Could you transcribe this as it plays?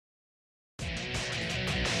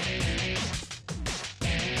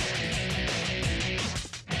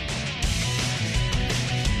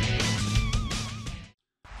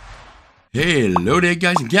Hello there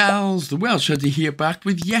guys and gals, the Welsh Hunter here, back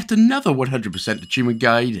with yet another 100% achievement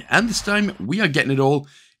guide, and this time we are getting it all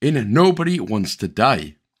in Nobody Wants to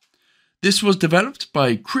Die. This was developed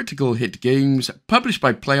by Critical Hit Games, published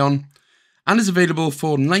by Plaion, and is available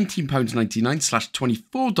for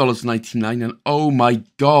 £19.99/$24.99, and oh my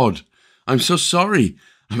god, I'm so sorry,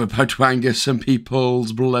 I'm about to anger some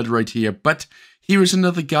people's blood right here, but here is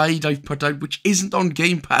another guide I've put out which isn't on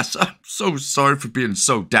Game Pass. I'm so sorry for being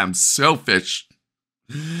so damn selfish.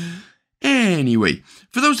 Anyway,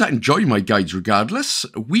 for those that enjoy my guides regardless,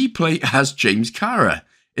 we play as James Karra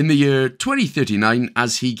in the year 2039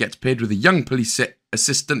 as he gets paired with a young police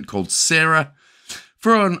assistant called Sara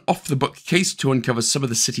for an off-the-book case to uncover some of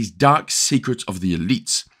the city's dark secrets of the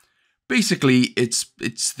elites. Basically, it's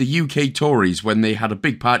the UK Tories when they had a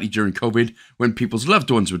big party during COVID when people's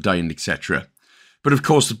loved ones were dying, etc. But of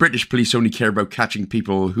course, the British police only care about catching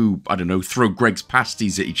people who, I don't know, throw Greg's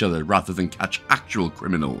pasties at each other rather than catch actual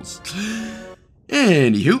criminals.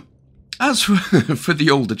 Anywho, as for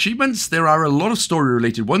the old achievements, there are a lot of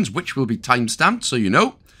story-related ones which will be time-stamped, so you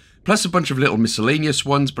know, plus a bunch of little miscellaneous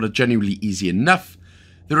ones, but are genuinely easy enough.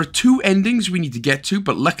 There are two endings we need to get to,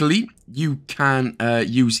 but luckily, you can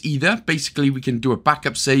use either. Basically, we can do a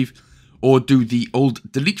backup save or do the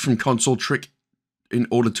old delete from console trick in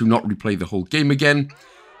order to not replay the whole game again.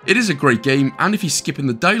 It is a great game, and if you're skipping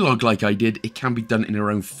the dialogue like I did, it can be done in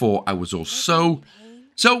around 4 hours or so.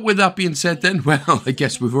 So, with that being said then, well, I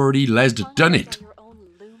guess we've already done it.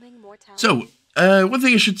 So, one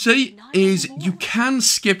thing I should say is you can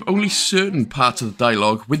skip only certain parts of the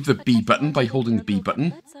dialogue with the B button by holding the B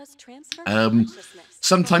button.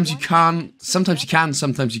 Sometimes you can, sometimes you can't,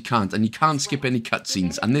 and you can't skip any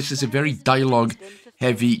cutscenes, and this is a very dialogue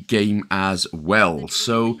heavy game as well,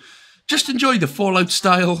 so just enjoy the Fallout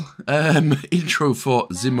style intro for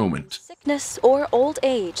the moment. Sickness or old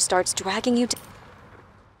age starts dragging you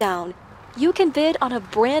down. You can bid on a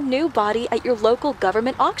brand new body at your local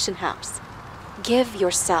government auction house. Give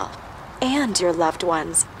yourself and your loved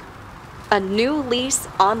ones a new lease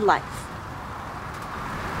on life.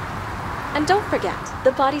 And don't forget,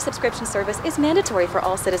 the body subscription service is mandatory for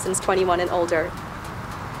all citizens 21 and older.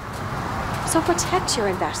 So protect your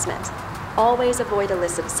investment. Always avoid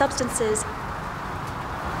illicit substances.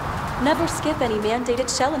 Never skip any mandated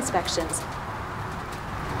shell inspections.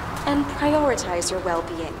 And prioritize your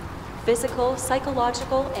well-being, physical,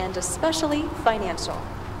 psychological, and especially financial.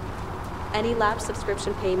 Any lapsed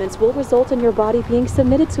subscription payments will result in your body being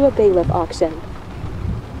submitted to a bailiff auction.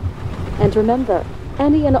 And remember,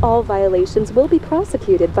 any and all violations will be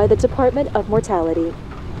prosecuted by the Department of Mortality.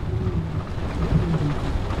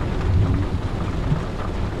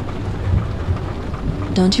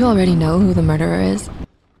 Don't you already know who the murderer is?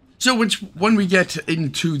 So when we get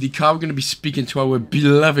into the car, we're going to be speaking to our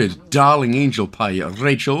beloved, darling angel pie,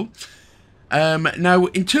 Rachel. Now,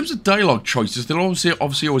 in terms of dialogue choices, they'll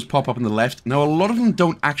obviously always pop up on the left. Now, a lot of them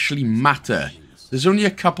don't actually matter. There's only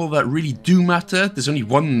a couple that really do matter. There's only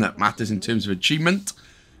one that matters in terms of achievement.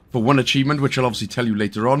 For one achievement, which I'll obviously tell you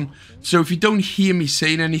later on. So if you don't hear me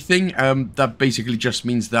saying anything, that basically just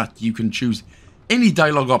means that you can choose any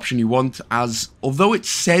dialogue option you want, as although it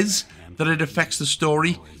says that it affects the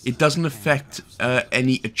story, it doesn't affect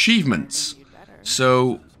any achievements.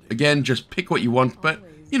 So again, just pick what you want, but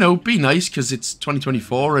you know, be nice because it's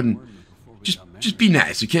 2024 and just be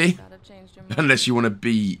nice, okay? Unless you want to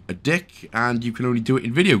be a dick and you can only do it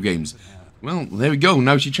in video games. Well, there we go.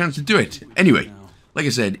 Now's your chance to do it. Anyway, like I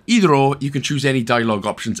said, either or, you can choose any dialogue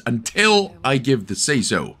options until I give the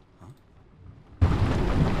say-so.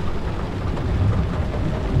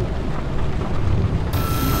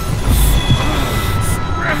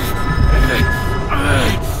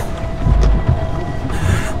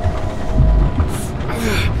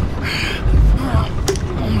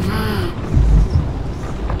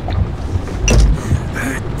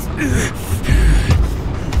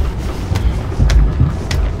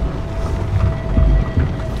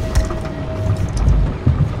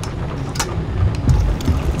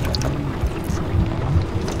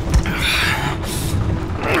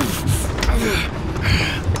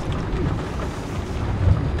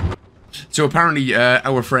 So apparently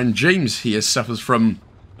our friend James here suffers from,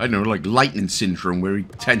 I don't know, like lightning syndrome, where he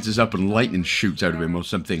tenses up and lightning shoots out of him or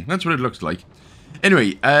something. That's what it looks like.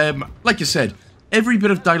 Anyway, like I said, every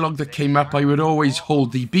bit of dialogue that came up, I would always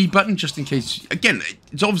hold the B button just in case. Again,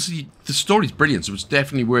 it's obviously, the story's brilliant, so it's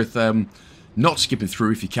definitely worth not skipping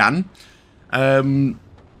through if you can.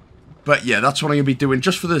 But yeah, that's what I'm going to be doing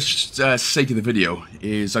just for the sake of the video,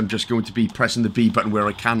 is I'm just going to be pressing the B button where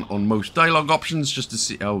I can on most dialogue options, just to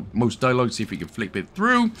see how most dialogue, see if we can flip it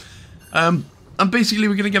through. And basically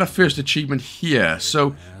we're going to get our first achievement here.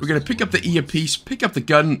 So we're going to pick up the earpiece, pick up the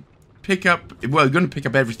gun, well, we're going to pick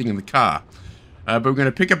up everything in the car. But we're going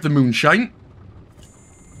to pick up the moonshine.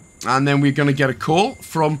 And then we're going to get a call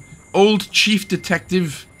from old Chief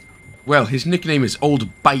Detective. Well, his nickname is Old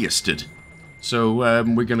Bastard. So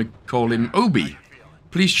we're going to call him Obi.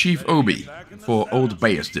 Police Chief Obi for Old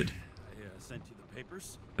Bastard.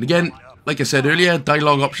 And again, like I said earlier,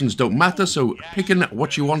 dialogue options don't matter, so picking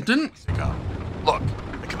what you want in. Look,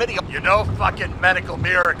 the committee, you're no fucking medical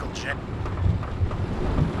miracle, Jim.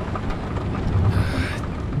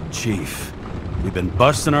 Chief, we've been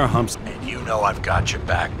busting our humps. And you know I've got your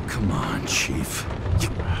back. Come on, Chief.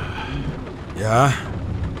 Yeah?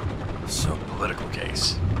 So, political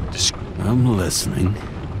case. I'm listening.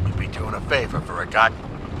 You'd be doing a favor for a god.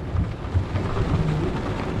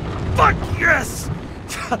 Fuck yes!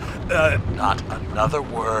 Not another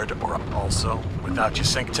word or also without your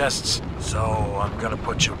sync tests. So I'm gonna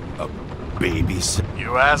put you A babysit.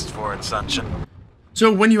 You asked for it, Sunshine.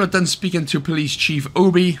 So when you are done speaking to Police Chief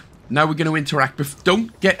Obi, now we're going to interact with...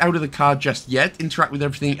 Don't get out of the car just yet. Interact with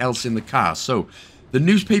everything else in the car. So the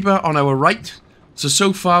newspaper on our right.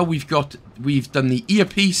 So far we've done the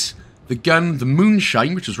earpiece, the gun, the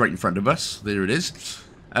moonshine, which was right in front of us. There it is.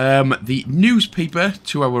 The newspaper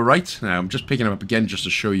to our right. Now, I'm just picking it up again just to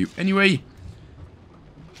show you. Anyway,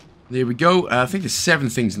 there we go. I think there's 7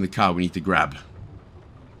 things in the car we need to grab.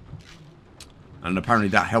 And apparently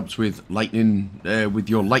that helps with lightning, with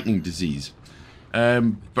your lightning disease.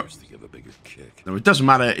 But no, it doesn't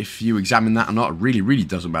matter if you examine that or not. It really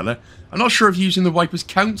doesn't matter. I'm not sure if using the wipers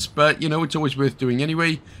counts, but, you know, it's always worth doing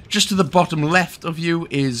anyway. Just to the bottom left of you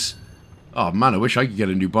is... Oh, man, I wish I could get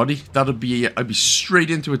a new body. I'd be straight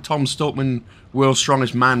into a Tom Stoltman World's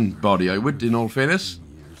Strongest Man body, I would, in all fairness.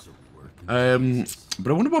 But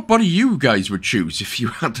I wonder what body you guys would choose if you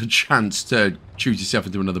had the chance to choose yourself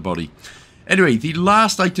into another body. Anyway, the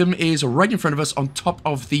last item is right in front of us on top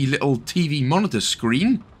of the little TV monitor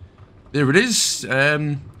screen. There it is.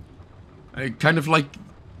 Kind of like...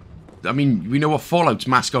 I mean, we know what Fallout's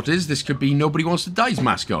mascot is. This could be Nobody Wants to Die's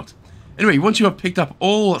mascot. Anyway, once you have picked up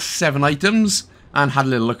all 7 items and had a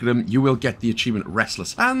little look at them, you will get the achievement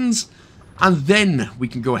Restless Hands. And then we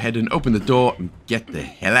can go ahead and open the door and get the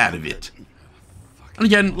hell out of it. And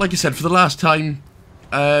again, like I said, for the last time...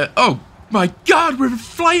 oh, my God, we're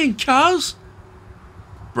flying cars?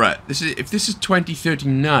 Bruh, if this is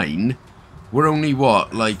 2039, we're only,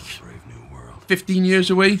 what, like 15 years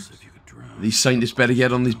away? These scientists better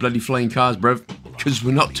get on these bloody flying cars, bruv, because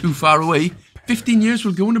we're not too far away. 15 years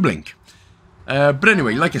will go in a blink. But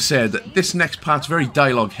anyway, like I said, this next part's very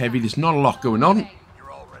dialogue heavy. There's not a lot going on.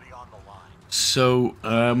 So,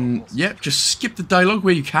 yeah, just skip the dialogue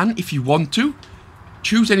where you can if you want to.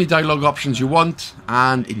 Choose any dialogue options you want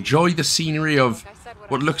and enjoy the scenery of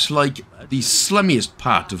what looks like the slummiest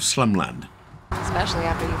part of Slumland. Especially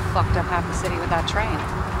after you fucked up half the city with that train.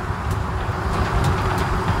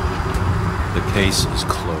 The case is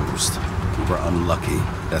closed. We were unlucky.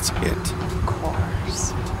 That's it. Of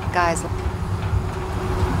course. Guys, I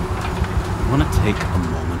want to take a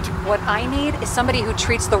moment. what I need is somebody who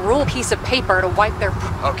treats the rule piece of paper to wipe their...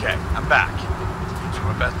 Okay, I'm back. Do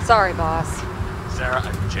my best. Sorry, boss. Sarah,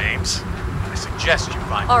 James, I suggest you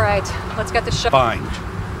find... All right, let's get the show... Fine.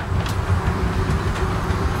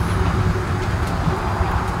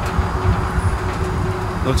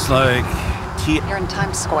 Looks like... You're in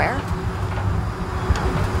Times Square?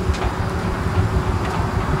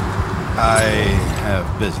 I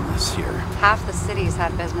have business here. Half the city's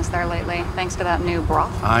had business there lately, thanks to that new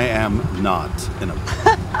broth. I am not in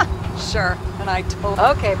a... Sure, and I told...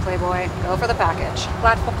 Okay, Playboy, go for the package.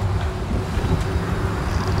 Platform...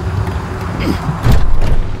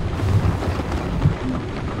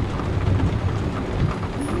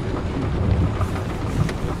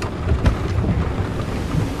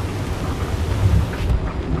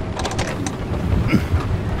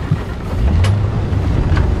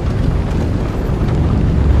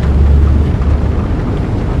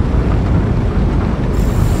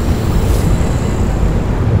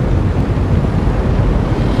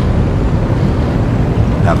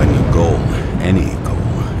 Having a goal, any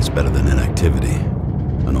goal, is better than inactivity.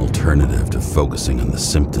 An alternative to focusing on the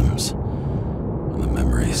symptoms, on the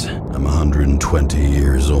memories. I'm 120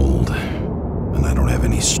 years old, and I don't have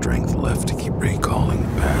any strength left to keep recalling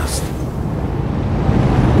the past.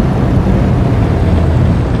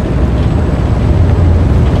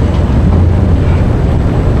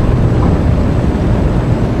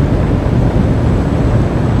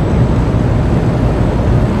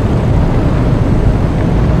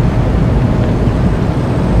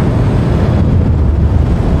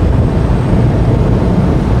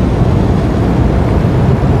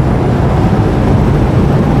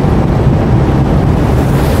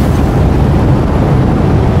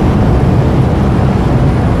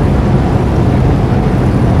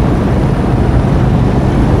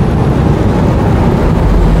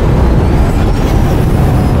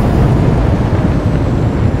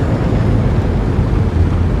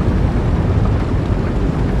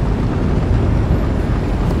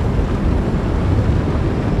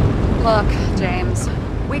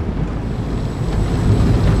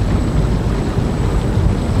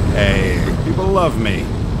 People love me.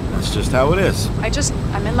 That's just how it is.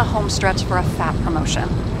 I'm in the home stretch for a fat promotion.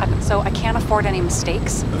 So I can't afford any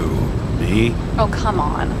mistakes. Who? Me? Oh, come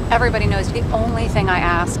on. Everybody knows the only thing I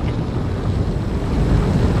ask.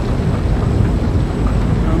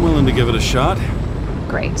 I'm willing to give it a shot.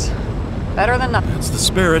 Great. Better than nothing. That's the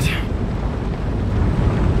spirit.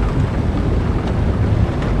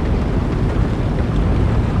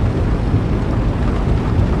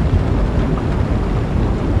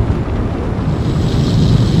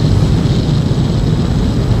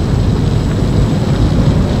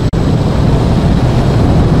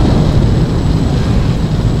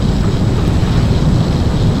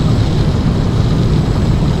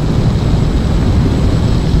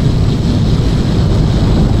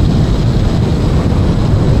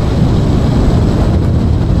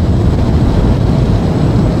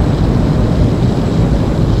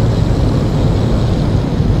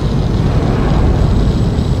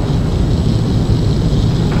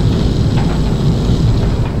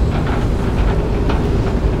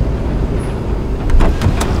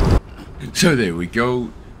 So there we go.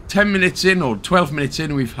 10 minutes in, or 12 minutes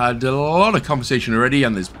in, we've had a lot of conversation already,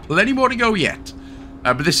 and there's plenty more to go yet.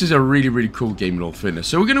 But this is a really, really cool game in all fairness.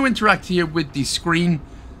 So we're going to interact here with the screen.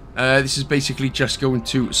 This is basically just going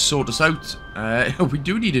to sort us out. We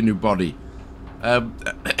do need a new body.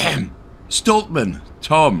 Stoltman,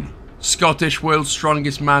 Tom, Scottish World's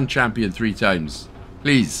Strongest Man Champion 3 times.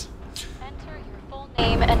 Please. Enter your full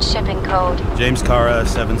name and shipping code. James Karra,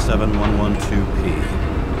 77112P.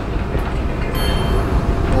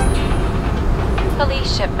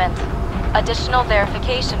 Police shipment. Additional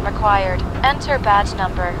verification required. Enter badge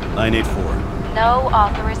number. 984. No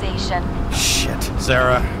authorization. Shit.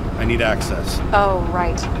 Sara, I need access. Oh,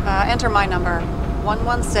 right. Enter my number.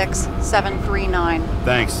 116739.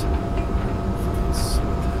 Thanks.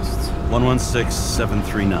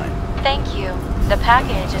 116739. Thank you. The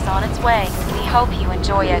package is on its way. We hope you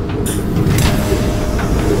enjoy it.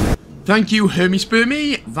 Thank you, Hermy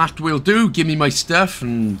Spermy. That will do. Give me my stuff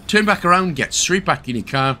and turn back around, get straight back in your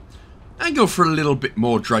car, and go for a little bit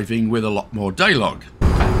more driving with a lot more dialogue.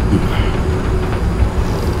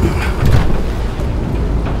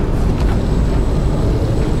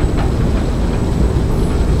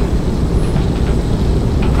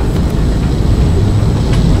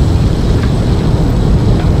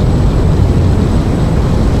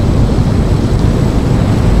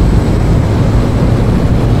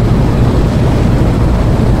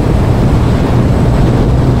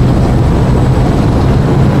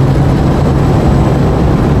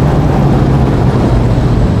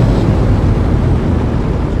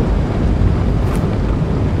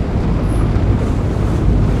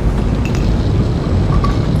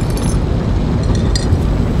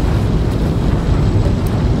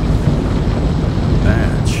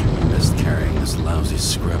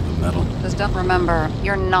 Remember,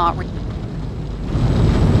 you're not. No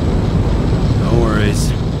worries.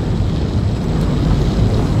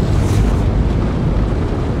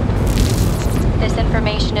 This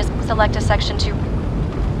information is select a section to.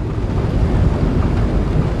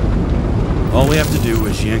 All we have to do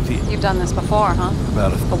is yank the. You've done this before, huh?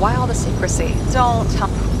 About it. But why all the secrecy? Don't tell.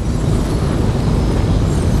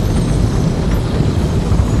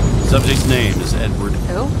 Subject's name is Edward.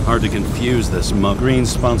 Who? Hard to confuse this mug.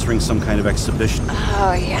 Green's sponsoring some kind of exhibition.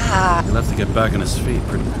 Oh, yeah. He'll have to get back on his feet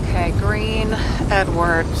pretty. Okay, Green,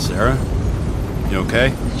 Edward. Sara? You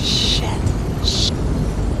okay? Shit.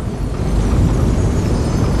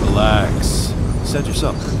 Relax. You said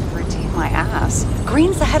yourself. Redeem my ass.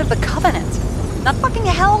 Green's the head of the Covenant. Not fucking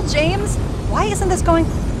hell, James. Why isn't this going...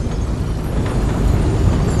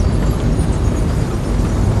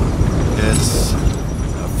 It's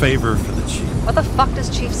a favor for the chief. What the fuck does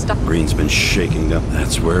Chief stuff? Green's been shaking up.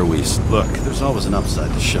 That's where we... Look, there's always an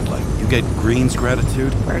upside to shit like... You get Green's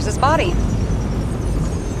gratitude? Where's his body?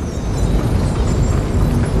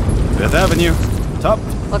 5th Avenue. Top.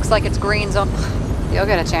 Looks like it's Green's own... You'll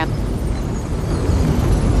get a chance.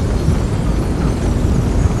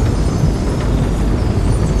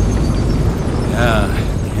 Yeah,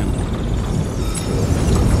 can't...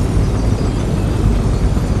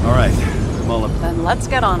 All right, I'm all up. Then let's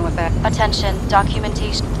get on with it. Attention,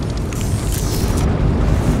 documentation.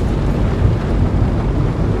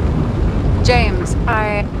 James,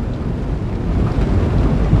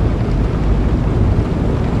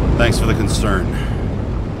 Thanks for the concern.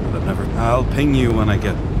 But never... I'll ping you when I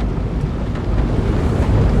get...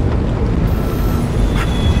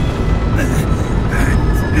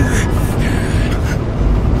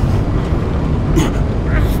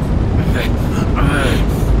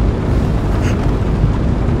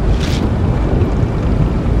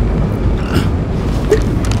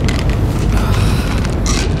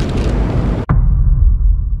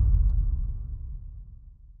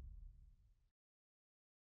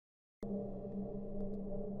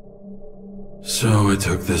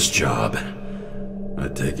 took this job.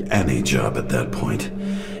 I'd take any job at that point,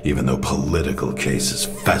 even though political cases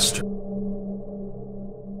fester.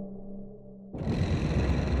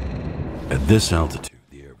 At this altitude,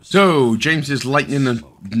 the air was... So, James is lightning and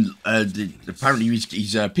apparently he's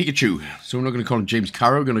Pikachu. So we're not going to call him James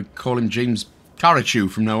Karra, we're going to call him James Karrachu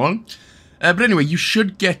from now on. But anyway, you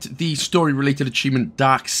should get the story-related achievement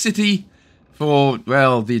Dark City for,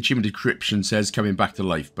 well, the achievement description says coming back to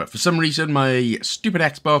life. But for some reason, my stupid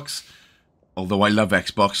Xbox, although I love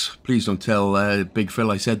Xbox, please don't tell Big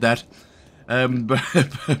Phil I said that.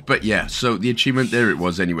 But yeah, so the achievement, there it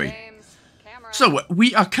was anyway. So,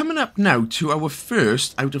 we are coming up now to our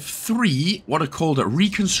first out of 3 what are called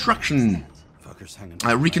reconstruction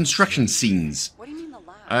scenes.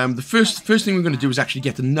 The first thing we're going to do is actually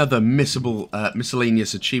get another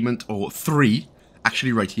miscellaneous achievement, or 3,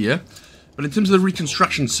 actually right here. But in terms of the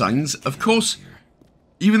reconstruction signs, of course,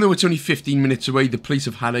 even though it's only 15 minutes away, the police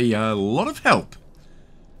have had a lot of help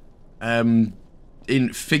in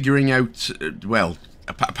figuring out, well,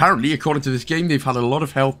 apparently, according to this game, they've had a lot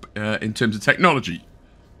of help in terms of technology,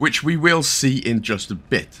 which we will see in just a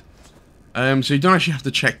bit. So you don't actually have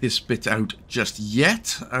to check this bit out just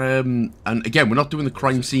yet. And again, we're not doing the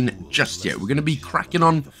crime scene just yet. We're going to be cracking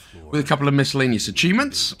on with a couple of miscellaneous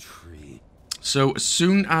achievements. So as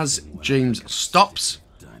soon as James stops,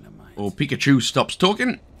 or Pikachu stops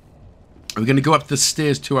talking, we're going to go up the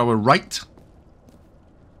stairs to our right.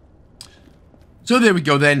 So there we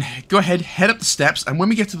go then. Go ahead, head up the steps, and when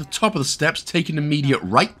we get to the top of the steps, take an immediate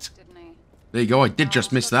right. There you go, I did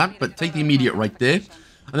just miss that, but take the immediate right there.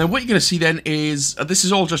 And then what you're going to see then is, this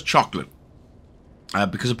is all just chocolate.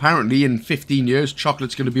 Because apparently in 15 years,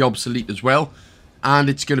 chocolate's going to be obsolete as well. And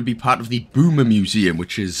it's going to be part of the Boomer Museum,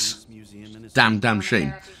 which is damn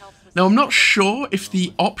shame. Now, I'm not sure if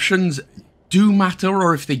the options do matter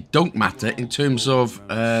or if they don't matter in terms of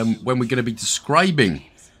when we're going to be describing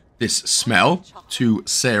this smell to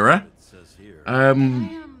Sara.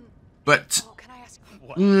 But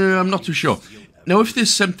I'm not too sure. Now, if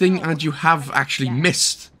there's something and you have actually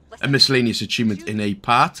missed a miscellaneous achievement in a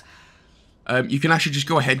part, you can actually just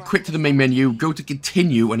go ahead, quit to the main menu, go to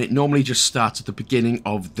continue, and it normally just starts at the beginning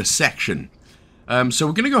of the section. So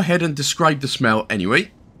we're going to go ahead and describe the smell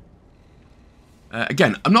anyway.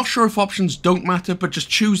 Again, I'm not sure if options don't matter, but just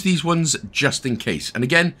choose these ones just in case. And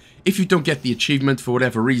again, if you don't get the achievement for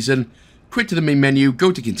whatever reason, quit to the main menu,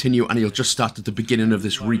 go to continue, and you'll just start at the beginning of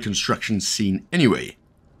this reconstruction scene anyway.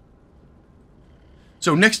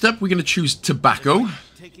 So next up, we're going to choose tobacco.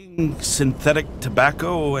 Taking synthetic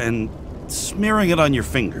tobacco and smearing it on your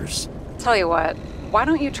fingers. Tell you what, why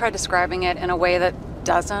don't you try describing it in a way that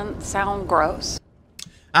doesn't sound gross?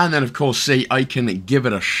 And then, of course, say, I can give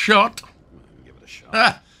it a shot. Give it a shot.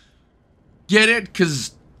 Ah, get it?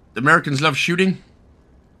 Because Americans love shooting.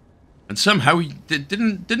 And somehow,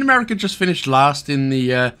 didn't America just finish last in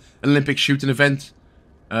the Olympic shooting event?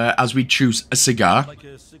 As we choose a cigar.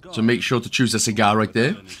 So make sure to choose a cigar right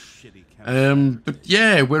there. But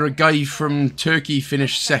yeah, where a guy from Turkey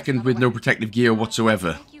finished second with no protective gear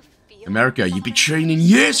whatsoever. America, you've been training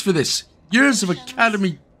years for this. Years of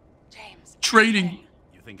academy training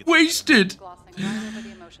wasted.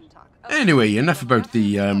 Anyway, enough about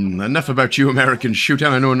you Americans shooting.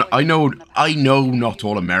 I know not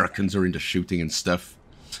all Americans are into shooting and stuff.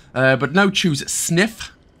 But now choose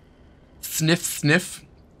sniff. Sniff.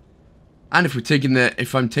 And if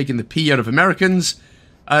I'm taking the P out of Americans,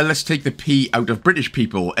 let's take the P out of British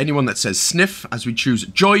people. Anyone that says sniff, as we choose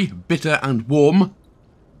joy, bitter, and warm.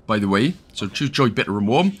 By the way, so choose joy, bitter, and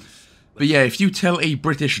warm. But yeah, if you tell a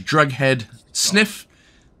British drughead sniff,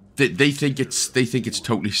 they think it's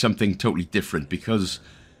totally something totally different, because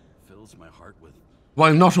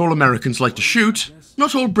while not all Americans like to shoot,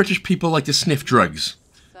 not all British people like to sniff drugs.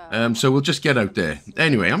 So we'll just get out there.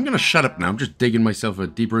 Anyway, I'm going to shut up now. I'm just digging myself a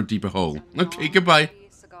deeper and deeper hole. Okay, goodbye.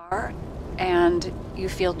 Cigar, and you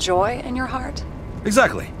feel joy in your heart?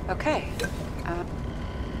 Exactly. Okay.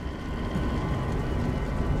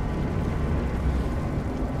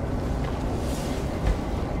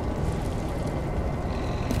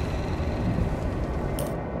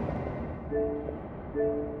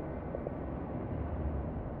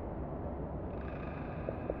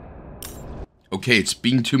 Okay, it's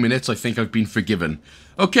been 2 minutes. I think I've been forgiven.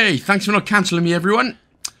 Okay, thanks for not cancelling me, everyone.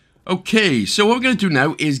 Okay, so what we're going to do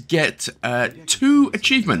now is get 2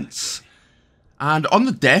 achievements. And on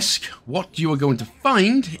the desk, what you are going to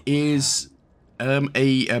find is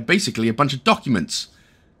basically a bunch of documents.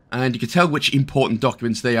 And you can tell which important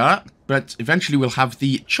documents they are, but eventually we'll have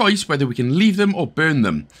the choice whether we can leave them or burn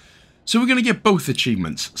them. So we're going to get both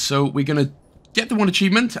achievements. So we're going to get the one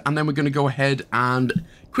achievement, and then we're going to go ahead and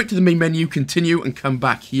quit to the main menu, continue, and come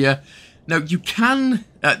back here. Now, you can...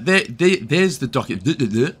 there's the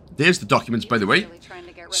documents, by the way.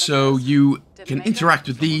 So you can interact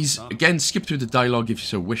with these. Again, skip through the dialogue if you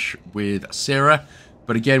so wish with Sara.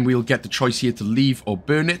 But again, we'll get the choice here to leave or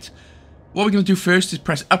burn it. What we're going to do first is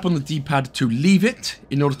press up on the D-pad to leave it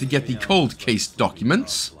in order to get the cold case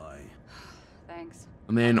documents.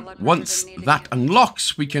 And then once that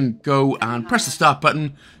unlocks, we can go and press the start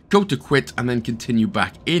button, go to quit, and then continue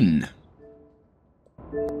back in.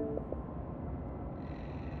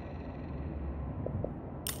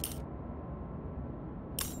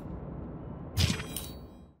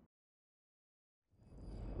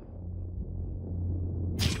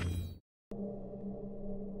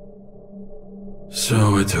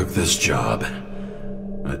 So I took this job.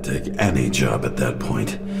 I'd take any job at that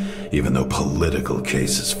point, even though political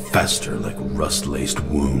cases fester like rust-laced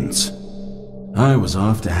wounds. I was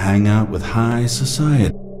off to hang out with high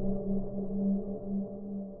society.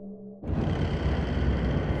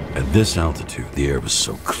 At this altitude, the air was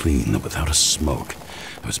so clean that without a smoke,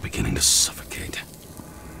 I was beginning to suffocate.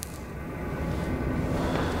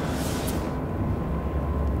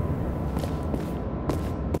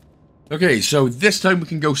 Okay, so this time we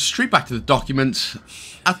can go straight back to the documents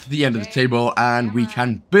at the end of the table, and we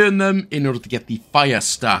can burn them in order to get the Fire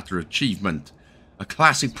Starter achievement. A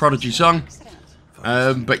classic Prodigy song.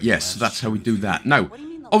 But yes, that's how we do that. Now,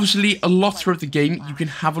 obviously, a lot throughout the game you can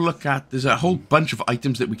have a look at. There's a whole bunch of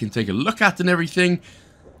items that we can take a look at and everything.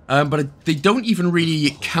 But they don't even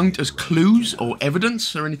really count as clues or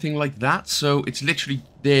evidence or anything like that. So it's literally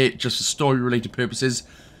there just for story-related purposes.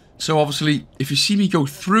 So obviously, if you see me go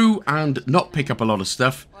through and not pick up a lot of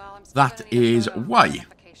stuff, that is why.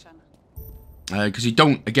 Because you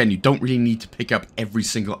don't really need to pick up every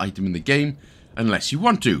single item in the game unless you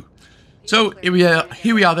want to. So here we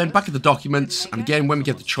are then, back at the documents. And again, when we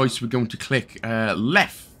get the choice, we're going to click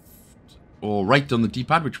left or right on the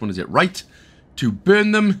D-pad. Which one is it? Right, to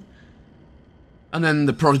burn them. And then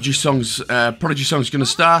the Prodigy song's going to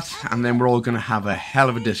start, and then we're all going to have a hell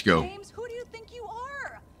of a disco.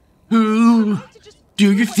 Who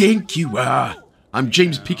do you think you are? I'm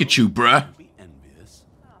James Pikachu, bruh.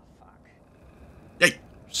 Hey,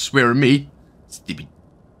 swear at me. Stupid.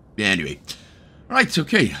 Anyway. Right,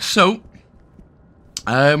 okay, so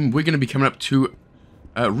we're going to be coming up to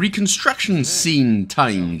reconstruction scene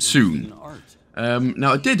time soon.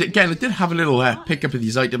 Now, I did have a little pick up of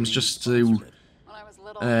these items just to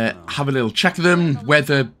have a little check of them,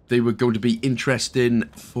 whether they were going to be interesting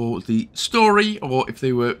for the story or if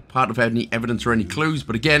they were part of any evidence or any clues.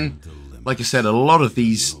 But again, like I said, a lot of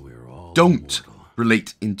these don't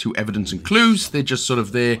relate into evidence and clues. They're just sort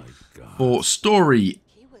of there for story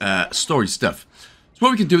stuff. So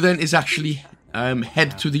what we can do then is actually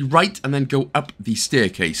head to the right and then go up the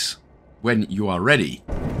staircase when you are ready.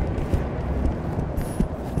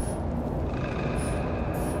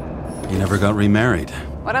 He never got remarried.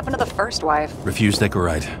 What happened to the first wife? Refused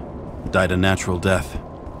Ecorite. Died a natural death.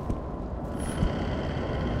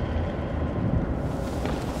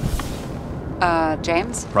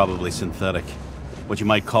 James? Probably synthetic. What you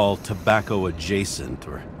might call tobacco adjacent,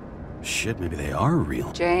 or... shit, maybe they are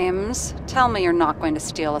real. James, tell me you're not going to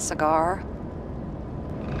steal a cigar.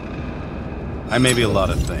 I may be a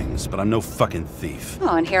lot of things, but I'm no fucking thief.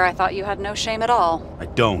 Oh, and here I thought you had no shame at all. I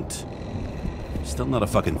don't. Still not a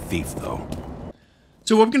fucking thief, though.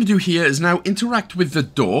 So what we're going to do here is now interact with the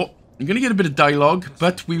door. I'm going to get a bit of dialogue,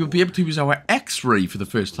 but we will be able to use our X-ray for the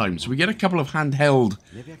first time. So we get a couple of handheld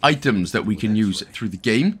items that we can use through the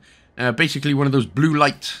game. Basically one of those blue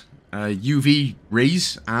light UV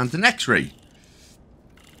rays and an X-ray.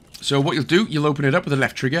 So what you'll do, you'll open it up with the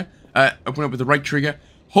left trigger. Open it up with the right trigger.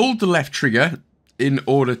 Hold the left trigger in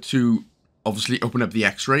order to obviously open up the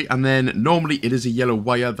X-ray. And then normally it is a yellow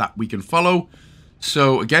wire that we can follow.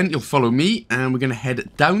 So again, you'll follow me, and we're going to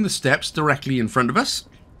head down the steps directly in front of us.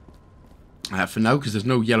 For now, because there's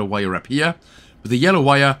no yellow wire up here. But the yellow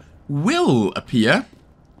wire will appear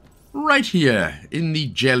right here in the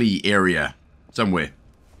jelly area somewhere.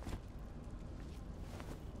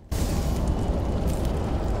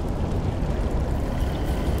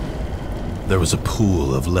 There was a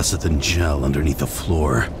pool of lecithin gel underneath the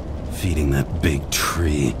floor, feeding that big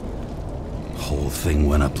tree. Whole thing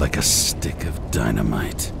went up like a stick of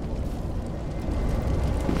dynamite.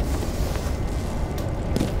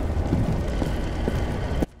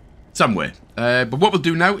 Somewhere. But what we'll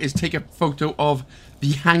do now is take a photo of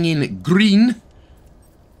the hanging green.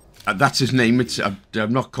 That's his name.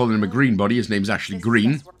 I'm not calling him a green body. His name's actually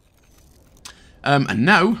Green. And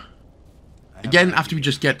now Again, after we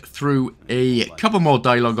just get through a couple more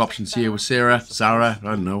dialogue options here with Sara, I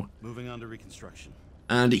don't know. Moving on to reconstruction.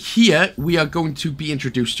 And here we are going to be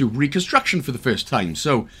introduced to reconstruction for the first time.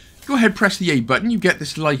 So go ahead, press the A button. You get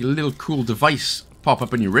this like little cool device pop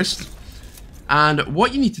up on your wrist. And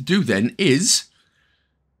what you need to do then is,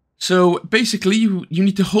 so basically you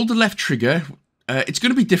need to hold the left trigger. It's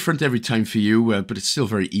going to be different every time for you, but it's still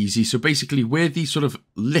very easy. So basically where these sort of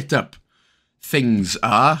lit up things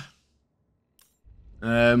are.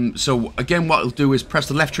 So again, what it'll do is press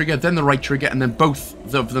the left trigger, then the right trigger, and then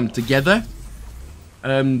both of them together.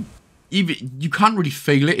 Even you can't really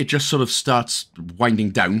fail it. It just sort of starts winding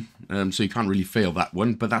down. So you can't really fail that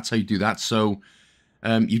one, but that's how you do that. So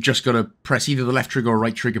you've just got to press either the left trigger or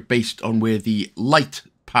right trigger based on where the light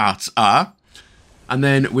parts are. And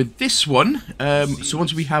then with this one, so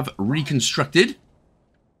once we have reconstructed,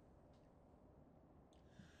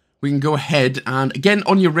 we can go ahead and, again,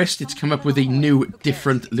 on your wrist, it's come up with a new,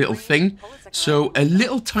 different little thing. So a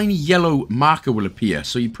little tiny yellow marker will appear.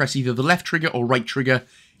 So you press either the left trigger or right trigger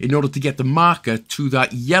in order to get the marker to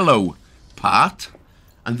that yellow part.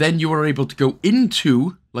 And then you are able to go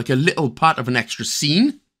into, like, a little part of an extra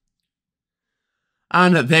scene.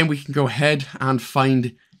 And then we can go ahead and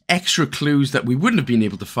find extra clues that we wouldn't have been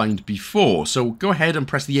able to find before. So go ahead and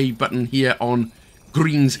press the A button here on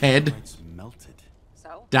Green's head.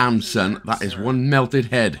 Damn, son, that is one melted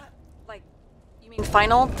head. Like, you mean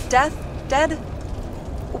final death? Dead?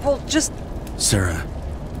 Well, just... Sara,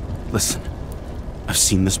 listen. I've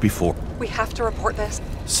seen this before. We have to report this.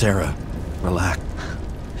 Sara, relax.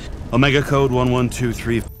 Omega code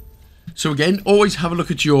 1123. So again, always have a look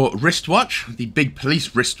at your wristwatch, the big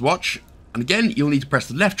police wristwatch. And again, you'll need to press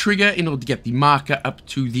the left trigger in order to get the marker up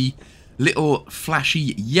to the little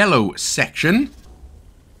flashy yellow section.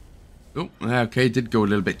 Oh, okay, it did go a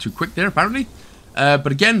little bit too quick there, apparently.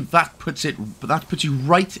 But again, that puts you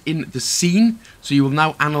right in the scene. So you will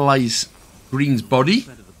now analyze Green's body.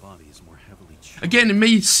 Again, it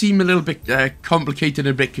may seem a little bit complicated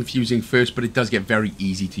and a bit confusing first, but it does get very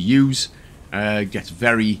easy to use. It gets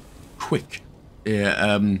very quick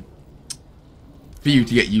for you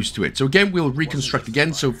to get used to it. So again, we'll reconstruct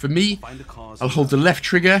again. So for me, I'll hold the left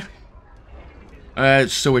trigger.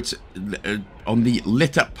 So it's on the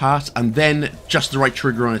lit up part, and then just the right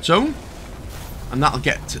trigger on its own, and that'll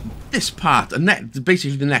get this part, and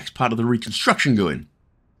basically the next part of the reconstruction going.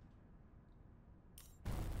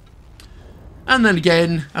 And then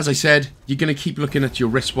again, as I said, you're going to keep looking at your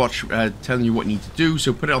wristwatch, telling you what you need to do.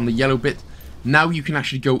 So put it on the yellow bit. Now you can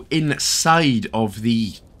actually go inside of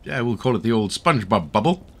the, we'll call it the old SpongeBob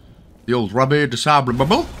bubble, the old Robert de Sabre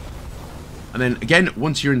bubble. And then again,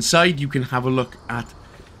 once you're inside, you can have a look at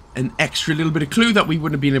an extra little bit of clue that we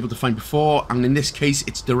wouldn't have been able to find before. And in this case,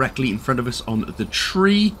 it's directly in front of us on the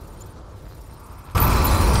tree.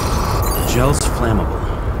 The gel's flammable.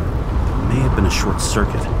 There may have been a short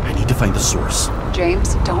circuit. I need to find the source.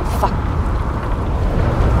 James, don't fuck.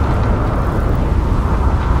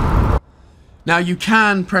 Now you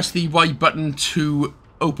can press the Y button to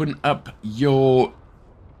open up your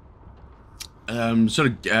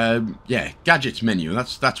gadgets menu.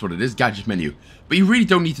 That's what it is, gadgets menu. But you really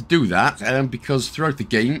don't need to do that because throughout the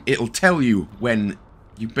game it'll tell you when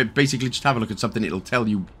you basically just have a look at something. It'll tell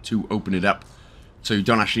you to open it up, so you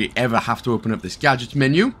don't actually ever have to open up this gadgets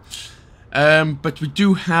menu. But we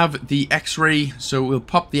do have the X-ray, so we'll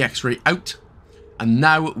pop the X-ray out, and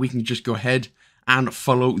now we can just go ahead and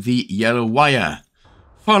follow the yellow wire.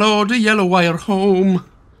 Follow the yellow wire home,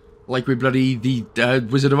 like we're bloody the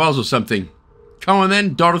Wizard of Oz or something. Come on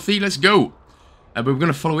then, Dorothy, let's go. But we're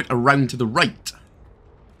going to follow it around to the right.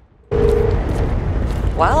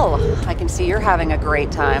 Well, I can see you're having a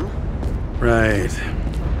great time. Right.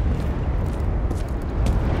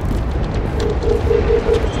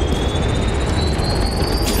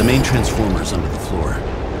 The main transformer's under the floor.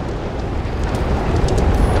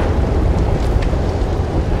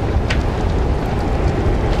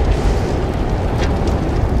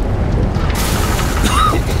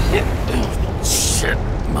 Shit,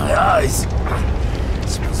 my eyes. It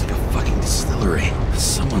smells like a fucking distillery.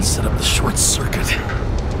 Someone set up the short circuit.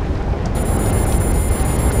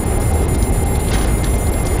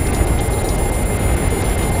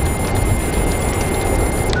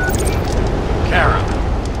 Karra,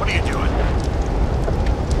 what are you doing?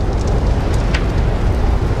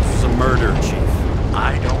 This is a murder, Chief.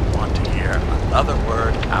 I don't want to hear another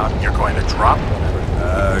word out. You're going to drop whatever.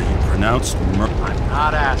 You pronounced murder. I'm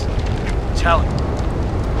not asking. I'm telling you.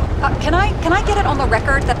 Can I get it on the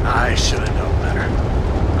record that... I should have known better.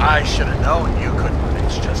 I should have known you couldn't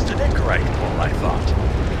fix just an incorrect pull, I thought.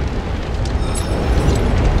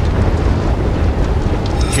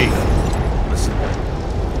 Chief, listen.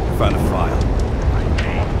 I found a file.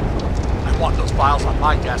 I want those files on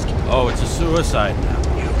my desk. Oh, it's a suicide now.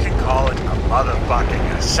 You can call it a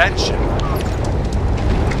motherfucking ascension.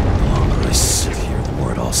 The longer I sit here, the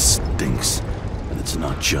more it all stinks. And it's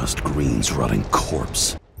not just Green's rotting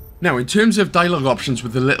corpse. Now, in terms of dialogue options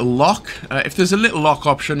with the little lock, if there's a little lock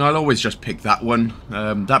option, I'll always just pick that one.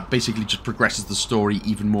 That basically just progresses the story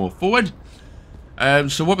even more forward.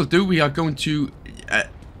 So what we'll do, we are going to...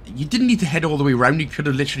 you didn't need to head all the way around. You could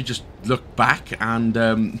have literally just looked back and...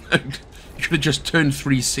 you could have just turned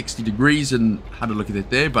 360 degrees and had a look at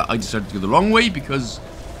it there, but I decided to go the long way because...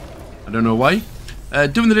 I don't know why.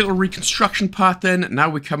 Doing the little reconstruction part then, now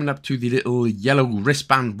we're coming up to the little yellow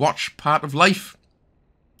wristband watch part of life.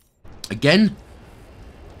 Again.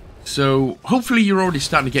 So, hopefully you're already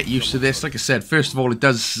starting to get used to this. Like I said, first of all, it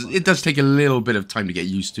does take a little bit of time to get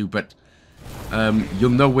used to, but you'll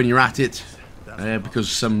know when you're at it,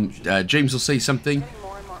 because James will say something,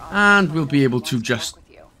 and we'll be able to just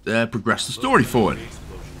progress the story forward.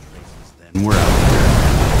 And we're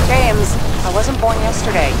out. James, I wasn't born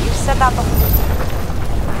yesterday. You said that before.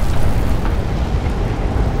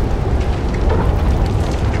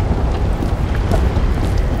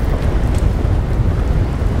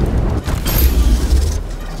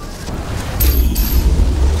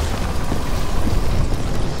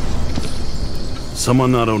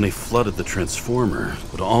 Someone not only flooded the transformer,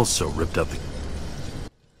 but also ripped out the...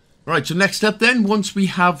 Right, so next up then, once we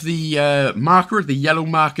have the marker, the yellow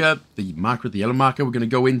marker, we're going to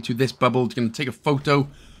go into this bubble. It's going to take a photo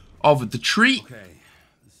of the tree. Okay,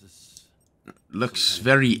 this is... Looks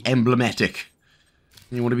very emblematic.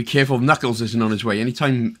 You want to be careful Knuckles isn't on his way.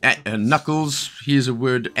 Anytime Knuckles hears a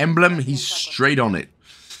word emblem, he's straight on it.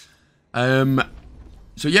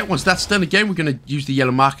 So yeah, once that's done again, we're going to use the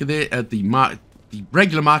yellow marker there, the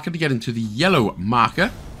regular marker to get into the yellow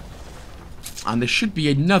marker. And there should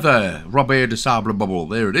be another Robert de Sable bubble.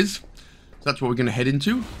 There it is. So that's what we're going to head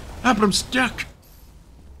into. Ah, but I'm stuck.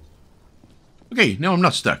 Okay, now I'm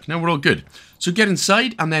not stuck. Now we're all good. So get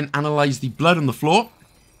inside and then analyze the blood on the floor.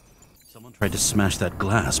 Someone tried to smash that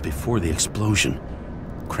glass before the explosion.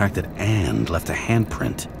 Cracked it and left a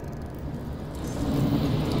handprint.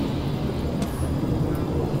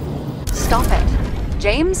 Stop it.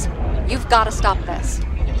 James, you've got to stop this.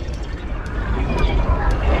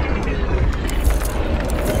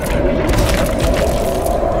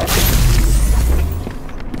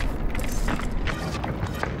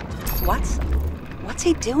 What's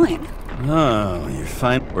he doing? Oh, you're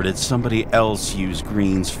fine. Or did somebody else use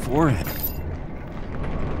Green's forehead?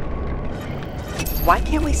 Why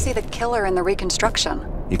can't we see the killer in the reconstruction?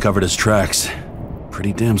 You covered his tracks.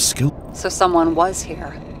 Pretty damn skilled. So someone was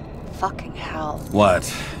here. Fucking hell.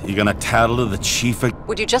 What? You gonna tattle to the chief?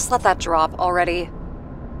 Would you just let that drop already?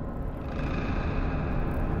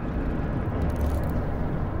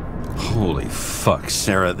 Holy fuck,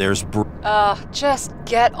 Sarah, there's Just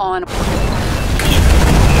get on.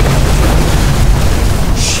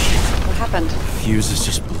 What happened? Fuses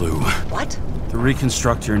just blew. What? The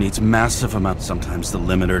reconstructor needs massive amounts. Sometimes the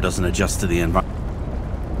limiter doesn't adjust to the environment.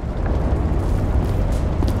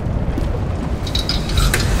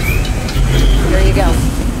 Here you go.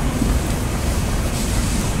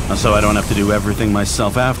 So I don't have to do everything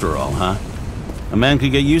myself after all, huh? A man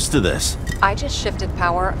could get used to this. I just shifted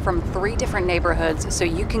power from 3 different neighborhoods so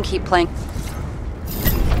you can keep playing.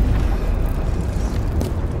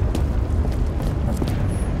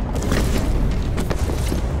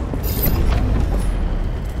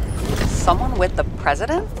 Someone with the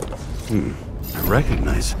president? I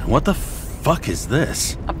recognize. What the fuck is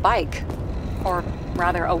this? A bike. Or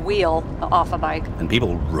rather, a wheel off a bike. And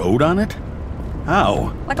people rode on it?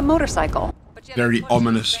 How? Like a motorcycle. Very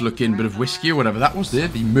ominous looking bit of whiskey or whatever that was there.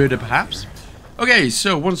 The murder perhaps. Okay,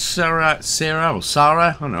 so once Sara,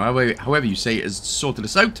 I don't know, however you say it, has sorted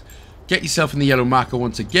us out, get yourself in the yellow marker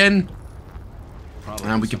once again.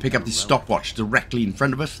 And we can pick up the stopwatch directly in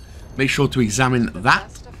front of us. Make sure to examine that.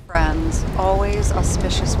 Best of friends, always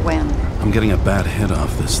auspicious win. I'm getting a bad hit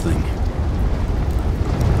off this thing.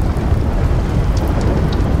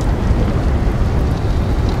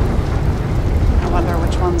 I wonder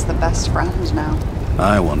which one's the best friend now.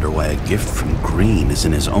 I wonder why a gift from Green is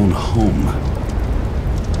in his own home.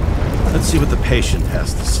 Let's see what the patient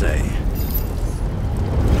has to say.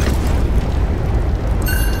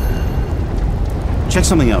 Check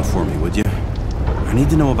something out for me, would you? I need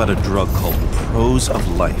to know about a drug called Prose of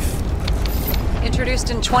Life. Introduced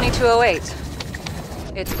in 2208.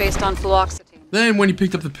 It's based on fluoxetine. Then when you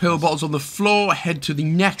picked up the pill bottles on the floor, head to the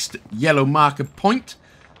next yellow marker point.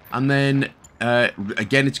 And then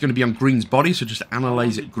Again, it's going to be on Green's body, so just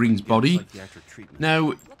analyze Green's body.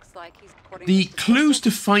 Now, the clues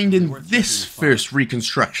to find in this first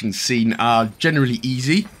reconstruction scene are generally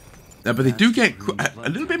easy, but they do get a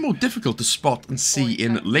little bit more difficult to spot and see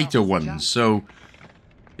in later ones. So,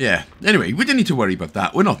 yeah. Anyway, we don't need to worry about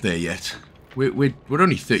that. We're not there yet. We're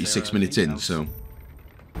only 36 minutes in, so...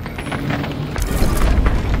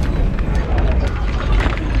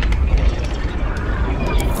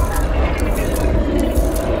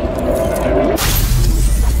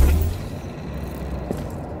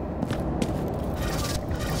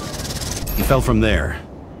 He fell from there.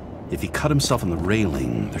 If he cut himself on the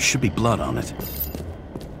railing, there should be blood on it.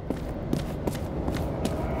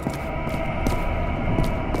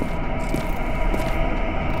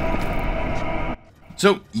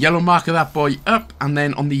 So, yellow marker that boy up, and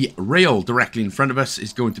then on the rail directly in front of us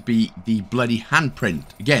is going to be the bloody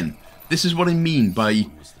handprint. Again, this is what I mean by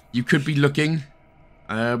you could be looking,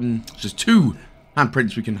 there's two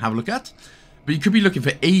handprints we can have a look at, but you could be looking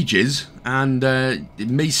for ages, and it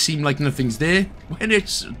may seem like nothing's there, when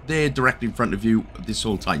it's there directly in front of you this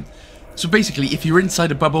whole time. So basically, if you're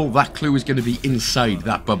inside a bubble, that clue is going to be inside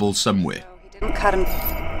that bubble somewhere. He didn't cut him.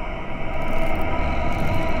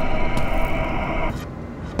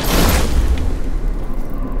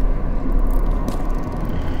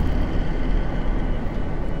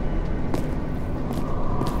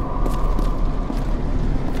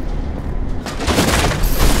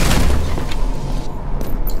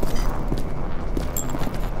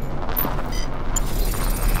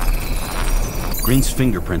 Green's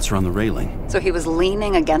fingerprints are on the railing. So he was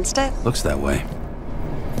leaning against it? Looks that way.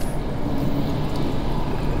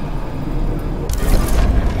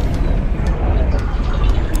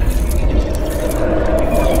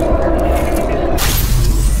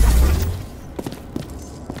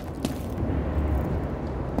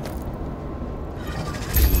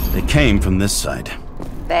 They came from this side.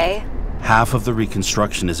 They? Half of the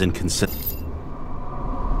reconstruction is inconsistent.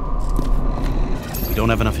 We don't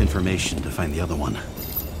have enough information to find the other one.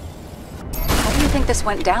 How do you think this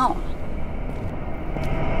went down?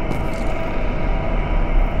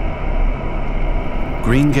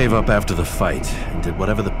 Green gave up after the fight and did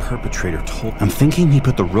whatever the perpetrator told. I'm thinking he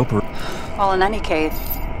put the rope around. Well, in any case...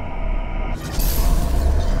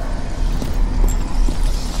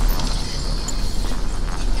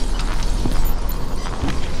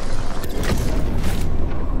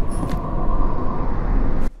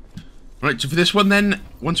 Right, so for this one then,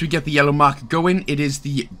 once we get the yellow marker going, it is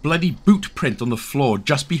the bloody boot print on the floor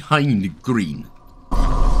just behind Green.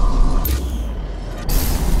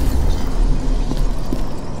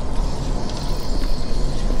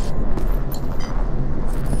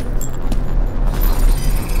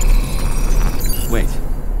 Wait,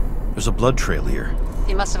 there's a blood trail here.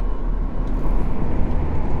 He must have...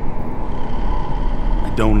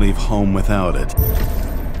 I don't leave home without it.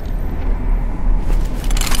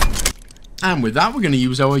 And with that, we're going to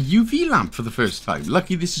use our UV lamp for the first time.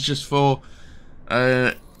 Lucky this is just for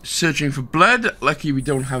searching for blood. Lucky we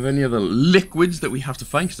don't have any other liquids that we have to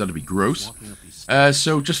find, because that'd be gross.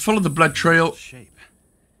 So just follow the blood trail.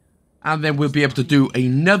 And then we'll be able to do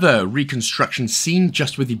another reconstruction scene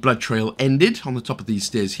just where the blood trail ended on the top of these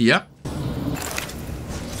stairs here.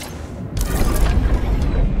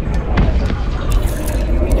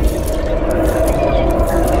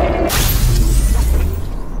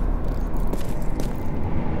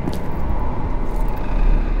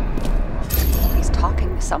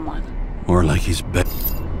 Someone. Or like he's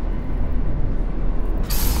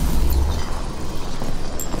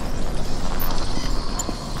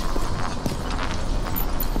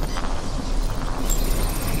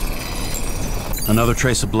Another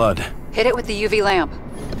trace of blood. Hit it with the UV lamp.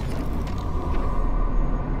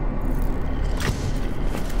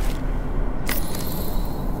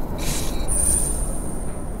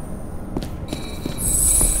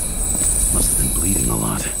 Must have been bleeding a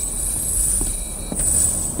lot.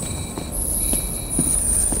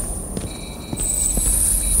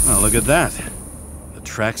 Oh, look at that. The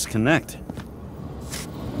tracks connect.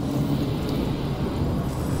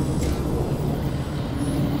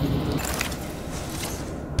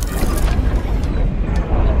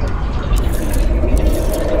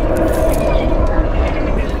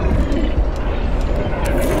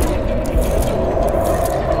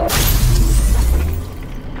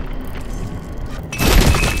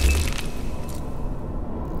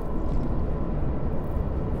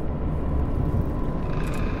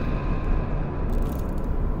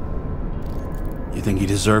 You think he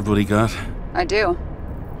deserved what he got? I do.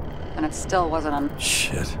 And it still wasn't on...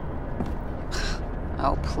 Shit.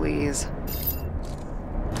 Oh, please.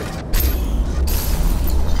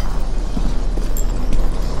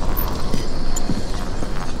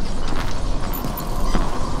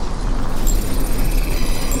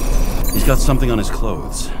 He's got something on his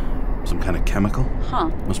clothes. Some kind of chemical? Huh.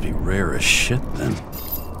 Must be rare as shit, then.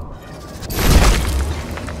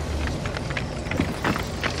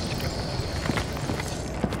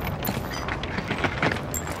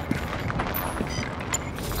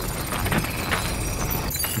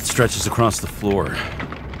 It stretches across the floor.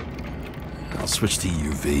 I'll switch to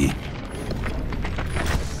UV.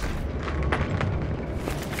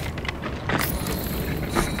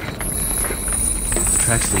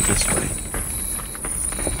 Tracks lead this way.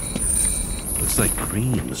 Looks like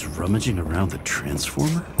Green was rummaging around the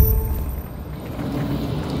transformer.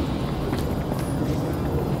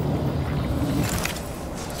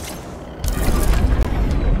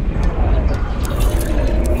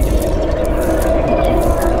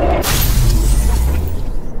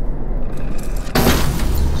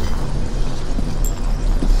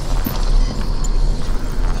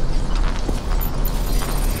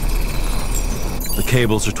 The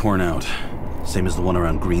cables are torn out, same as the one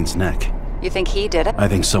around Green's neck. You think he did it? I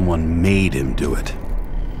think someone made him do it.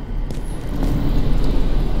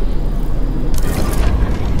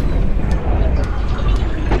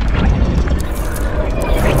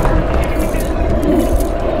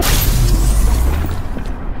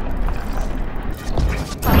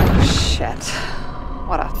 Oh, shit.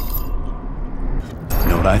 What a... You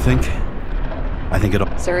know what I think? I think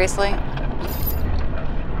it'll... Seriously?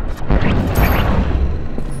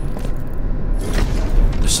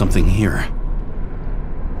 There's something here.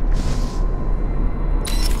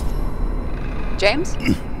 James?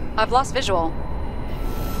 I've lost visual.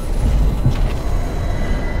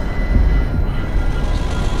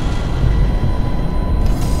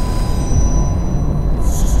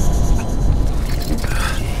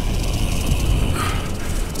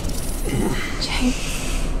 James.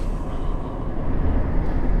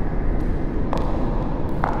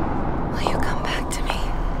 Will you come back to me?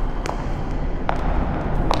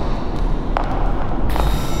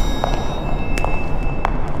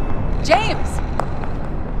 James!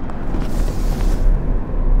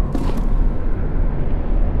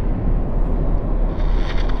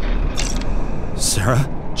 Sara?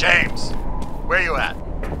 James, where you at?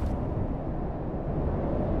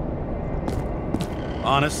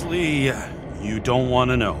 Honestly, you don't want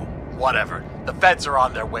to know. Whatever. The feds are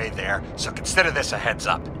on their way there, so consider this a heads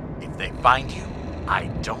up. If they find you, I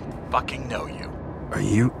don't fucking know you. Are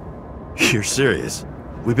you... You're serious?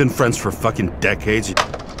 We've been friends for fucking decades.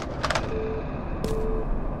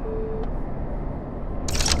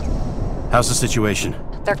 How's the situation?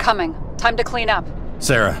 They're coming. Time to clean up.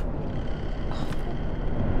 Sara.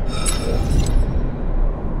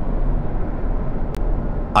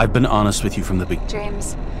 I've been honest with you from the beginning.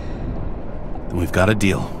 James. Then we've got a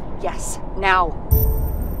deal. Yes. Now.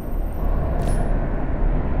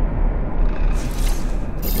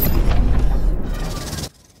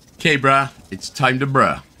 Okay, brah, it's time to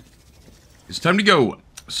brah. It's time to go.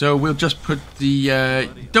 So we'll just put the,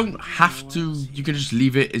 don't have to, you can just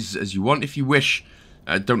leave it as you want if you wish.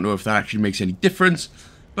 I don't know if that actually makes any difference,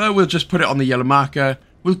 but we'll just put it on the yellow marker.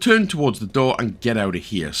 We'll turn towards the door and get out of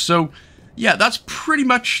here. So, yeah, that's pretty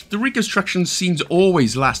much, the reconstruction scenes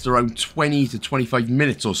always last around 20 to 25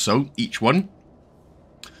 minutes or so, each one.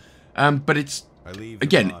 But it's,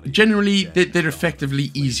 again, generally, they're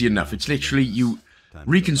effectively easy enough. It's literally, you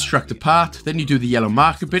reconstruct a part, then you do the yellow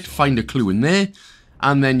marker bit, find a clue in there,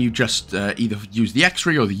 and then you just either use the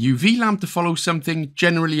X-ray or the UV lamp to follow something.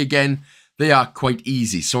 Generally, again, they are quite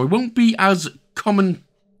easy. So it won't be as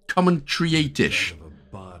commentary-ish.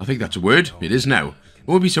 I think that's a word. It is now. It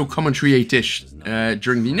won't be so commentary-ish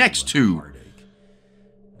during the next two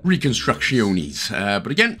reconstructiones.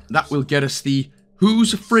 But again, that will get us the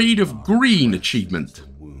Who's Afraid of Green achievement.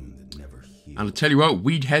 And I'll tell you what,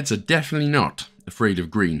 weed heads are definitely not afraid of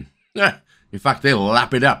green. In fact, they'll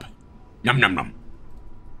lap it up. Yum, yum, yum.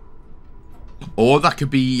 Or that could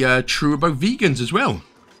be true about vegans as well.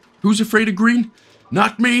 Who's afraid of green?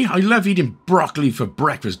 Not me. I love eating broccoli for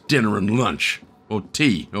breakfast, dinner, and lunch. Or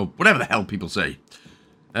tea, or whatever the hell people say.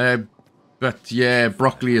 But yeah,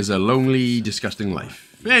 broccoli is a lonely, disgusting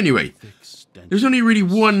life. Anyway, there's only really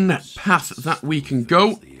one path that we can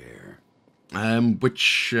go.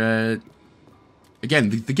 Which, again,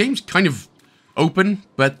 the game's kind of open,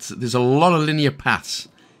 but there's a lot of linear paths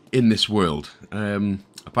in this world.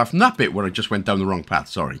 Apart from that bit where I just went down the wrong path,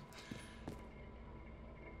 sorry.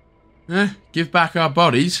 Give back our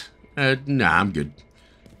bodies? Nah, I'm good.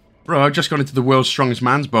 Bro, I've just gone into the world's strongest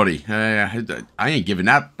man's body. I ain't giving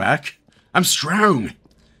that back. I'm strong.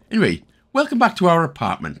 Anyway, welcome back to our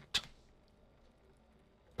apartment.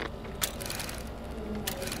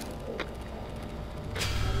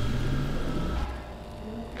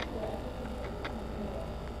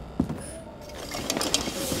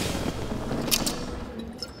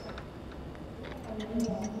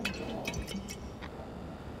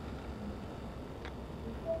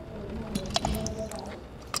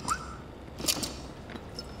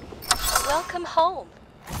 Welcome home.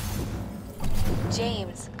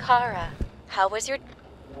 James Karra, how was your...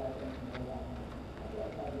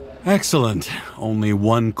 Excellent. Only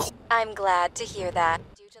one. I'm glad to hear that.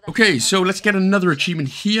 Okay, so let's get another achievement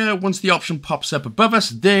here. Once the option pops up above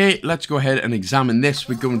us there, let's go ahead and examine this.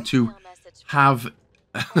 We're going to have...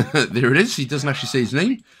 there it is. He doesn't actually say his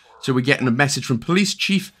name. So we're getting a message from Police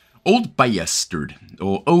Chief Old Bastard,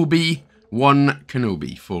 or OB1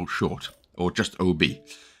 Kenobi for short, or just OB.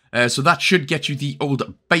 So that should get you the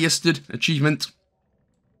Old Bastard achievement.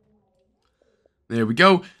 There we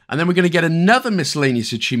go. And then we're going to get another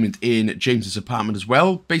miscellaneous achievement in James's apartment as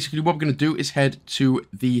well. Basically, what we're going to do is head to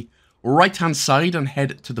the right-hand side and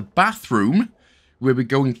head to the bathroom, where we're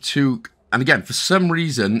going to... And again, for some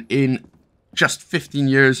reason, in just 15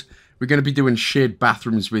 years, we're going to be doing shared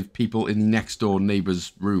bathrooms with people in the next-door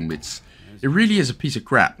neighbor's room. It really is a piece of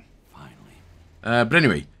crap. But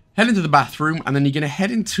anyway, head into the bathroom, and then you're going to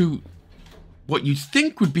head into what you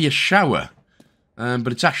think would be a shower. But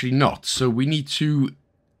it's actually not. So we need to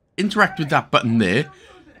interact with that button there.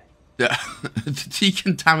 The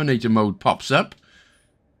decontaminator mode pops up.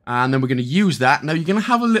 And then we're going to use that. Now you're going to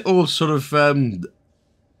have a little sort of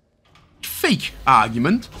fake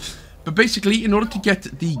argument. But basically, in order to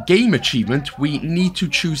get the game achievement, we need to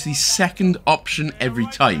choose the second option every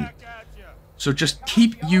time. So just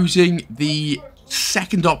keep using the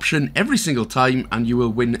second option every single time and you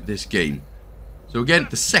will win this game. So again,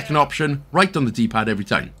 the second option, right on the D-pad every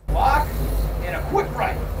time. Block and a quick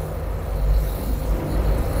right.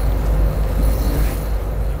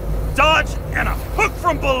 Dodge and a hook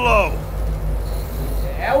from below.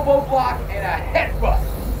 An elbow block and a headbutt.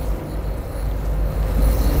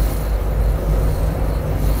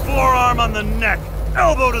 Forearm on the neck,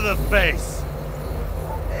 elbow to the face.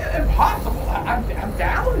 Impossible. I'm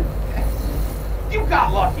down. You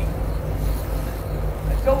got lucky.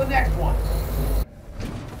 Until the next one.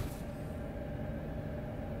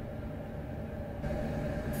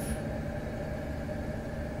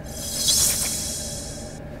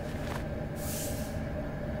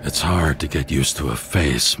 It's hard to get used to a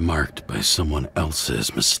face marked by someone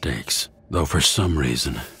else's mistakes. Though for some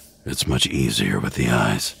reason, it's much easier with the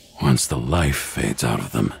eyes. Once the life fades out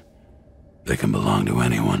of them, they can belong to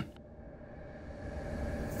anyone.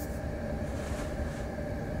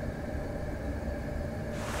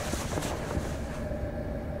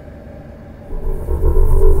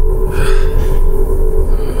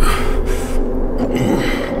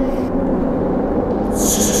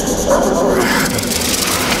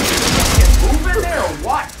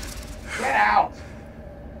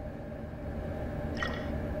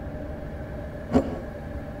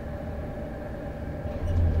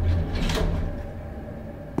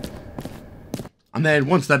 And then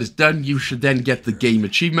once that is done, you should then get the game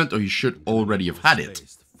achievement, or you should already have had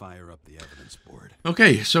it.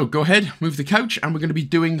 Okay, so go ahead, move the couch, and we're going to be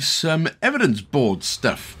doing some evidence board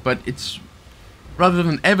stuff. But it's, rather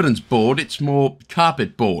than evidence board, it's more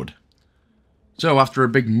carpet board. So after a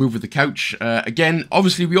big move of the couch, again,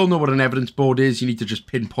 obviously we all know what an evidence board is. You need to just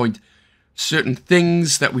pinpoint certain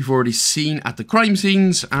things that we've already seen at the crime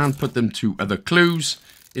scenes and put them to other clues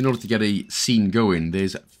in order to get a scene going.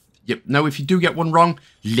 Yep. Now, if you do get one wrong,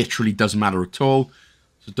 literally doesn't matter at all.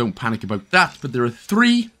 So don't panic about that. But there are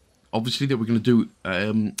 3, obviously, that we're going to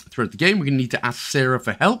do throughout the game. We're going to need to ask Sara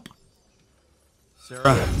for help.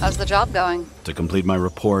 Sara. How's the job going? To complete my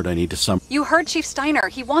report, I need to You heard Chief Steiner.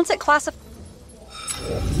 He wants it classified.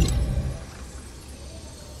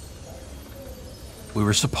 We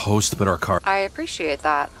were supposed to put our car... I appreciate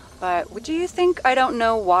that. But do you think I don't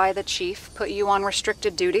know why the chief put you on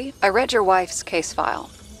restricted duty? I read your wife's case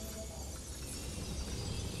file.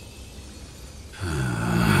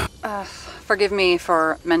 Forgive me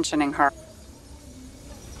for mentioning her.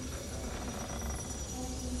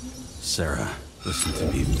 Sara, listen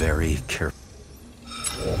to me very carefully.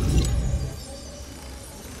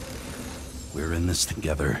 We're in this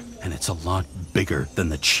together, and it's a lot bigger than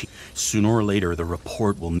the chief. Sooner or later, the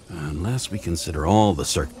report will... Unless we consider all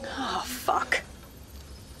the Oh, fuck.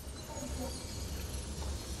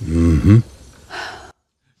 Mm-hmm.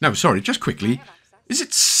 Now, sorry, just quickly. Is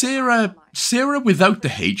it Sara without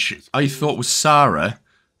the H, I thought was Sara,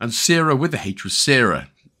 and Sara with the H was Sarah?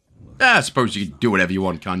 I suppose you can do whatever you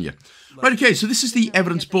want, can you? Right, okay, so this is the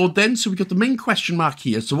evidence board then. So we've got the main question mark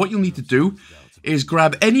here. So what you'll need to do is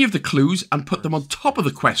grab any of the clues and put them on top of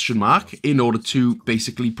the question mark in order to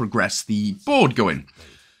basically progress the board going.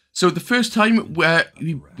 So the first time, we're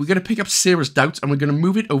going to pick up Sarah's doubts and we're going to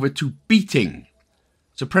move it over to beating.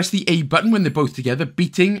 So press the A button when they're both together,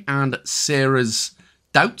 beating and Sarah's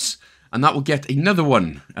doubts, and that will get another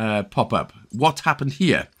one pop up. What happened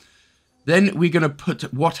here? Then we're going to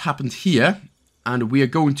put what happened here, and we are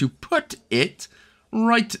going to put it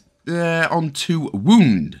right onto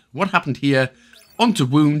wound. What happened here onto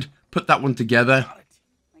wound, put that one together.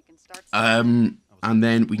 And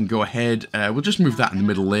then we can go ahead, we'll just move that in the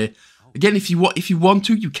middle there. Again, if you want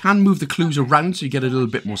to, you can move the clues around so you get a little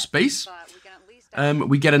bit more space.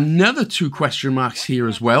 We get another 2 question marks here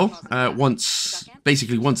as well. Once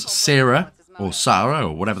Sara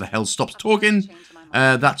or whatever the hell stops talking,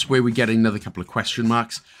 that's where we get another couple of question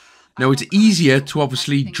marks. Now, it's easier to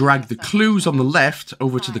obviously drag the clues on the left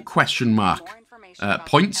over to the question mark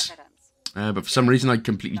points. But for some reason, I'd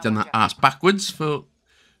completely done that ass backwards for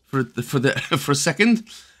a second.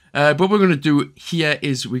 But what we're going to do here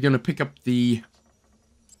is we're going to pick up the...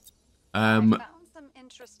 we're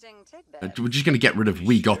just going to get rid of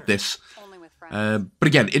 "we got this." But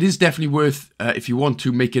again, it is definitely worth, if you want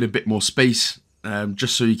to, make it a bit more space,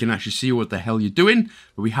 just so you can actually see what the hell you're doing.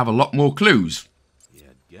 But we have a lot more clues,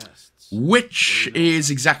 which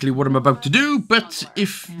is exactly what I'm about to do. But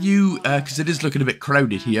if you, because it is looking a bit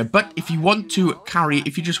crowded here, but if you want to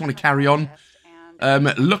if you just want to carry on,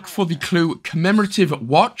 look for the clue commemorative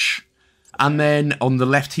watch, and then on the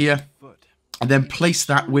left here, and then place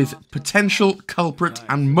that with potential culprit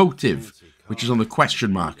and motive, which is on the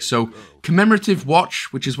question mark. So commemorative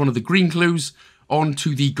watch, which is one of the green clues,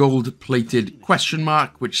 onto the gold-plated question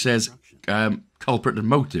mark, which says culprit and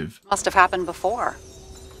motive. Must have happened before.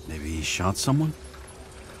 Maybe he shot someone?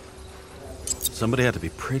 Somebody had to be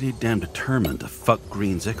pretty damn determined to fuck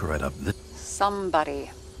Green's Icarite up.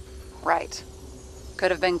 Somebody. Right.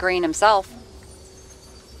 Could have been Green himself.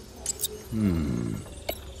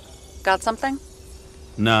 Got something?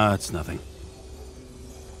 Nah, it's nothing.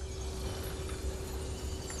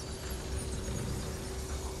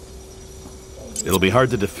 It'll be hard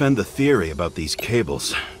to defend the theory about these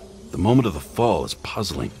cables. The moment of the fall is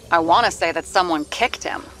puzzling. I want to say that someone kicked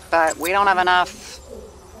him, but we don't have enough...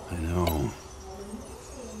 I know.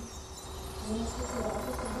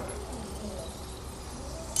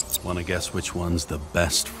 Want to guess which one's the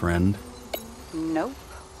best friend? Nope.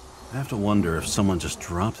 I have to wonder if someone just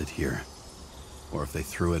dropped it here, or if they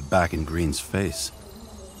threw it back in Green's face.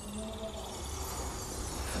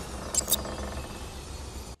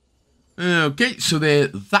 Okay, so there,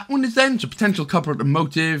 that one is then, so potential culprit and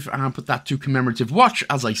motive, and I'll put that to commemorative watch,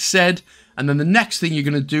 as I said. And then the next thing you're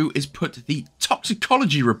going to do is put the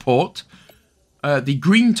toxicology report, the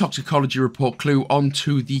green toxicology report clue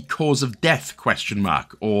onto the cause of death question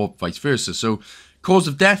mark, or vice versa. So cause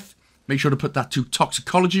of death, make sure to put that to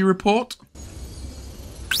toxicology report.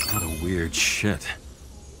 What a weird shit.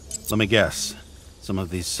 Let me guess. Some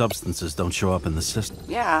of these substances don't show up in the system.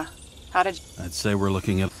 Yeah. How did you... I'd say we're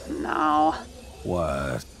looking at... No.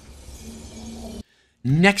 What?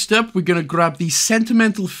 Next up, we're going to grab the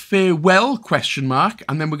sentimental farewell question mark,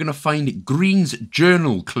 and then we're going to find Green's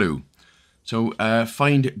journal clue. So,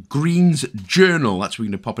 find Green's journal. That's where we're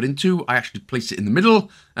going to pop it into. I actually placed it in the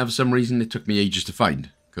middle, and for some reason it took me ages to find,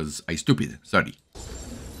 because I'm stupid. Sorry.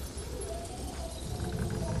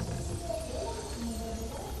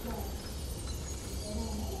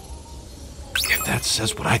 If that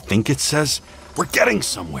says what I think it says, we're getting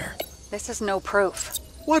somewhere. This is no proof.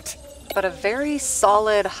 What? But a very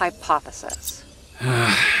solid hypothesis.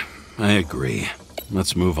 I agree.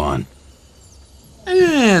 Let's move on.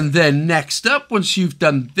 And then next up, once you've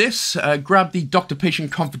done this, grab the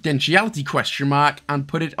doctor-patient confidentiality question mark and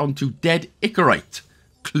put it onto dead Icarite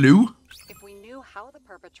clue. If we knew how the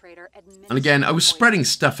perpetrator And again, I was spreading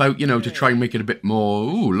stuff out, you know, to try and make it a bit more,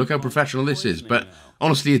 ooh, look how professional this is. But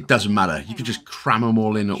honestly, it doesn't matter. You can just cram them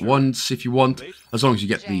all in at once if you want, as long as you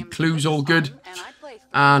get the clues all good.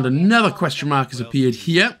 And another question mark has appeared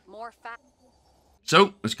here.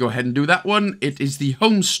 So, let's go ahead and do that one. It is the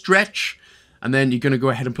home stretch. And then you're going to go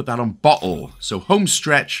ahead and put that on bottle. So, home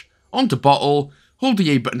stretch onto bottle. Hold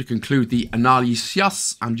the A button to conclude the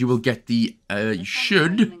analysis. And you will get the, you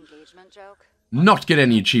should not get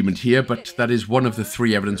any achievement here. But that is one of the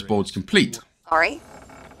 3 evidence boards complete. Sorry?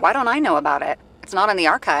 Why don't I know about it? It's not in the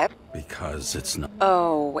archive. Because it's not...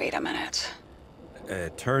 Oh, wait a minute.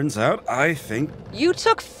 It turns out, I think... You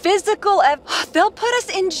took physical They'll put us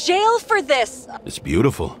in jail for this! It's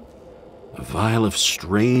beautiful. A vial of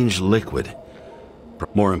strange liquid.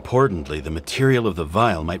 More importantly, the material of the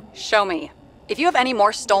vial might... Show me. If you have any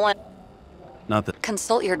more stolen... Not that...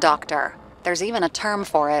 Consult your doctor. There's even a term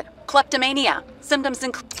for it. Kleptomania. Symptoms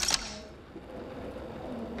include...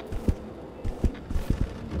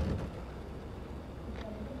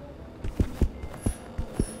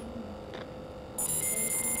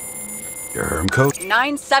 Your herm coat?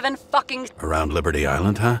 9-7 fucking... Around Liberty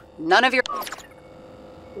Island, huh? None of your...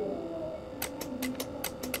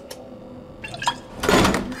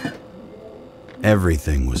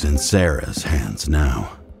 Everything was in Sara's hands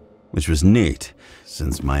now, which was neat,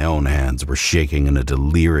 since my own hands were shaking in a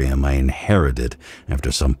delirium I inherited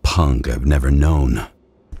after some punk I've never known.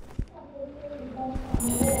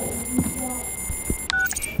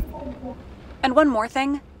 And one more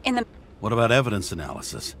thing, What about evidence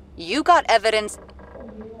analysis? You got evidence.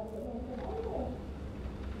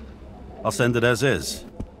 I'll send it as is.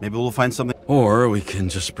 Maybe we'll find something. Or we can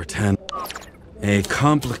just pretend. A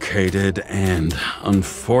complicated and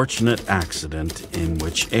unfortunate accident in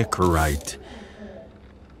which Icarite...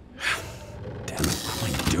 Damn it, what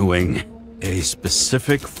am I doing? A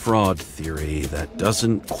specific fraud theory that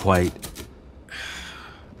doesn't quite...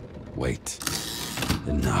 Wait.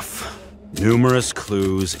 Enough. Numerous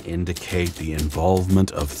clues indicate the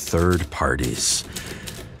involvement of third parties.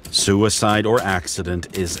 Suicide or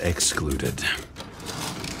accident is excluded.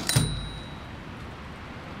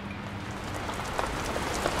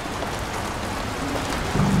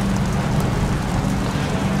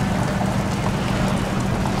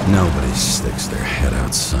 Nobody sticks their head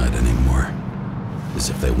outside anymore. As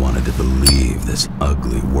if they wanted to believe this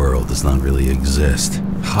ugly world does not really exist.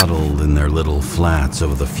 Huddled in their little flats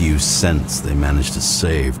over the few cents they managed to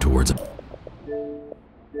save towards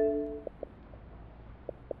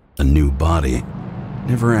a new body.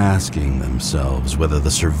 Never asking themselves whether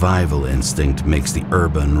the survival instinct makes the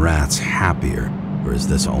urban rats happier, or is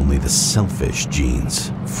this only the selfish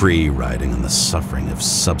genes, free riding on the suffering of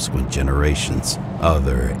subsequent generations,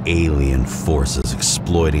 other alien forces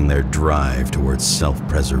exploiting their drive towards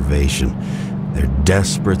self-preservation, their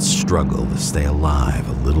desperate struggle to stay alive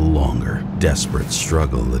a little longer, desperate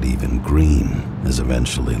struggle that even Green has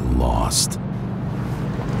eventually lost.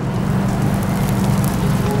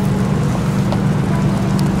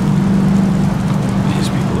 These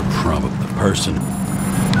people are probably the person.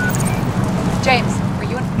 James, were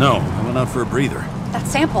you in? No, I went out for a breather. That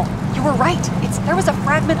sample. You were right. There was a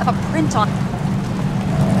fragment of a print on.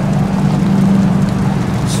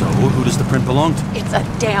 So, who does the print belong to? It's a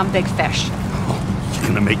damn big fish. Oh, you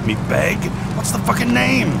gonna make me beg? What's the fucking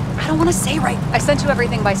name? I don't want to say right. I sent you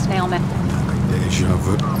everything by snail mail. Deja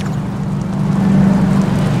vu.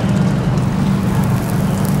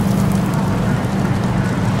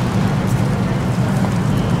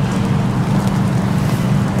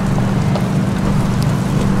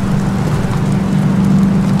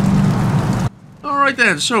 Alright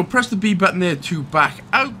then, so press the B button there to back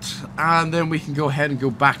out, and then we can go ahead and go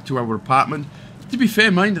back to our apartment. To be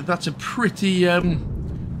fair, mind, that's a pretty,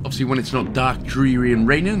 obviously when it's not dark, dreary and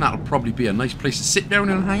raining, that'll probably be a nice place to sit down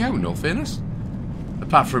and hang out, in all fairness.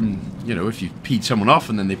 Apart from, you know, if you peed someone off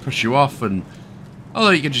and then they push you off, and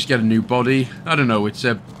although you can just get a new body, I don't know, it's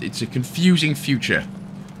a confusing future.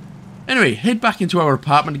 Anyway, head back into our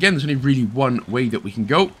apartment. Again, there's only really one way that we can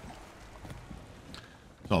go.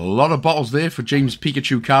 A lot of bottles there for James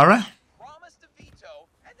Pikachu Karra.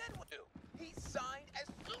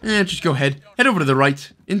 And just go ahead, head over to the right,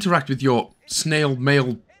 interact with your snail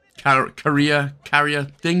mail carrier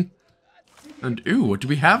thing. And ooh, what do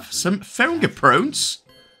we have? Some fingerprints.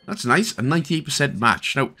 That's nice, a 98%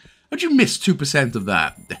 match. Now, how'd you miss 2% of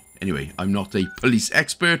that? Anyway, I'm not a police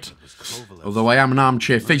expert, although I am an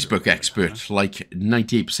armchair Facebook expert, like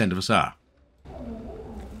 98% of us are.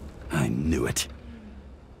 I knew it.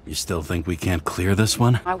 You still think we can't clear this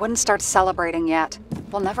one? I wouldn't start celebrating yet.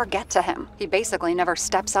 We'll never get to him. He basically never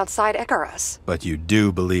steps outside Icarus. But you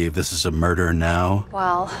do believe this is a murder now?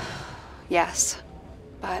 Well, yes.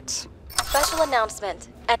 But... Special announcement.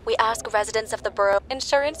 And we ask residents of the borough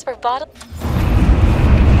insurance for bottle...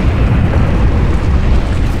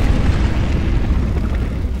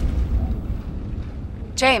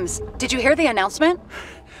 James, did you hear the announcement?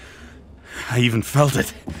 I even felt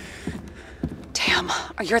it. Damn,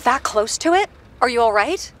 you're that close to it? Are you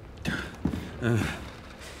alright? The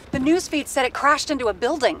newsfeed said it crashed into a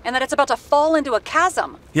building and that it's about to fall into a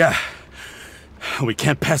chasm. Yeah. We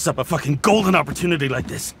can't pass up a fucking golden opportunity like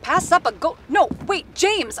this. Pass up a No, wait,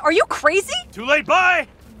 James, are you crazy? Too late, bye!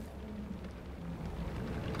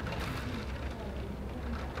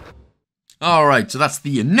 Alright, so that's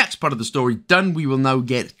the next part of the story done. We will now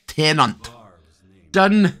get Tenant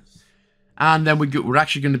done. And then we're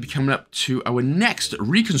actually going to be coming up to our next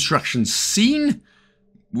reconstruction scene,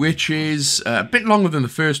 which is a bit longer than the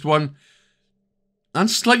first one. And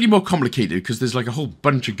slightly more complicated, because there's like a whole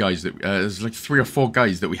bunch of guys that... there's like 3 or 4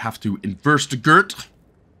 guys that we have to investigate.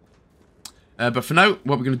 But for now,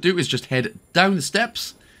 what we're going to do is just head down the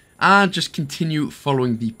steps and just continue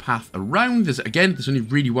following the path around. There's only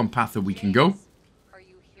really one path that we can go. Are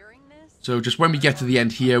you hearing this? So just when we get to the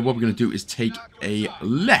end here, what we're going to do is take a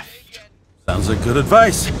left. Sounds like good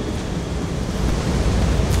advice.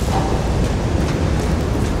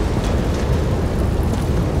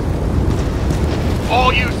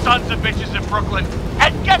 sons of bitches in Brooklyn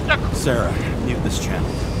and get the... Sara, mute this channel.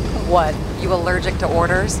 What? You allergic to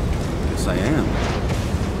orders? Yes, I am.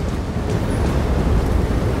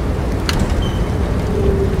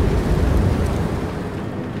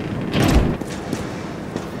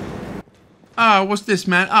 Ah, what's this,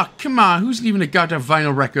 man? Ah, come on. Who's leaving a goddamn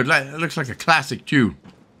vinyl record? It looks like a classic tune.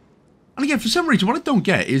 And again, for some reason, what I don't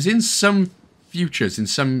get is in some futures, in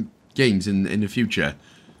some games in the future,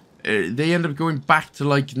 they end up going back to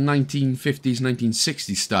like 1950s,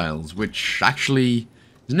 1960s styles, which actually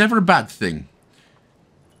is never a bad thing.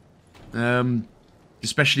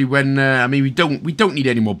 Especially when I mean, we don't need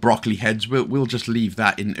any more broccoli heads. We'll just leave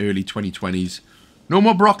that in early 2020s. No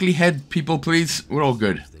more broccoli head, people, please. We're all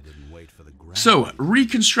good. So,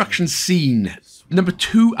 reconstruction scene number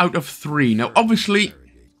 2 out of 3. Now, obviously,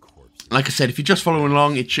 like I said, if you're just following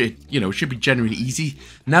along, it should be generally easy.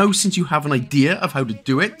 Now, since you have an idea of how to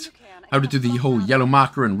do it, how to do the whole yellow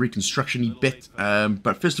marker and reconstruction-y bit,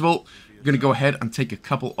 but first of all, we're going to go ahead and take a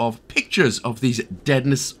couple of pictures of these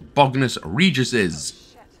Deadness, Bogness,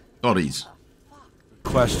 Regis's bodies.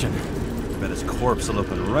 Question. Bet his corpse will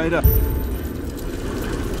open right up.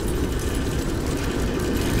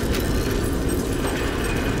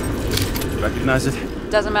 Recognize it?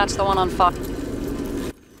 Doesn't match the one on fire.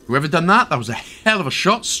 Whoever done that, that was a hell of a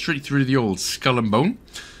shot, straight through the old skull and bone.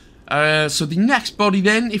 So the next body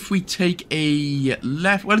then, if we take a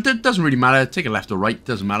left, well, it doesn't really matter, take a left or right,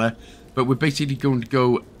 doesn't matter. But we're basically going to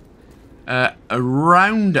go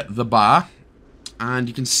around the bar, and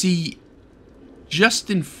you can see just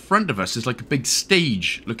in front of us is like a big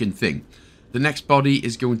stage looking thing. The next body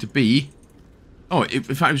is going to be... Oh, in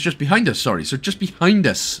fact, it was just behind us, sorry. So just behind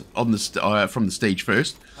us on the from the stage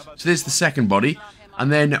first. So there's the second body.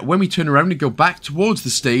 And then when we turn around and go back towards the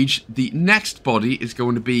stage, the next body is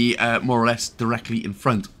going to be more or less directly in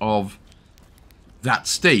front of that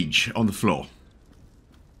stage on the floor.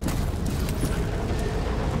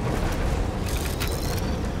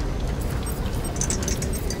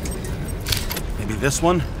 Maybe this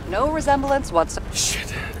one? No resemblance whatsoever.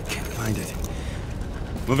 Shit, I can't find it.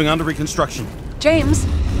 Moving on to reconstruction. James,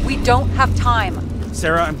 we don't have time.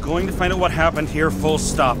 Sara, I'm going to find out what happened here, full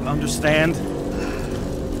stop. Understand?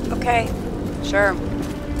 Okay, sure.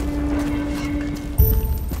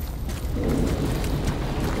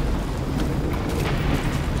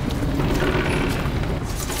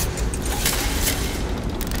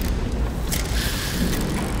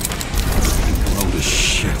 Holy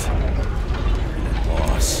shit.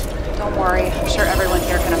 Boss. Don't worry, I'm sure everyone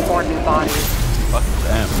here can afford new bodies. Fuck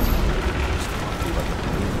them.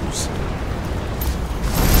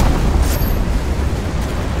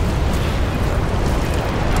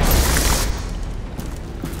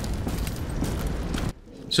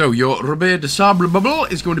 So your Robert de Sable bubble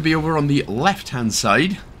is going to be over on the left-hand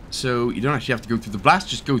side. So you don't actually have to go through the blast,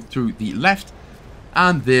 just go through the left.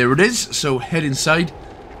 And there it is. So head inside.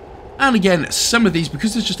 And again, some of these,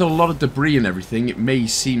 because there's just a lot of debris and everything, it may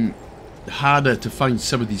seem harder to find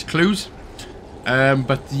some of these clues.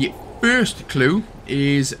 But the first clue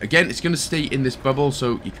is, again, it's going to stay in this bubble,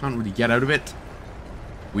 so you can't really get out of it.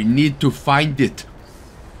 We need to find it.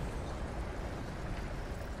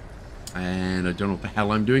 And I don't know what the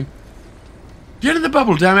hell I'm doing. Get in the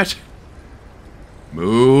bubble, damn it!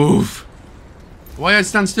 Move! Why I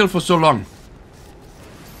stand still for so long?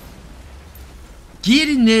 Get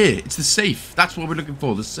in there! It's the safe. That's what we're looking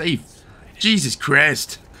for, the safe. Jesus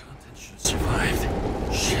Christ.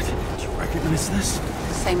 Survived. Shit, do you recognize this?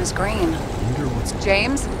 Same as green. I wonder what's...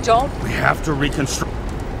 James, don't... We have to reconstruct...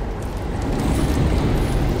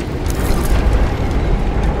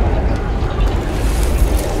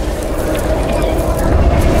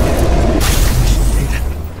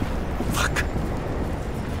 Fuck.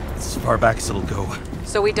 It's as far back as it'll go.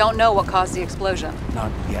 So we don't know what caused the explosion.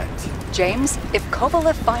 Not yet. James, if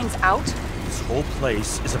Kovalev finds out... This whole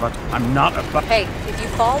place is about... I'm not about... Hey, if you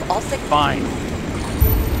fall, I'll say... Fine.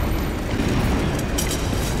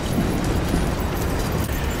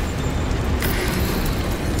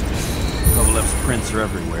 Kovalev's prints are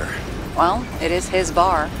everywhere. Well, it is his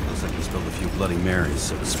bar. Looks like he spilled a few Bloody Marys,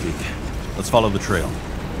 so to speak. Let's follow the trail.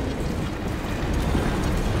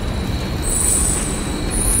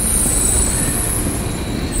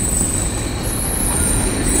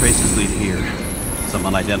 Traces lead here. Some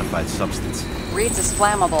unidentified substance. Reed's is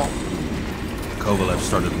flammable. Kovalev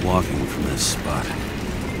started walking from this spot.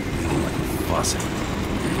 Feeling like a faucet.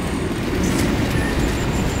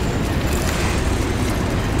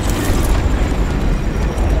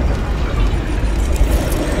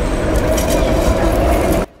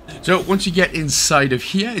 So once you get inside of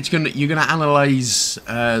here, you're gonna analyze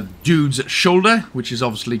dude's shoulder, which has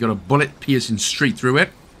obviously got a bullet piercing straight through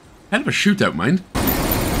it. Hell of a shootout, mind.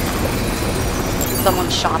 Someone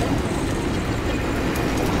shot him?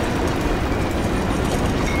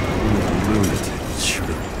 Lunatic. Sure,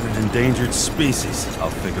 they're an endangered species.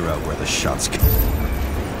 I'll figure out where the shots come.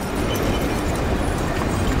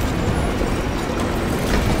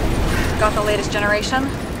 Got the latest generation?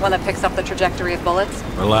 One that picks up the trajectory of bullets?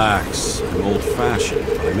 Relax. I'm old-fashioned,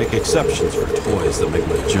 but I make exceptions for toys that make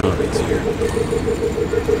my job easier.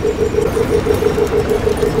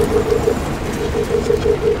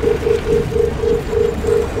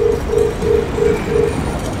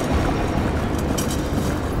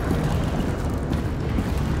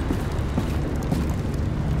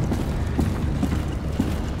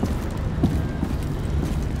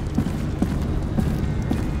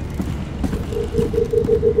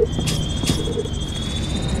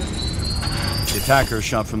 Attacker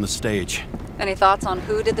shot from the stage. Any thoughts on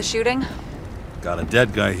who did the shooting? Got a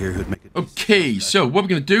dead guy here who'd make it. Okay, so what we're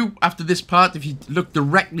going to do after this part, if you look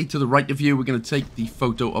directly to the right of you, we're going to take the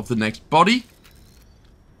photo of the next body.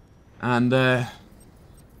 And, there's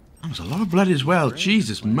a lot of blood as well.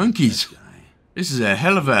 Jesus, monkeys. This is a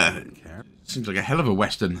hell of a... Seems like a hell of a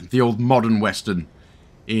Western. The old modern Western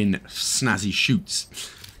in snazzy suits.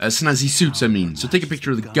 Snazzy suits, I mean. So take a picture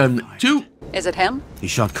of the gun, too. Is it him? He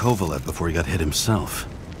shot Kovalev before he got hit himself.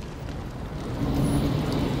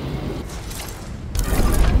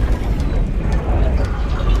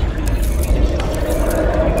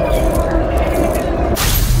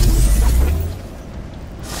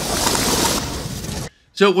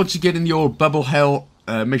 So once you get in your bubble hell,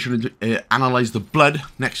 make sure to analyze the blood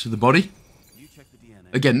next to the body.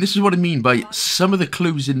 Again, this is what I mean by some of the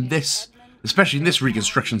clues in this, especially in this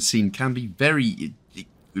reconstruction scene, can be very...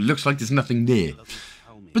 It looks like there's nothing there.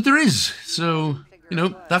 But there is. So, you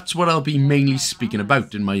know, that's what I'll be mainly speaking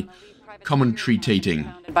about in my commentary tating.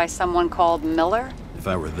 By someone called Miller? If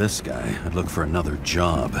I were this guy, I'd look for another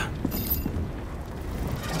job.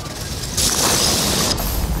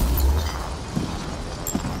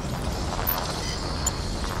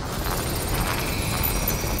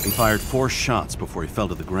 He fired 4 shots before he fell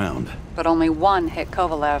to the ground. But only one hit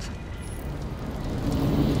Kovalev.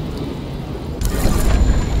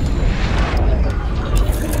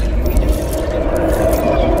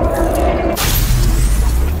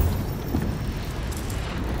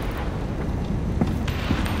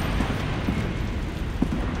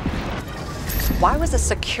 Why was a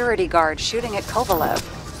security guard shooting at Kovalev?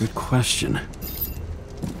 Good question.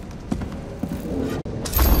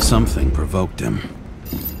 Something provoked him.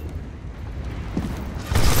 He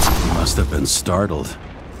must have been startled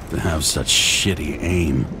to have such shitty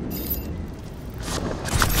aim.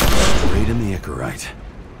 Right in the Icarite.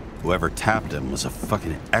 Whoever tapped him was a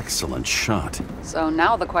fucking excellent shot. So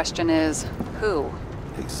now the question is, who?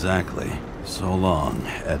 Exactly. So long,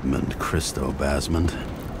 Edmund Christo Basmond.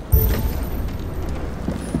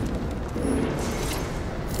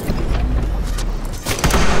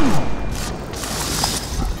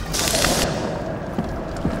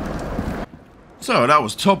 So that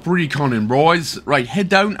was top reconning, boys. Right, head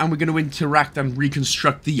down and we're going to interact and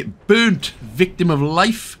reconstruct the burnt victim of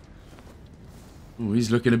life. Oh,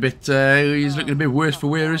 he's looking a bit worse for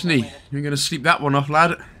wear, isn't he? You're going to sleep that one off,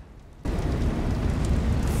 lad.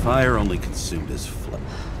 Fire only consumed his flesh.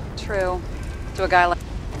 True. To a guy like...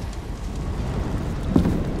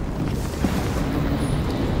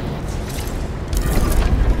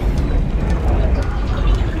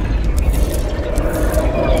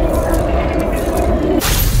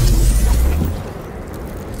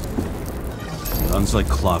 Runs like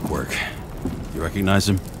clockwork. You recognize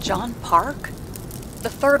him? John Park? The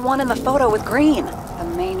third one in the photo with Green.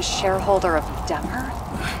 The main shareholder of Demmer?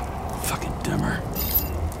 Fucking Demmer.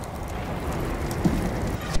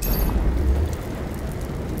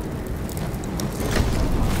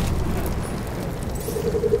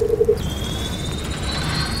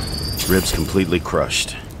 Ribs completely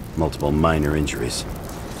crushed. Multiple minor injuries.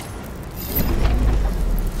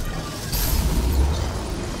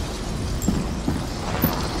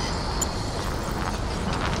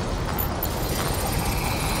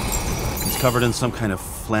 Covered in some kind of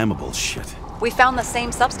flammable shit. We found the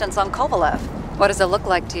same substance on Kovalev. What does it look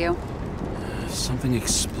like to you? Something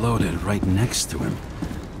exploded right next to him.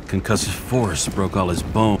 Concussive force broke all his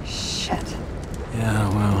bones. Shit. Yeah,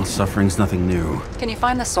 well, suffering's nothing new. Can you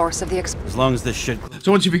find the source of the As long as this shit...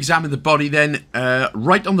 So once you've examined the body then,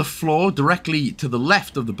 right on the floor, directly to the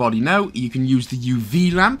left of the body now, you can use the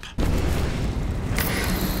UV lamp.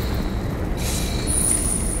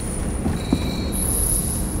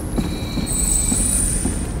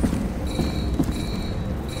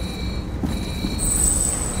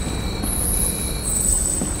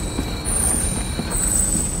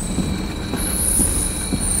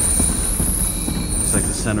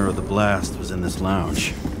 epicenter of the blast was in this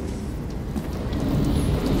lounge.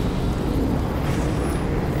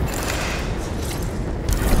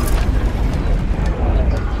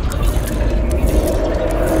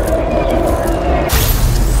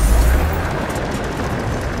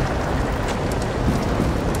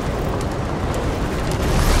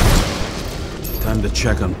 Time to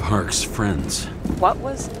check on Park's friends. What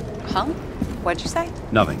was... Huh? What'd you say?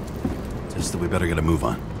 Nothing. Just that we better get a move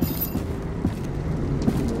on.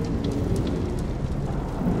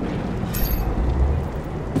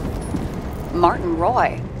 Martin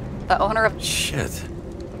Roy, the owner of... Shit.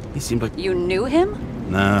 He seemed like... You knew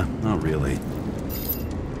him? Nah, not really.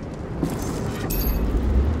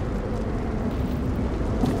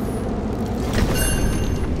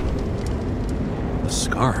 A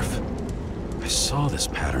scarf. I saw this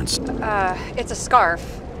pattern. It's a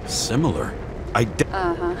scarf. Similar.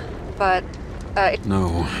 Uh-huh. But,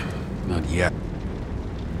 No, not yet.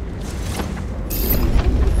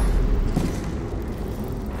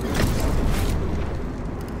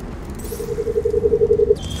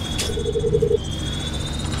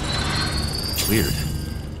 Weird.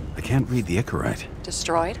 I can't read the Icarite.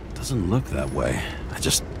 destroyed? Doesn't look that way. I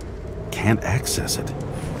just can't access it.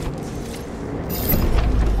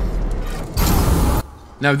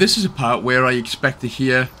 Now this is a part where I expect to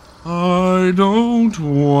hear, I don't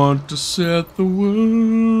want to set the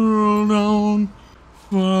world on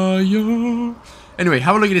fire. Anyway,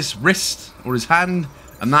 have a look at his wrist or his hand,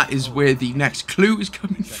 and that is where the next clue is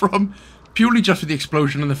coming from. Purely just for the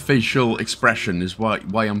explosion and the facial expression is why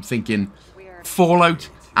I'm thinking Fallout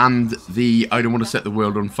and the I don't want to set the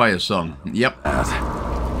world on fire song. Yep.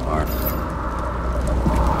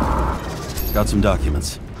 Got some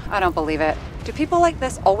documents. I don't believe it. Do people like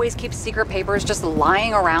this always keep secret papers just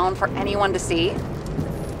lying around for anyone to see?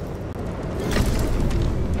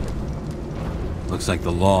 Looks like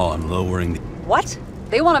the law on lowering the... What?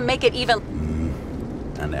 They want to make it even...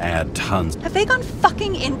 and add tons. Have they gone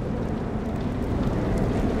fucking in...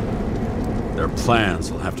 Their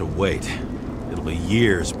plans will have to wait. It'll be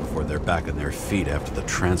years before they're back on their feet after the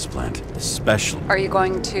transplant. Especially... Are you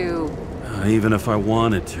going to... even if I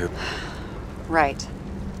wanted to. Right.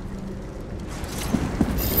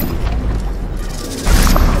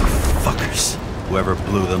 Fuckers. Whoever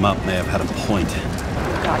blew them up may have had a point.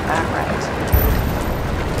 You got that right.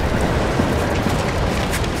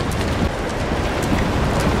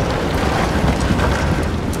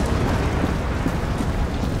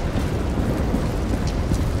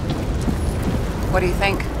 What do you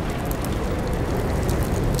think?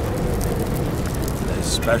 Today's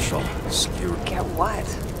special. Skewer. Get what?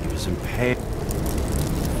 He was impaled.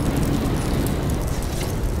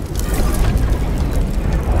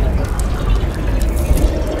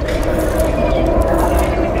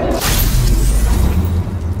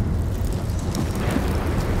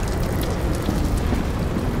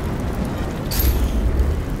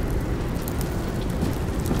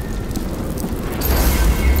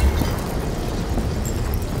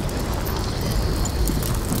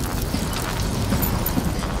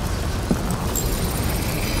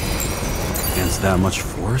 That much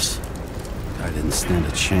force? I didn't stand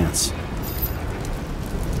a chance.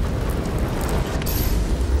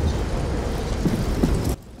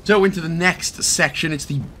 So into the next section, it's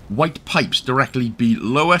the white pipes directly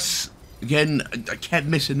below us. Again, I kept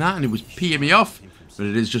missing that and it was peeing me off, but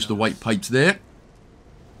it is just the white pipes there.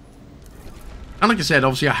 And like I said,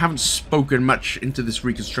 obviously I haven't spoken much into this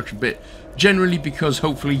reconstruction bit, generally because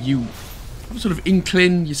hopefully you sort of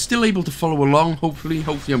inkling, you're still able to follow along, hopefully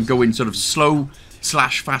I'm going sort of slow /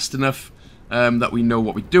 fast enough that we know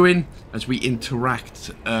what we're doing as we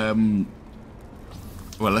interact. Well,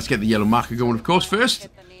 let's get the yellow marker going, of course, first.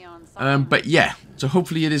 But yeah, so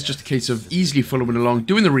hopefully it is just a case of easily following along,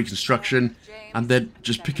 doing the reconstruction, and then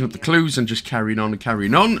just picking up the clues and just carrying on and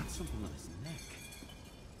carrying on.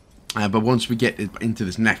 But once we get into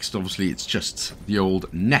this next, obviously it's just the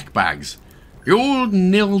old neck bags. The old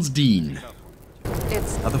Nils Dean.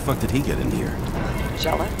 How the fuck did he get in here?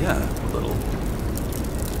 Jealous? Yeah, a little.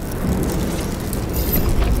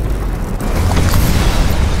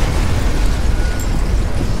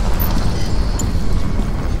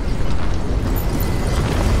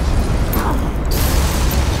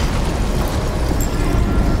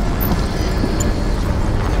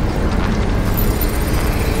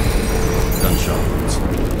 Gunshot wounds.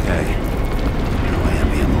 Okay. No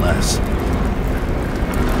ambient less.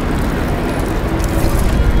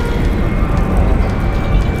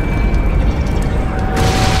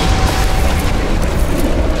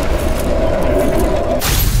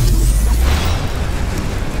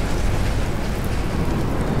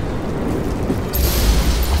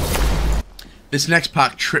 This next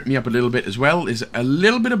part tripped me up a little bit as well. Is a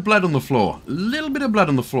little bit of blood on the floor. A little bit of blood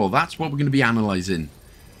on the floor. That's what we're going to be analysing.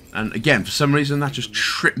 And again, for some reason, that just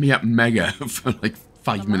tripped me up mega for like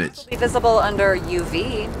 5 minutes. Will be visible under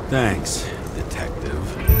UV. Thanks, detective.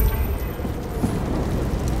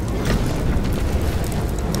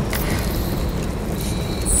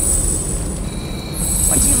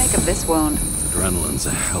 What do you make of this wound? Adrenaline's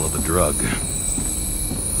a hell of a drug.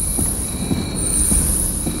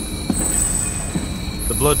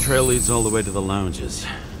 The blood trail leads all the way to the lounges.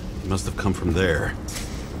 He must have come from there.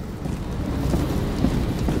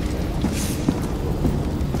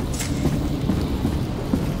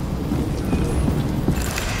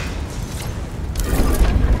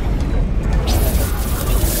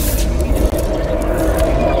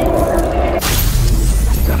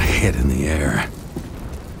 Got a hit in the air.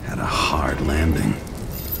 Had a hard landing.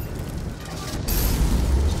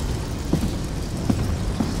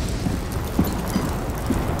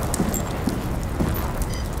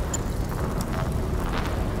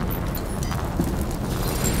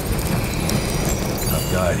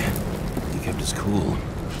 Guy. He kept his cool.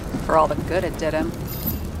 For all the good it did him.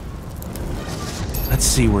 Let's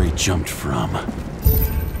see where he jumped from.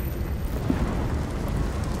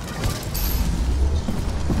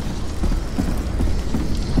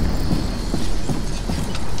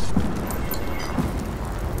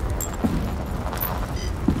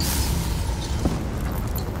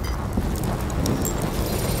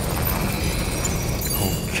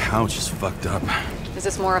 Whole couch is fucked up. Is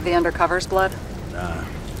this more of the undercover's blood? Nah,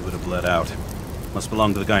 it would have bled out. Must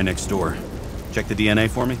belong to the guy next door. Check the DNA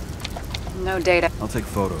for me? No data. I'll take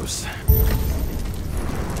photos.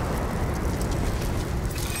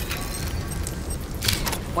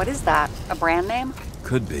 What is that? A brand name?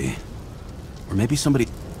 Could be. Or maybe somebody...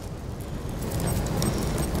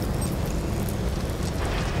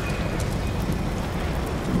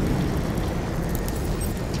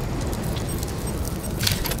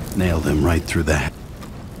 Nailed him right through the head.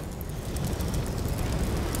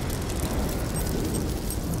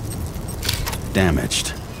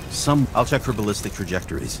 Damaged. I'll check for ballistic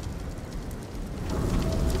trajectories.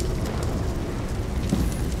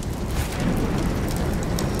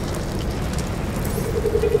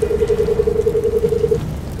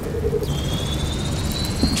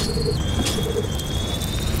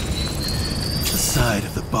 The side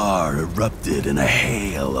of the bar erupted in a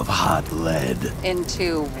hail of hot lead.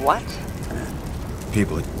 Into what?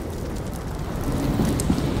 People...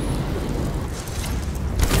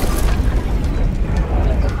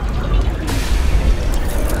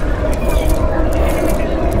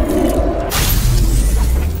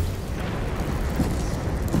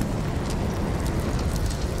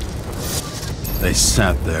 They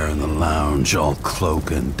sat there in the lounge, all cloak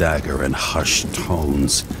and dagger and hushed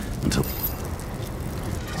tones, until...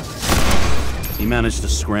 He managed to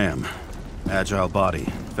scram. Agile body,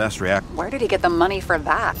 fast react... Where did he get the money for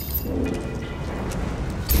that?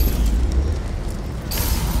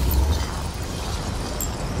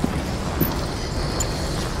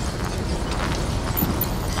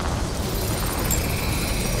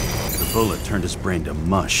 The bullet turned his brain to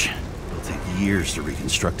mush. It'll take years to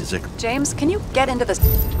reconstruct his... James, can you get into this?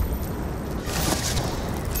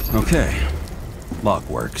 Okay. Lock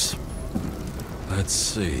works. Let's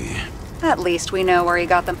see. At least we know where he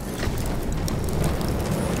got them.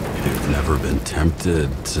 You've never been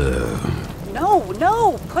tempted to...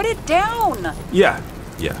 No, put it down! Yeah.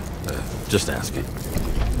 Just asking.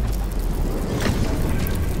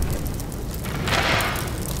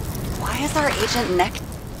 Why is our agent neck...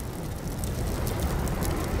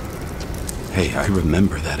 Hey, I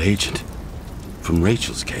remember that agent. From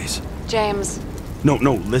Rachel's case. James. No,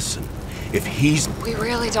 listen. If he's... We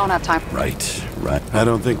really don't have time. Right. I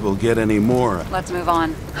don't think we'll get any more. Let's move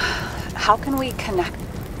on. How can we connect?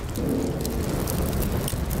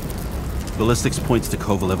 Ballistics points to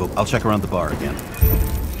Kovalev. I'll check around the bar again.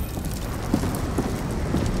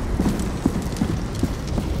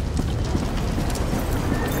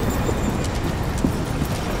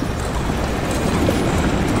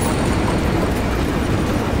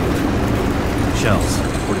 Shells,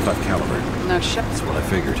 45 caliber. No shit. That's what I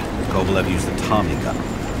figured. Kovalev used the Tommy gun.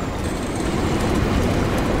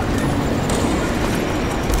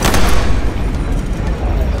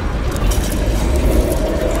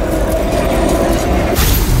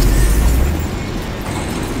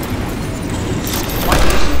 Why did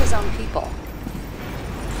he shoot his own people?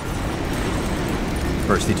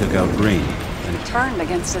 First he took out Green, and He turned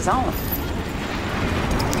against his own.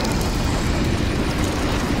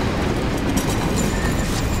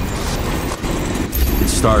 it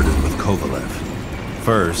started with Kovalev.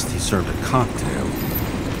 First, he served a cocktail.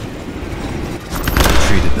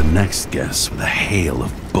 Treated the next guest with a hail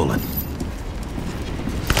of bullets.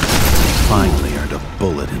 Finally earned a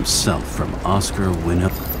bullet himself from Oscar winner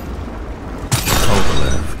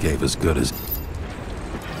Kovalev gave as good as... In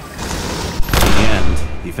the end,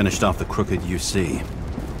 he finished off the crooked UC.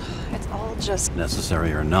 It's all just...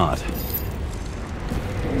 Necessary or not.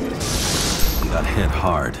 He got hit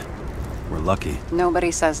hard. We're lucky.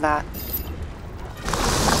 Nobody says that.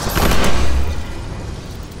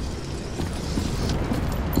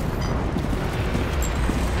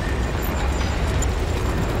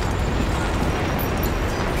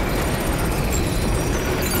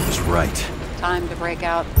 I was right. Time to break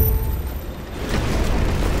out.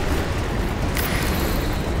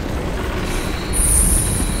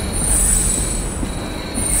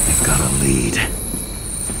 You've got a lead.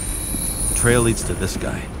 The trail leads to this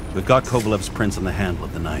guy. We've got Kovalev's prints on the handle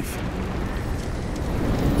of the knife.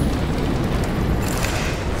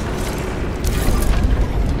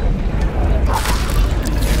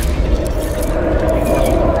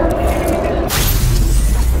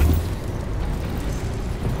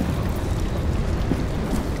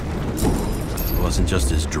 It wasn't just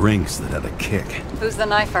his drinks that had a kick. Who's the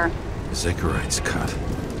knifer? Zicharites cut.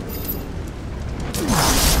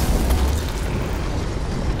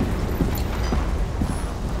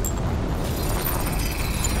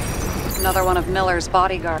 Another one of Miller's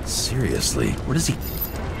bodyguards. Seriously, where does he...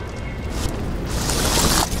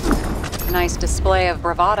 Nice display of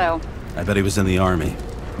bravado. I bet he was in the army.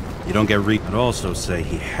 You don't get but also say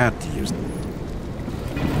he had to use...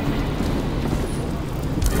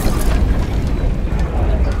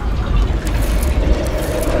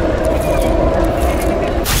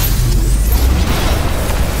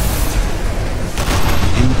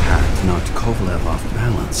 Impact knocked Kovalev off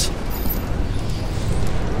balance.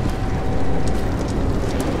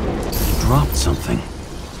 He dropped something.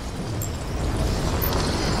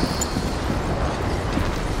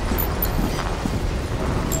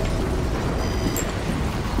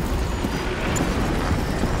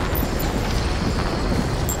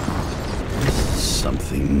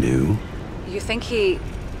 Something new? You think he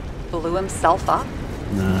blew himself up?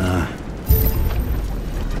 Nah.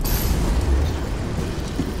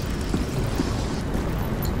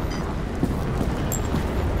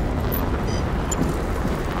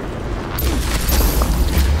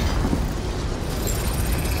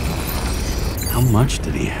 How much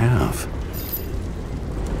did he have?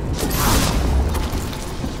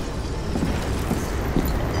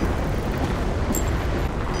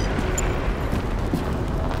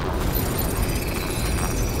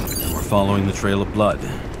 Following the trail of blood.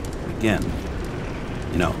 Again.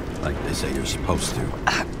 You know, like they say you're supposed to.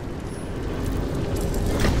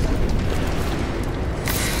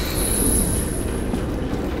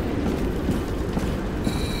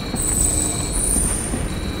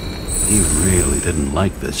 He really didn't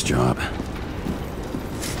like this job.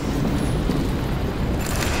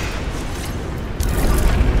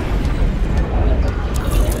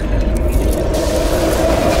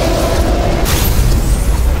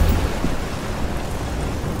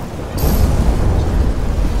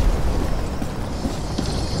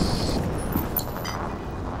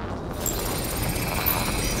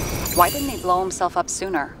 Why didn't he blow himself up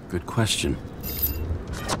sooner? Good question.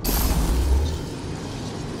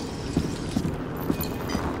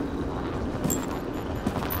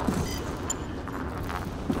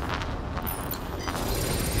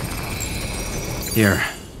 Here,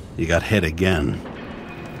 you got hit again.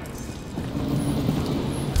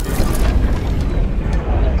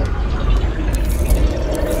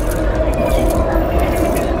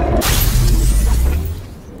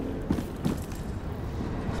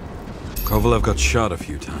 Kovalev got shot a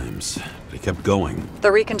few times, but he kept going.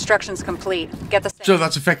 The reconstruction's complete. Get the... So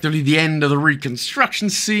that's effectively the end of the reconstruction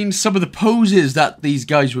scene. Some of the poses that these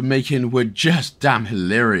guys were making were just damn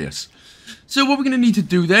hilarious. So what we're going to need to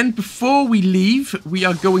do then, before we leave, we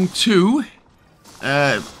are going to...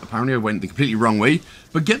 apparently I went the completely wrong way,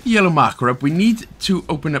 but get the yellow marker up. We need to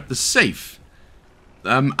open up the safe.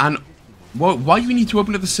 And why we need to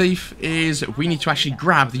open up the safe is we need to actually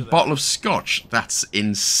grab the bottle of scotch that's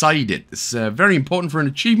inside it. It's very important for an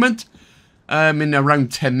achievement in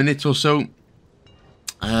around 10 minutes or so.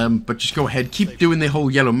 But just go ahead, keep doing the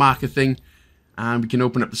whole yellow marker thing, and we can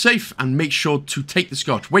open up the safe and make sure to take the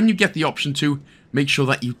scotch. When you get the option to, make sure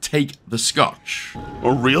that you take the scotch.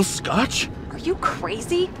 A real scotch? Are you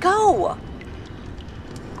crazy? Go!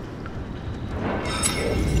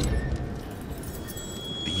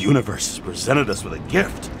 The universe has presented us with a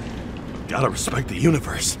gift. Gotta respect the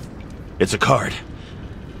universe. It's a card.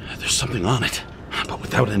 There's something on it, but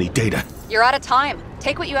without any data. You're out of time.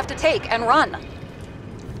 Take what you have to take and run.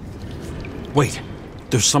 Wait,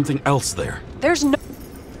 there's something else there. There's no...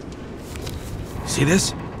 See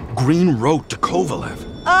this? Green Road to Kovalev.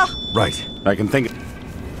 Right, I can think...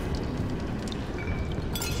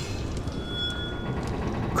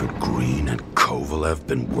 Could Green and Kovalev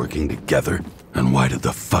been working together? And why did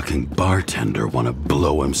the fucking bartender want to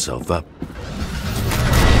blow himself up?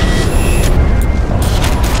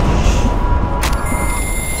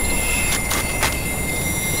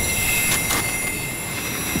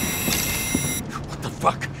 What the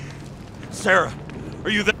fuck? Sara, are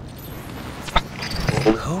you there?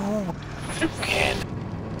 Who can...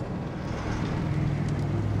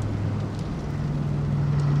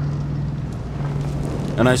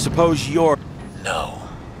 And I suppose you're... No.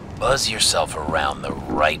 Buzz yourself around the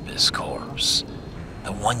ripest corpse.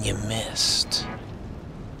 The one you missed.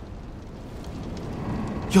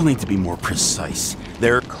 You'll need to be more precise.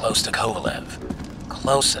 They're... Close to Kovalev.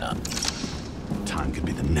 Close enough. Time could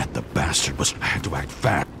be the net the bastard was... I had to act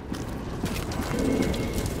fast.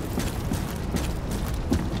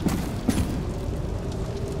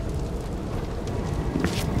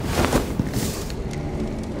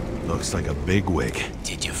 Looks like a bigwig.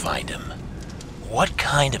 Did you find him? What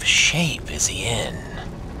kind of shape is he in?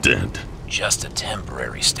 Dead. Just a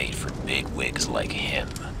temporary state for bigwigs like him.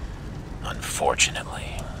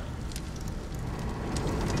 Unfortunately.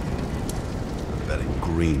 I'm betting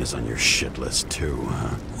Green is on your shit list too,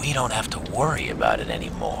 huh? We don't have to worry about it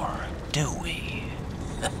anymore, do we?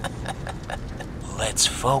 Let's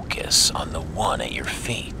focus on the one at your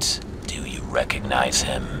feet. Do you recognize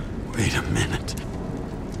him? Wait a minute.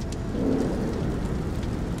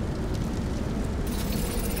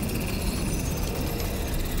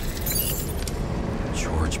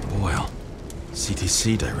 George Boyle,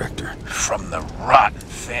 CTC director. From the rotten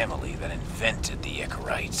family that invented the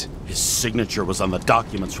Icarite. His signature was on the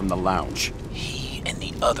documents from the lounge. He and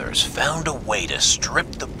the others found a way to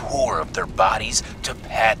strip the poor of their bodies to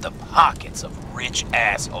pad the pockets of rich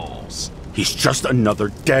assholes. He's just another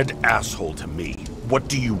dead asshole to me. What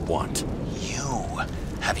do you want? You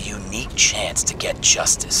have a unique chance to get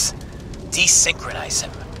justice. Desynchronize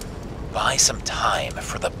him. Buy some time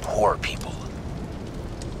for the poor people.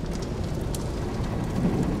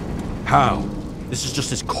 How? This is just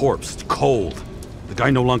his corpse. It's cold. The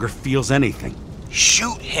guy no longer feels anything.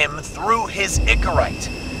 Shoot him through his Icarite.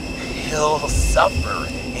 He'll suffer.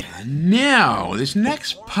 Now, this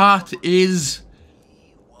next part is...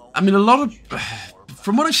 I mean, a lot of...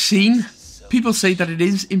 From what I've seen, people say that it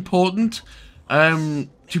is important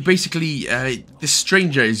to basically... this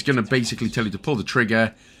stranger is going to basically tell you to pull the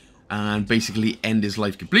trigger and basically end his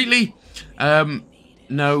life completely.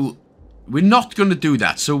 Now, we're not going to do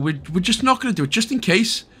that, so we're just not going to do it, just in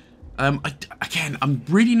case. Again, I'm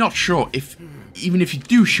really not sure if, even if you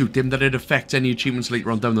do shoot him, that it affects any achievements later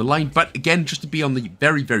on down the line. But again, just to be on the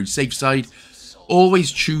very, very safe side,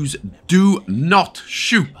 always choose do not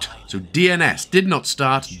shoot. So DNS, did not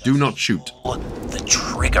start, do not shoot. The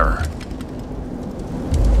trigger.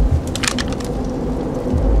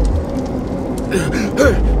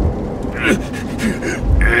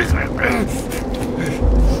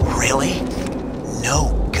 Really?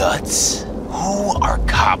 No guts? Who are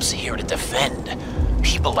cops here to defend?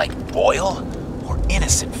 People like Boyle or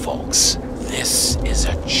innocent folks? This is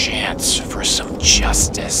a chance for some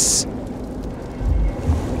justice.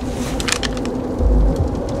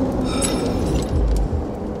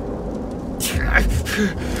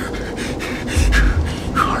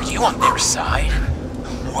 Are you on their side?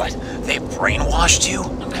 What, they brainwashed you?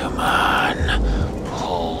 Come on,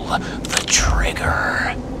 pull the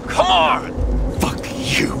trigger. Come on! Fuck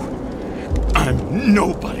you. I'm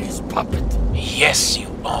nobody's puppet. Yes, you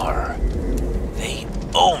are. They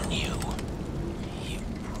own you. You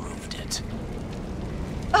proved it.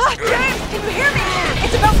 James, can you hear me?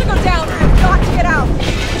 It's about to go down. You've got to get out.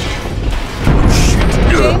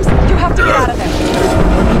 James, you have to get out of there.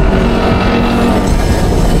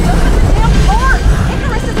 Open the damn door!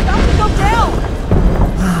 Icarus is about to go down!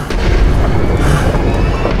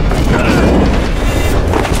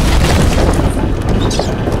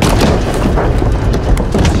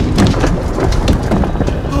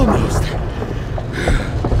 Almost.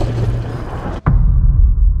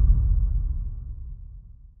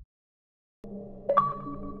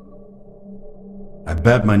 I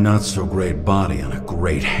bet my not-so-great body on a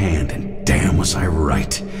great hand, and damn was I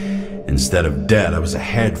right. Instead of dead, I was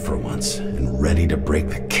ahead for once, and ready to break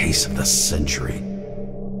the case of the century.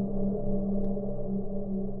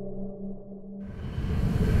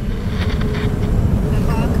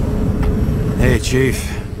 Hey, Chief.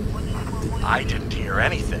 I didn't hear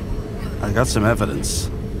anything. I got some evidence.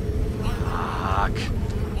 Fuck.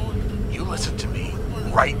 You listen to me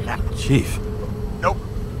right now. Chief. Nope.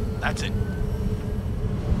 That's it.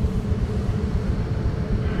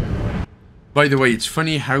 By the way, it's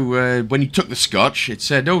funny how when he took the scotch, it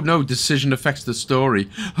said, "Oh no, decision affects the story."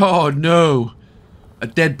 Oh no, a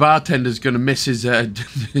dead bartender's gonna miss his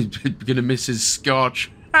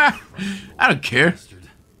scotch. I don't care.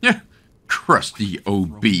 Yeah, crusty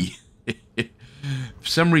OB. For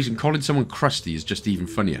some reason, calling someone crusty is just even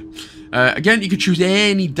funnier. Again, you can choose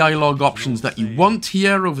any dialogue options that you want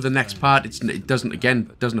here over the next part. It doesn't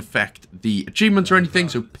affect the achievements or anything.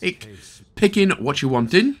 So pick in what you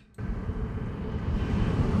want in.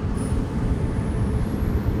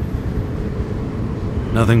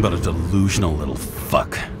 Nothing but a delusional little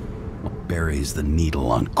fuck. Buries the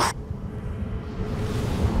needle on.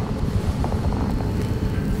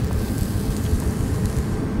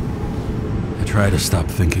 I try to stop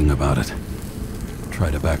thinking about it.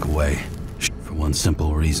 Try to back away. For one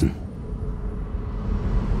simple reason.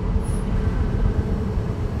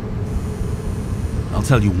 I'll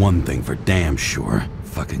tell you one thing for damn sure.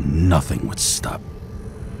 Fucking nothing would stop.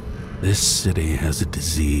 This city has a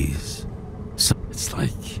disease. So it's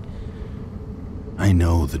like, I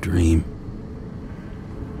know the dream.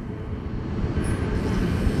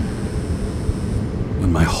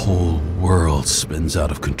 When my whole world spins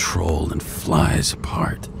out of control and flies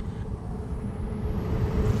apart.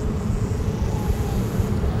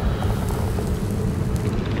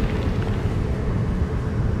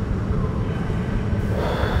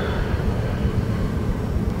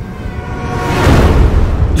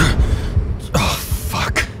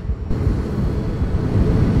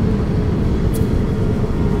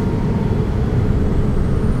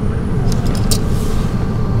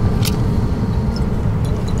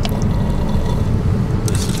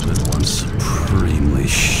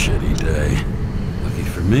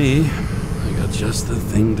 Me, I got just the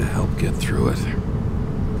thing to help get through it.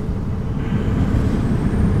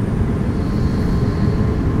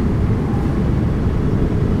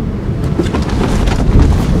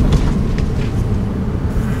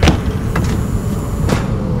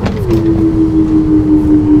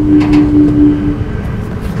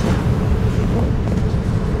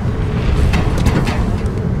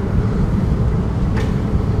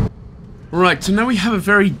 Right, so now we have a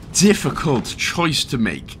very difficult choice to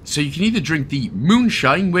make. So you can either drink the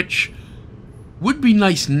moonshine, which would be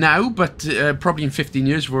nice now, but probably in 15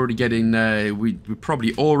 years we're already getting, we're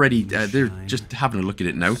probably already, they're just having a look at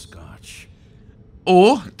it now.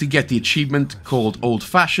 Or, to get the achievement called Old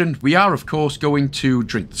Fashioned, we are of course going to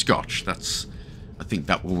drink the scotch. I think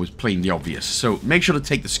that one was plainly obvious. So make sure to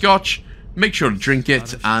take the scotch, make sure to drink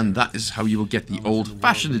it, and that is how you will get the Old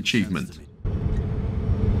Fashioned achievement.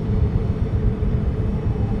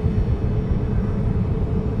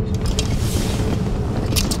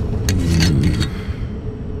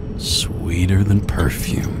 Sweeter than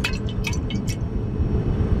perfume.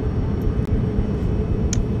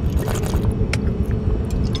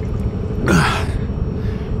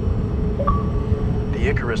 The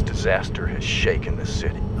Icarus disaster has shaken the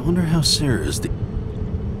city. I wonder how Sara's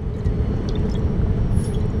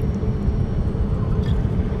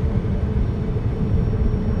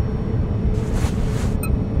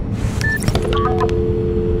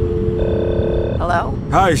Hello?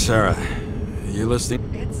 Hi, Sara. You listening?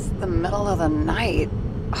 It's the middle of the night.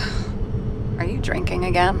 Are you drinking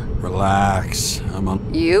again? Relax. I'm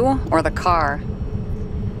on. You or the car?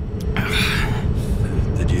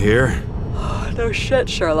 Did you hear? No shit,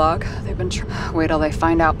 Sherlock. They've been wait till they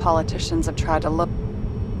find out politicians have tried to look.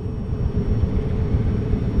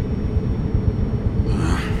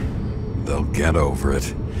 They'll get over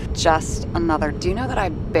it. Just another. Do you know that I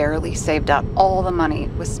barely saved up? All the money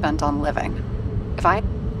was spent on living. If I...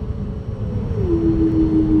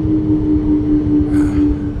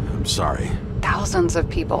 I'm sorry. Thousands of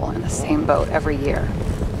people in the same boat every year.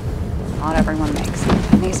 Not everyone makes it.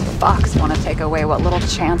 And these fucks want to take away what little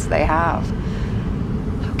chance they have.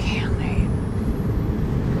 How can they?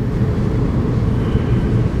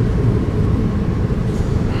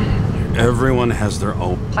 Everyone has their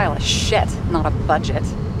own Pile of shit, not a budget.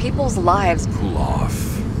 People's lives. Cool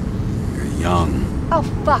off. You're young. Oh,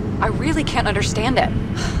 fuck. I really can't understand it.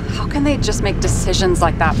 How can they just make decisions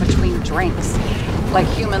like that between drinks? Like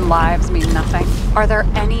human lives mean nothing? Are there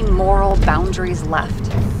any moral boundaries left?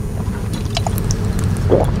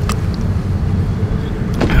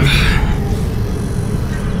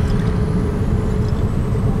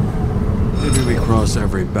 Maybe we cross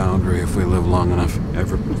every boundary if we live long enough.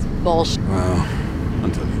 It's bullshit. Well,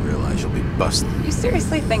 until you realize you'll be busted. You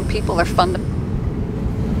seriously think people are fun to...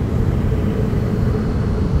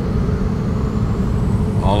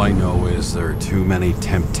 All I know is there are too many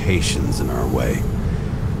temptations in our way.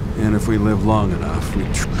 And if we live long enough,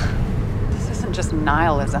 This isn't just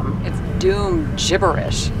nihilism, it's doom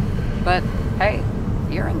gibberish. But hey,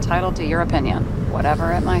 you're entitled to your opinion,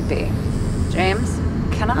 whatever it might be. James,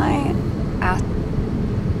 can I ask?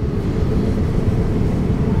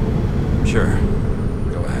 Sure.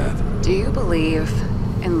 Go ahead. Do you believe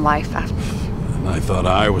in life after? And I thought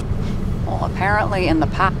I was... Well, apparently in the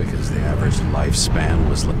past. Because the average lifespan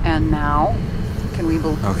was... And now? Can we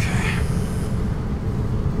believe? Okay.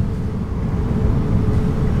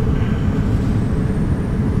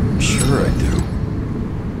 Sure I do.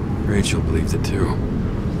 Rachel believes it too.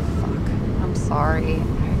 Fuck. I'm sorry.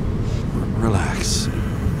 Relax.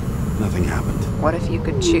 Nothing happened. What if you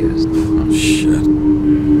could choose? Oh, shit.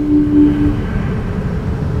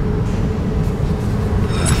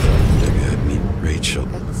 I thought I'd meet Rachel.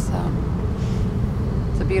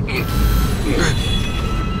 It's a beautiful...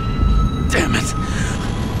 Damn it.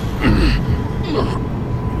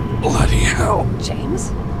 Bloody hell.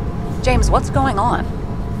 James? James, what's going on?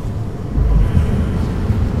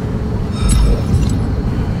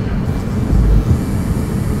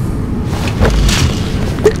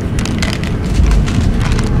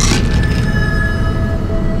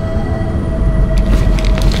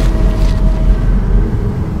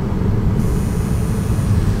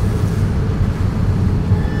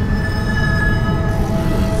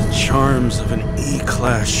 Charms of an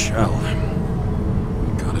E-class shell.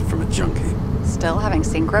 Got it from a junkie. Still having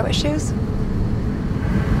synchro issues?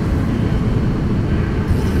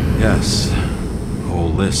 Yes. A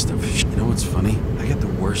whole list of... You know what's funny? I get the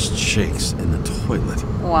worst shakes in the toilet.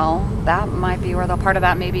 Well, that might be where the part of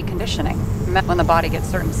that may be conditioning. When the body gets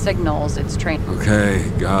certain signals, it's trained. Okay,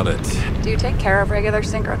 got it. Do you take care of regular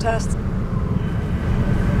synchro tests?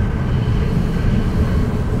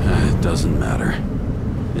 It doesn't matter.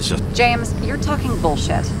 It's just... James, you're talking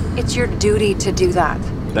bullshit. It's your duty to do that.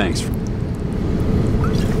 Thanks.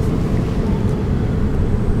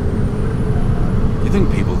 You think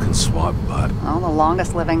people can swap butt? Well, the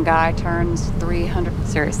longest living guy turns 300.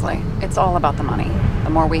 Seriously, it's all about the money. The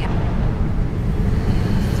more we have.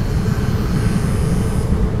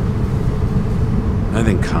 I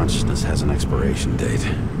think consciousness has an expiration date.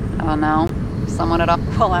 Oh no. Someone at all.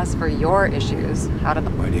 Well, as for your issues, how did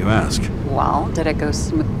the... Why do you ask? Well, did it go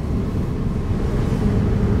smooth?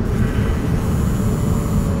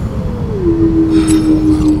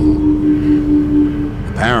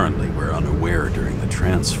 Apparently, we're unaware during the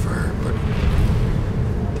transfer, but...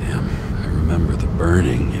 Damn, I remember the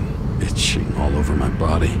burning and itching all over my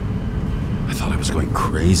body. I thought I was going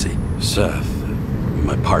crazy. Seth,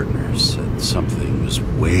 my partner, said something was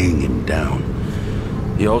weighing him down.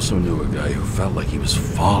 He also knew a guy who felt like he was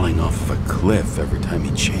falling off of a cliff every time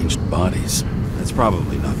he changed bodies. That's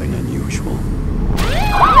probably nothing unusual. Don't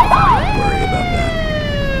worry about that.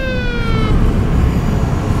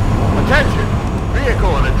 Attention!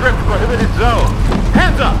 Vehicle in a drift prohibited zone.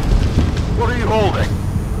 Hands up! What are you holding?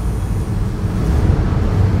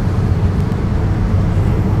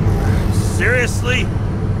 Seriously?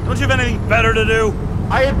 Don't you have anything better to do?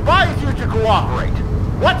 I advise you to cooperate.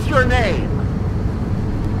 What's your name?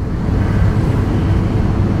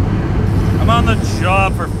 I'm on the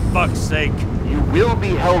job, for fuck's sake. You will be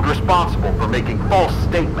held responsible for making false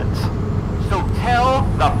statements. So tell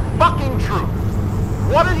the fucking truth.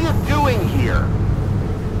 What are you doing here?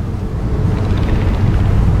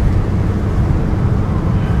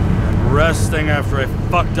 I'm resting after I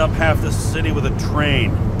fucked up half the city with a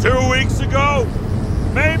train. 2 weeks ago?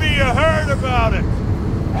 Maybe you heard about it.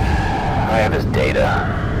 I have his data.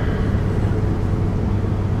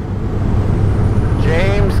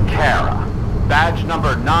 James Karra. Badge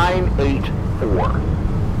number 984.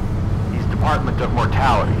 He's Department of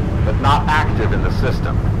Mortality, but not active in the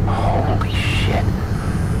system. Holy shit.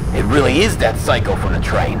 It really is that psycho from the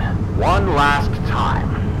train. One last time.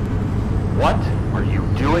 What are you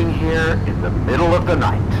doing here in the middle of the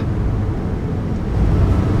night?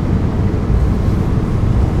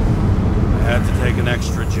 I had to take an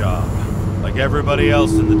extra job, like everybody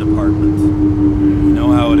else in the department. You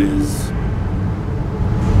know how it is.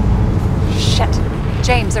 Shit.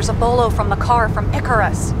 James, there's a bolo from the car from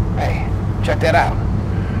Icarus. Hey, check that out.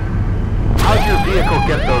 How'd your vehicle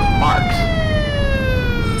get those marks?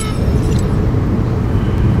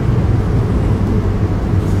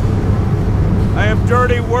 I have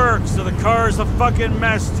dirty work, so the car's a fucking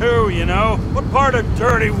mess too, you know? What part of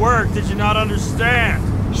dirty work did you not understand?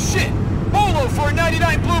 Shit! Bolo for a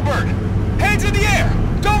 99 Bluebird! Hands in the air!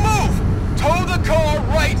 Don't move! Tow the car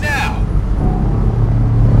right now!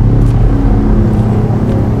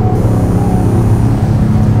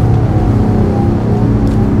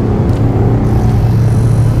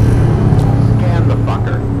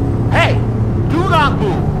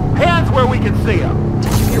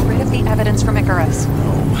 evidence from Icarus.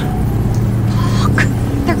 No. Look!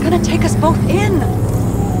 They're gonna take us both in!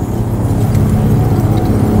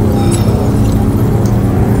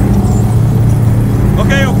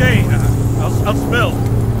 Okay. I'll spill.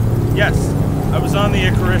 Yes, I was on the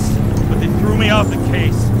Icarus, but they threw me off the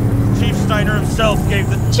case. Chief Steiner himself gave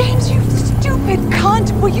the... James, you stupid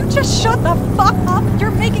cunt! Will you just shut the fuck up?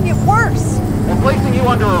 You're making it worse! We're placing you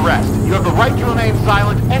under arrest. You have the right to remain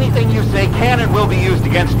silent. Anything you say can and will be used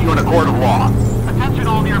against you in a court of law. Attention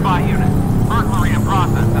all nearby units. Burglary in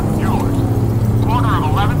process at the jewelers. Corner of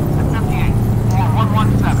 11th and 58, floor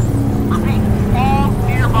 117. Repeat, all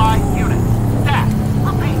nearby units. Staff,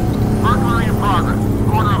 repeat, burglary in progress.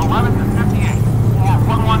 Corner of 11th and 58, floor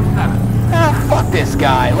 117. Ah, fuck this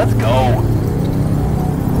guy. Let's go.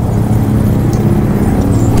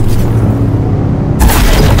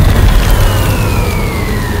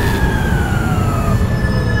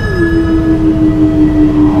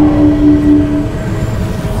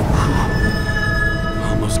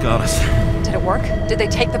 Almost got us. Did it work? Did they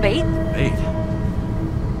take the bait? Bait?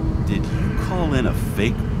 Did you call in a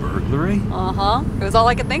fake burglary? Uh-huh. It was all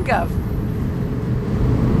I could think of.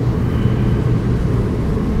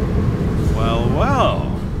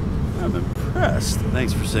 Well. I'm impressed.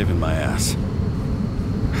 Thanks for saving my ass.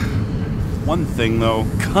 One thing, though.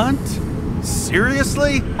 Cunt?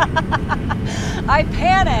 Seriously? I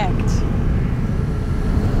panicked!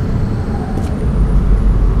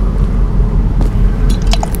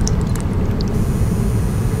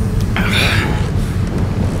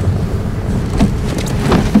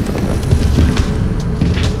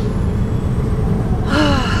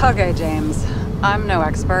 Okay, James. I'm no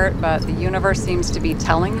expert, but the universe seems to be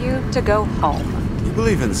telling you to go home. You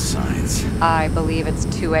believe in science? I believe it's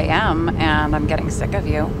 2 a.m. and I'm getting sick of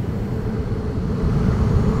you.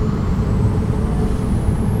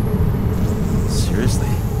 Seriously?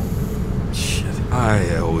 Shit.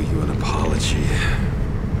 I owe you an apology.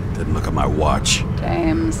 Didn't look at my watch.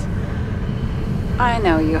 James, I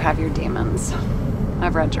know you have your demons.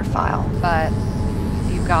 I've read your file, but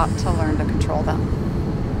you've got to learn to control them.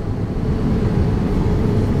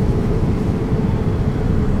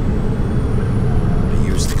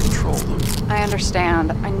 I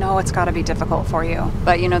understand. I know it's gotta be difficult for you.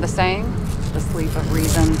 But you know the saying? The sleep of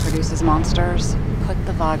reason produces monsters. Put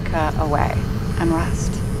the vodka away and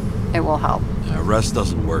rest. It will help. Rest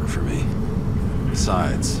doesn't work for me.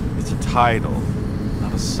 Besides, it's a title,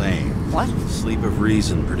 not a saying. What? Sleep of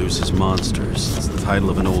reason produces monsters. It's the title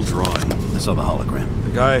of an old drawing. I saw the hologram.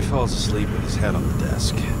 The guy falls asleep with his head on the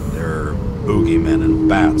desk. There are boogeymen and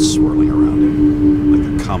bats swirling around him, like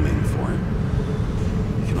they're coming for him.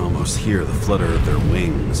 Almost hear the flutter of their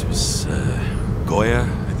wings. It was Goya,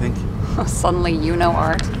 I think. Suddenly you know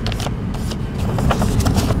art.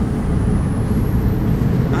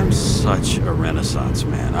 I'm such a Renaissance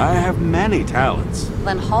man. I have many talents.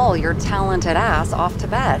 Then haul your talented ass off to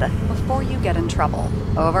bed before you get in trouble.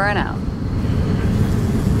 Over and out.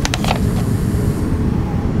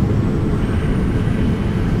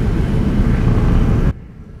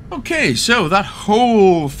 Okay, so that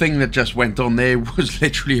whole thing that just went on there was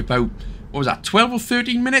literally about, what was that, 12 or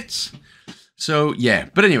 13 minutes? So, yeah.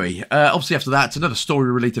 But anyway, obviously after that, it's another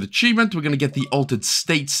story-related achievement. We're going to get the Altered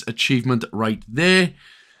States achievement right there.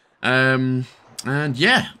 And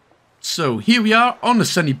yeah. So, here we are on the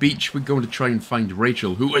sunny beach. We're going to try and find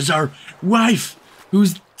Rachel, who is our wife,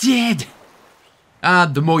 who's dead.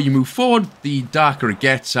 And the more you move forward, the darker it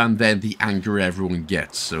gets, and then the angrier everyone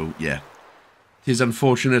gets. So, yeah. It is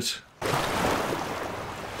unfortunate.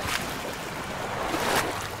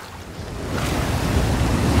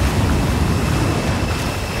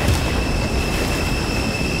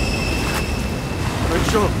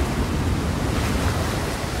 Rachel!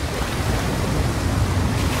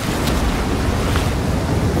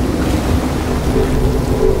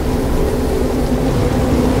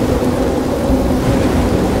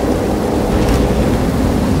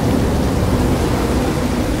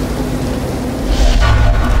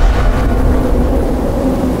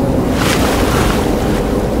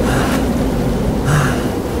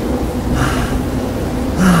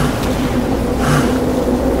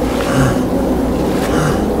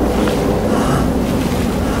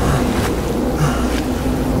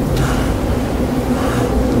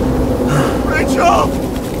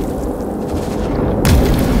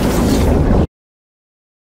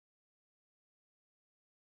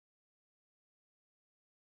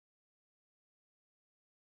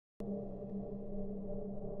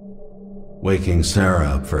 Waking Sara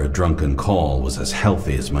up for a drunken call was as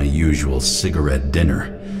healthy as my usual cigarette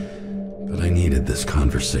dinner. But I needed this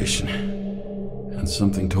conversation. And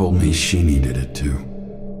something told me she needed it too.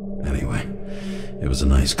 Anyway, it was a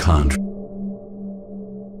nice contract.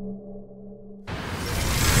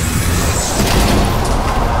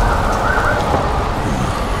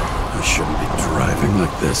 I shouldn't be driving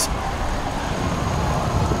like this.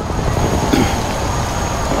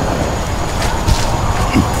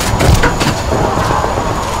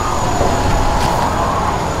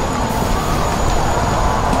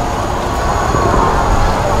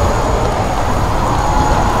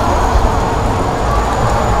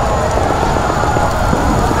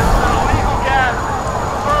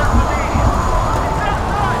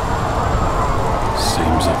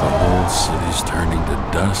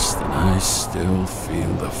 Still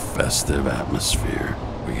feel the festive atmosphere.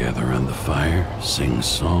 We gather around the fire, sing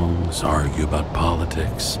songs, argue about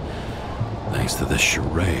politics. Thanks to this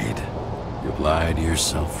charade, you've lied to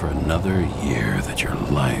yourself for another year that your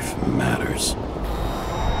life matters. Shit.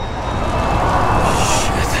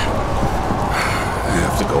 I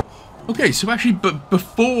have to go. Okay, so actually, but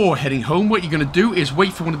before heading home, what you're going to do is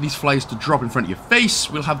wait for one of these flyers to drop in front of your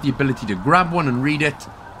face. We'll have the ability to grab one and read it.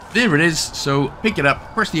 There it is, so pick it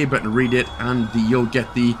up, press the A button to read it, and you'll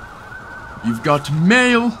get the... You've got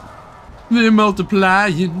mail, they're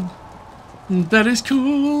multiplying, that is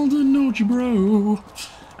called an OG bro.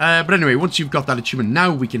 But anyway, once you've got that achievement,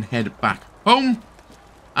 now we can head back home.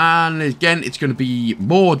 And again, it's going to be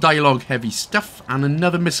more dialogue heavy stuff, and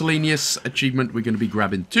another miscellaneous achievement we're going to be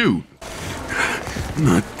grabbing too.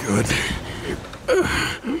 Not good.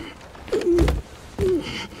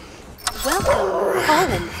 Welcome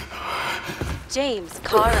home. James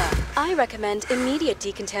Karra. I recommend immediate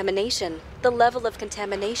decontamination. The level of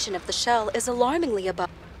contamination of the shell is alarmingly above.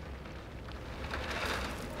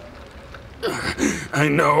 I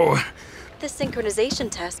know. The synchronization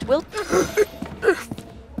test will...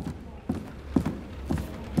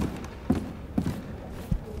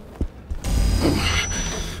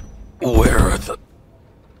 Where are the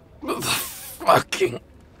fucking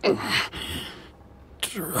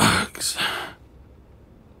drugs?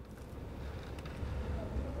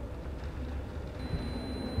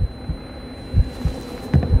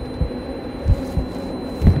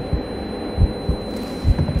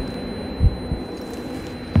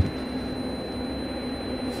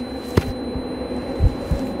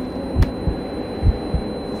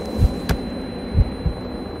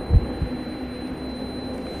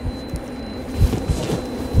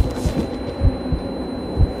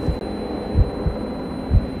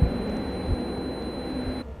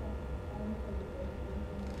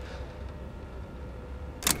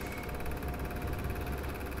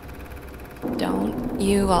 Don't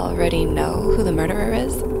you already know who the murderer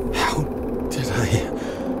is? How did I...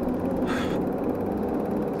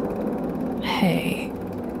 Hey,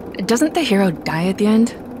 doesn't the hero die at the end?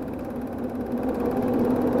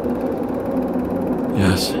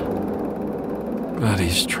 Yes. But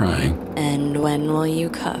he's trying. And when will you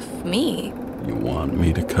cuff me? You want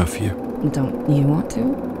me to cuff you? Don't you want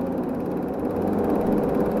to?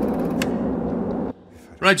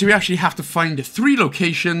 Right, so we actually have to find 3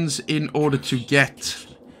 locations in order to get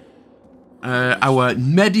our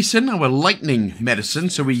medicine, our lightning medicine,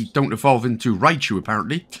 so we don't evolve into Raichu,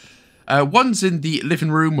 apparently. One's in the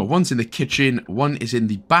living room, one's in the kitchen, one is in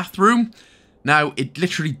the bathroom. Now, it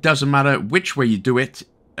literally doesn't matter which way you do it.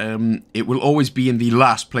 It will always be in the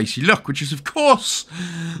last place you look, which is, of course,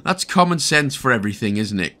 that's common sense for everything,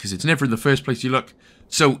 isn't it? Because it's never in the first place you look.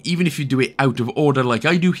 So even if you do it out of order like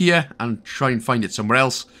I do here and try and find it somewhere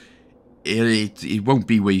else, it won't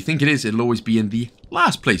be where you think it is. It'll always be in the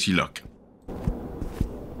last place you look.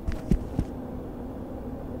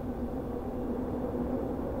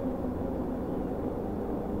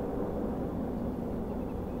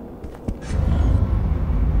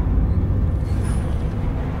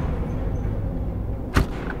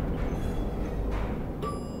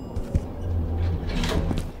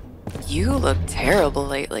 You look terrible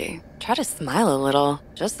lately. Try to smile a little.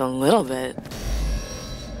 Just a little bit.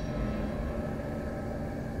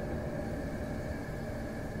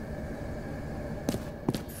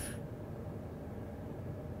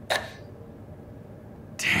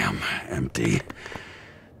 Damn, empty.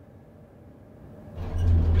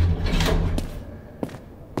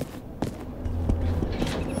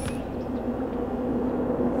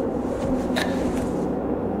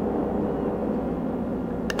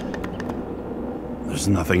 There's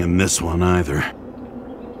nothing in this one either.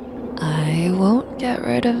 I won't get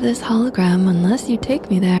rid of this hologram unless you take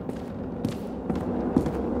me there.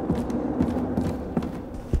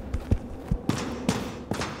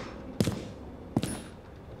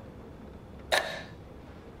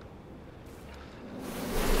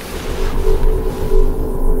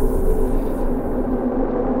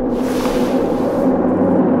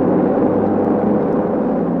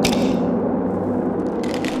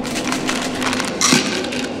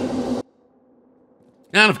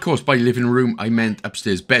 And of course, by living room, I meant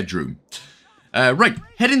upstairs bedroom. Right,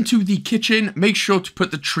 head into the kitchen. Make sure to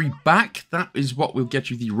put the tree back. That is what will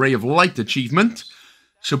get you the Ray of Light achievement.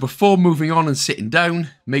 So before moving on and sitting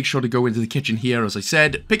down, make sure to go into the kitchen here, as I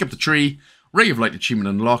said. Pick up the tree. Ray of Light achievement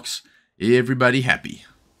unlocks. Everybody happy.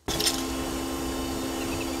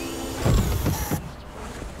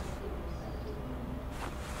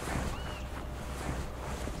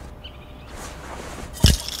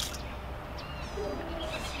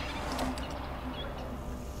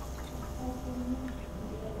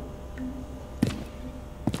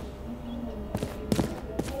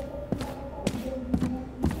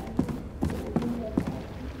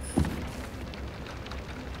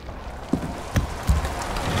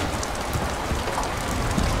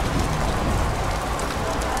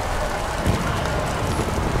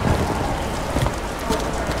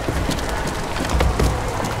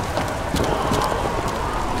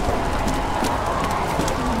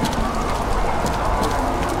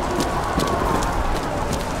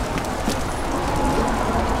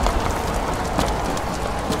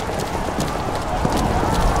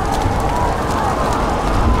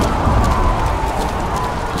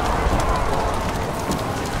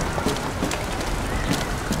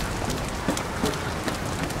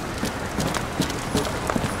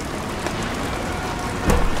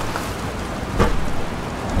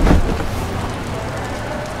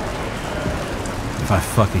 If I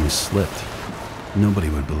fucking slipped, nobody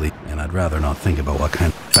would believe, and I'd rather not think about what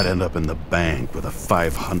kind. I'd end up in the bank with a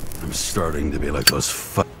 500. I'm starting to be like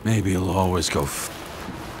those maybe you'll always go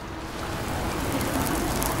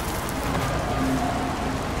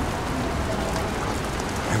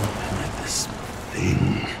this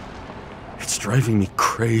thing. It's driving me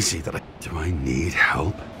crazy that do I need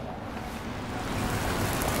help?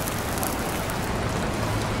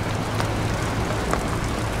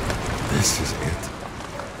 This is it.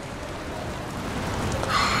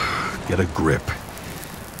 Get a grip.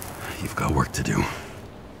 You've got work to do.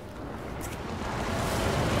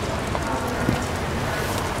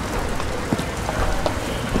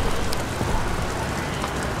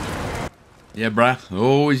 Yeah, brah.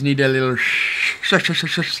 Always need a little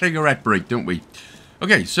cigarette break, don't we?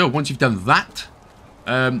 Okay, so once you've done that,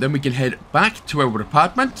 then we can head back to our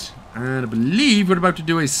apartment. And I believe we're about to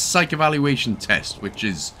do a psych evaluation test, which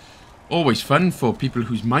is always fun for people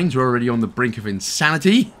whose minds are already on the brink of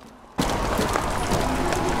insanity.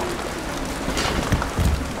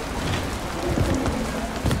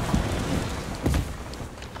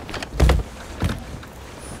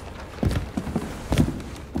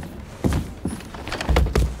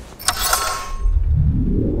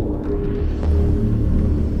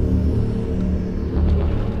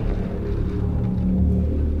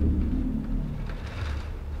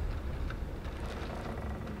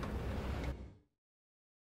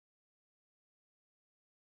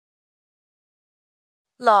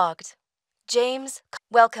 Logged. James,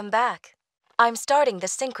 welcome back. I'm starting the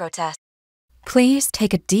synchro test. Please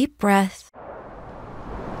take a deep breath.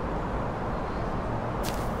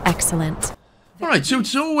 Excellent. Alright, so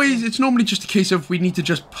it's normally just a case of we need to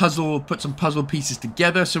just put some puzzle pieces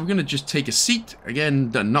together. So we're going to just take a seat.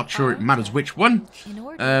 Again, I'm not sure it matters which one,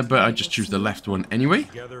 but I just choose the left one anyway.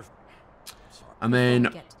 And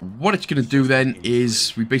then what it's going to do then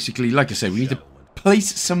is we basically, like I said, we need to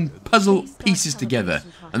place some puzzle pieces together,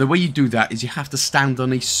 and the way you do that is you have to stand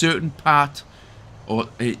on a certain part or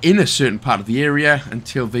in a certain part of the area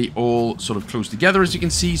until they all sort of close together, as you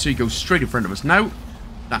can see. So you go straight in front of us now.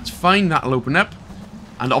 That's fine, that'll open up,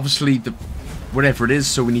 and obviously the whatever it is,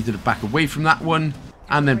 so we need to back away from that one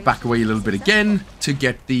and then back away a little bit again to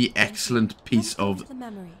get the excellent piece of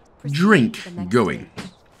drink going.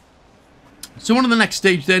 So on to the next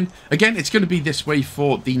stage then. Again, it's going to be this way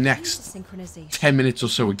for the next 10 minutes or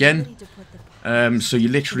so again. So you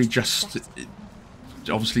literally just,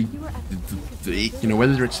 obviously, you know,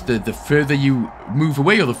 whether it's the further you move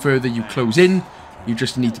away or the further you close in, you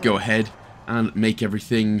just need to go ahead and make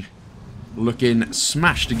everything looking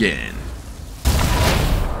smashed again.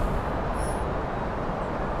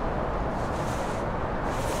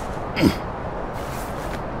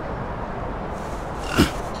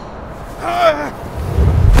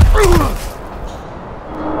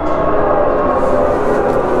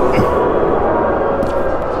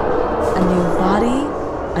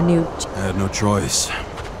 I had no choice.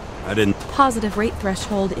 I didn't. Positive rate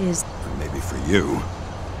threshold is... Maybe for you.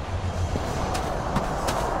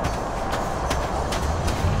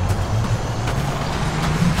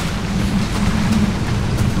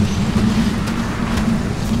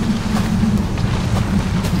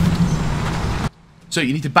 So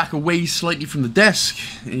you need to back away slightly from the desk.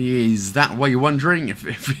 Is that why you're wondering?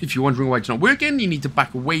 If you're wondering why it's not working, you need to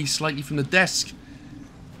back away slightly from the desk.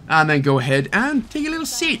 And then go ahead and take a little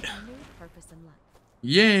seat.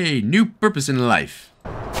 Yay, new purpose in life.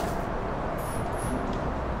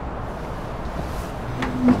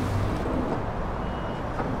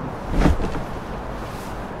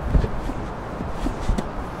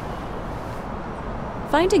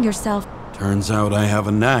 Finding yourself. Turns out I have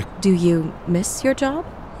a knack. Do you miss your job?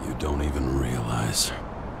 You don't even realize.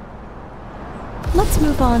 Let's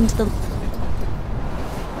move on to the...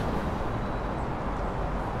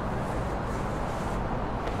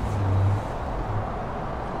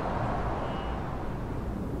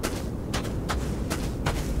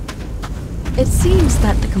 It seems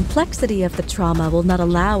that the complexity of the trauma will not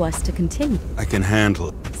allow us to continue. I can handle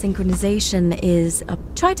it. Synchronization is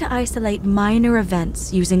try to isolate minor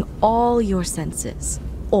events using all your senses.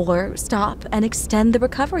 Or stop and extend the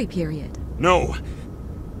recovery period. No.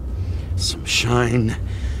 Some shine.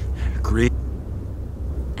 Green.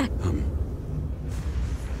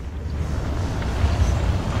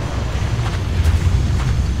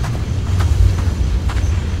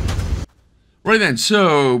 Right then,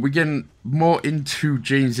 so we're getting more into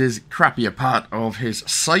James's crappier part of his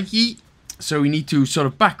psyche. So we need to sort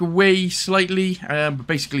of back away slightly, but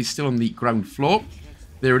basically still on the ground floor.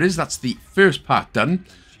 There it is, that's the first part done.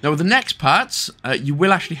 Now with the next parts, you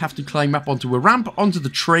will actually have to climb up onto a ramp, onto the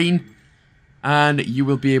train, and you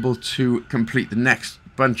will be able to complete the next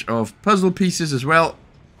bunch of puzzle pieces as well.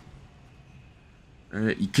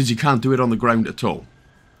 Because you can't do it on the ground at all.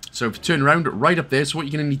 So if you turn around, right up there, so what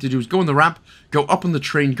you're going to need to do is go on the ramp, go up on the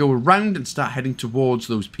train, go around and start heading towards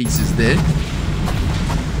those pieces there.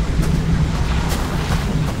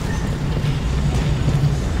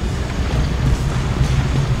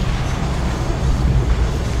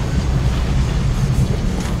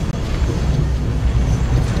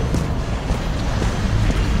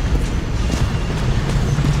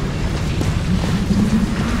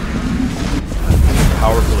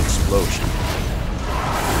 Powerful explosion.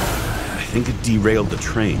 I think it derailed the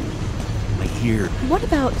train. I hear... What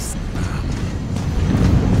about... So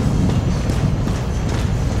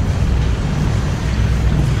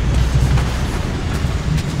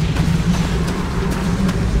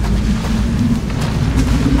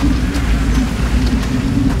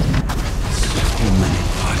many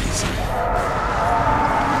bodies.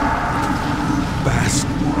 Fast.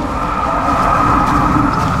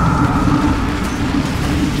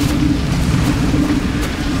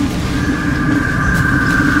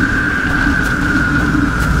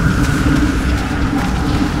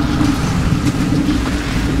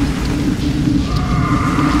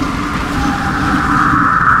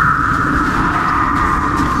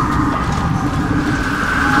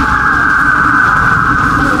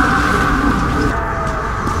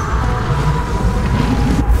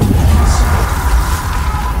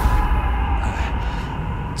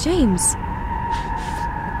 James.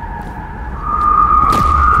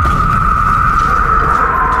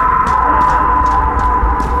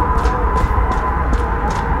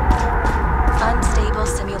 Unstable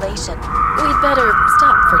simulation. We'd better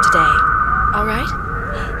stop for today. All right?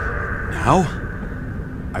 Now?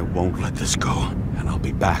 I won't let this go, and I'll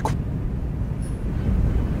be back.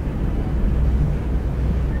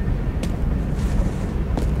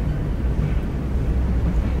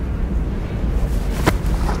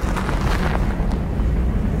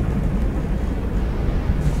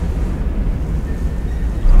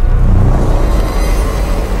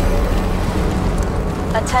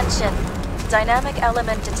 Attention. Dynamic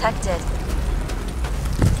element detected.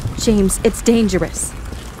 James, it's dangerous.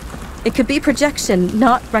 It could be projection,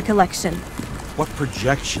 not recollection. What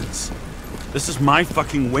projections? This is my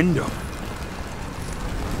fucking window.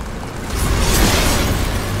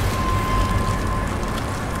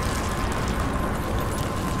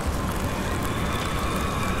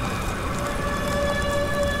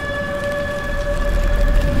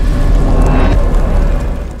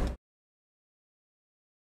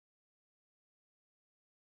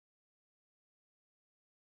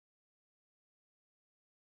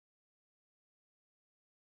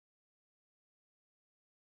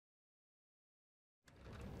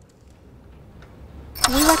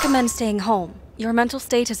 We recommend staying home. Your mental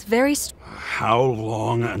state is very... How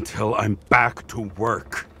long until I'm back to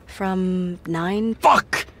work? From 9...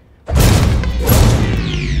 Fuck!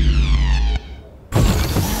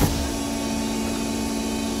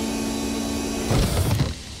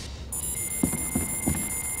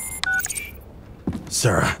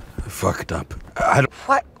 Sara, I fucked up. I don't...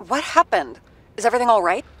 What happened? Is everything all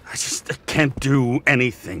right? I can't do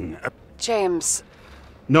anything. James,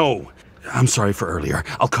 No, I'm sorry for earlier.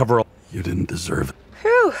 I'll cover all... You didn't deserve it.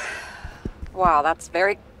 Whew. Wow, that's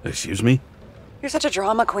very... Excuse me? You're such a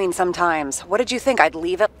drama queen sometimes. What did you think? I'd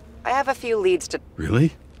leave it? I have a few leads to...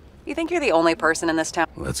 Really? You think you're the only person in this town?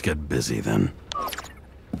 Let's get busy then.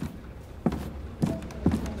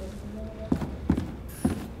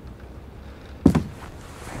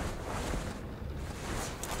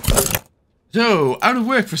 So, out of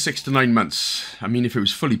work for 6 to 9 months. I mean, if it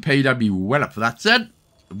was fully paid, I'd be well up for that, said.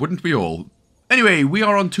 Wouldn't we all? Anyway, we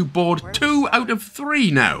are on to board 2 out of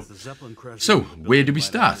 3 now. So, where do we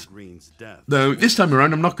start? Now, this time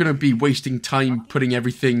around, I'm not going to be wasting time putting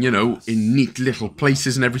everything, you know, in neat little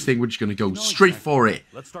places and everything. We're just going to go straight for it.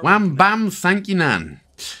 Wham, bam, thank you, Nan.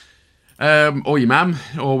 Or your ma'am,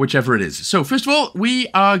 or whichever it is. So, first of all, we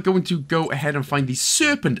are going to go ahead and find the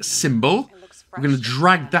serpent symbol. We're going to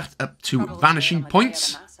drag that up to vanishing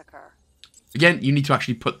points. Again, you need to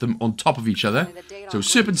actually put them on top of each other. So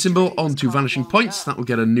serpent symbol onto vanishing points. That will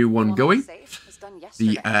get a new one going.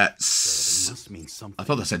 The, I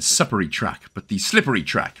thought that said suppery track, but the slippery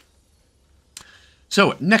track.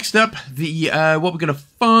 So next up, the what we're going to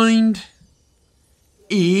find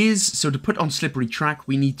is, so to put on slippery track,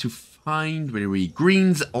 we need to find, where are we?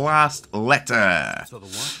 Green's last letter.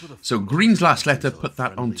 So Green's last letter, put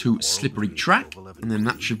that onto slippery track, and then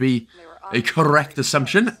that should be a correct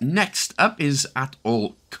assumption. Next up is at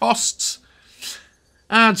all costs.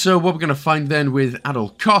 And so what we're going to find then with at all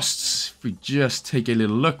costs, if we just take a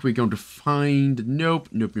little look, we're going to find, nope,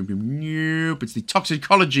 it's the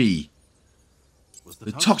toxicology.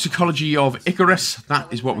 The toxicology of Icarus,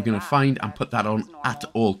 that is what we're going to find and put that on at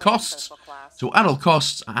all costs. So at all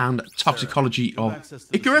costs and toxicology of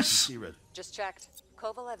Icarus. And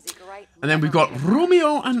then we've got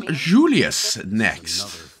Romeo and Julius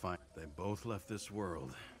next. They both left this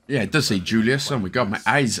world. Yeah, it does say Julius. Oh my god, my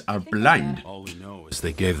eyes are blind. All we know is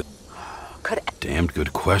they gave the... Damned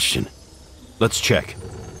good question. Let's check.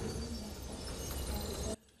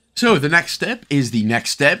 So the next step is the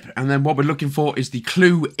next step, and then what we're looking for is the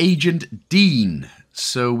clue Agent Dean.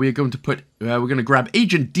 So we're going to put, we're going to grab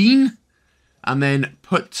Agent Dean, and then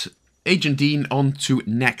put Agent Dean onto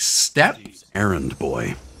next step. Errand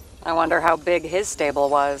boy. I wonder how big his stable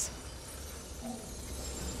was.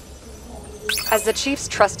 As the chief's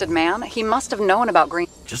trusted man, he must have known about Green.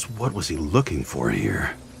 Just what was he looking for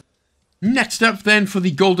here? Next up then, for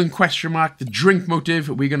the golden question mark, the drink motive,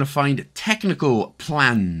 we're going to find technical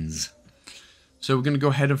plans. So we're going to go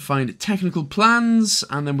ahead and find technical plans,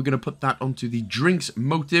 and then we're going to put that onto the drinks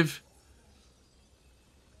motive.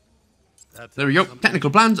 There we go,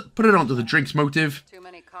 technical plans, put it onto the drinks motive.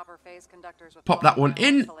 Pop that one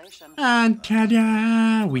in, and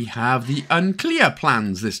ta-da! We have the unclear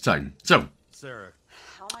plans this time. So,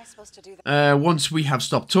 once we have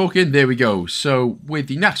stopped talking, there we go. So, with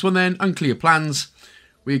the next one then, unclear plans,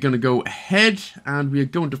 we're going to go ahead and we're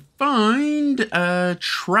going to find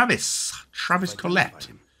Travis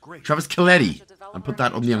Coletti, and put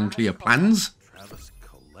that on the unclear plans.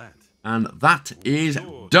 And that is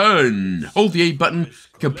done. Hold the A button,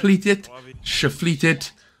 complete it, shuffle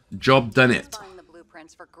it, job done it.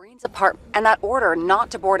 For Green's apartment and that order not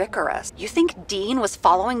to board Icarus. You think Dean was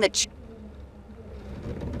following the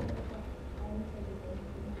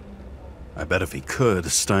I bet if he could,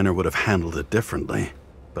 Steiner would have handled it differently.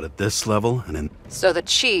 But at this level, and in... So the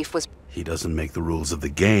chief was... He doesn't make the rules of the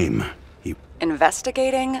game. He...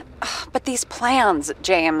 Investigating? Ugh, but these plans,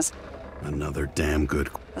 James... Another damn good...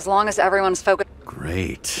 As long as everyone's focused...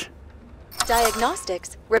 Great.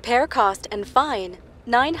 Diagnostics, repair cost, and fine,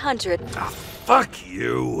 900. Ah, fuck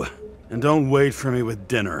you. And don't wait for me with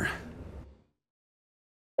dinner.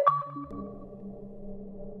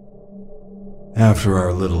 After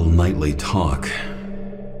our little nightly talk,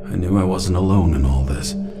 I knew I wasn't alone in all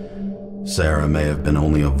this. Sara may have been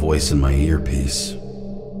only a voice in my earpiece,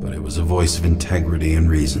 but it was a voice of integrity and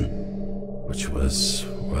reason, which was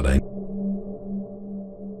what I...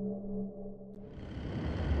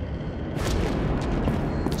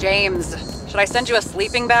 James, should I send you a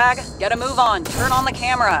sleeping bag? Get a move on. Turn on the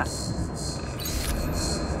camera.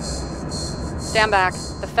 Stand back.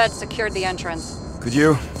 The feds secured the entrance. Could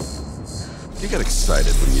you? You get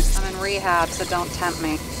excited when you... I'm in rehab, so don't tempt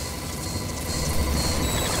me.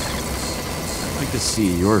 I'd like to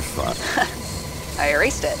see your fun. I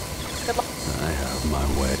erased it. Good luck. I have my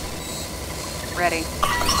way. Ready.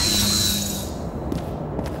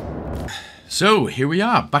 So, here we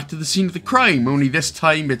are, back to the scene of the crime, only this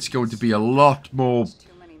time it's going to be a lot more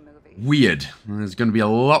weird. There's going to be a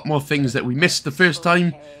lot more things that we missed the first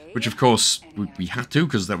time, which of course we had to,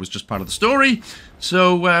 because that was just part of the story.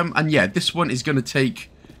 So, and yeah, this one is going to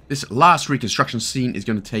take this last reconstruction scene is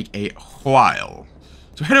going to take a while.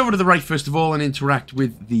 So head over to the right first of all and interact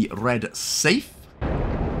with the red safe. The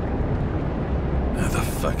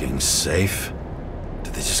fucking safe?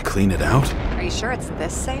 Did they just clean it out? Are you sure it's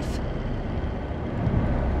this safe?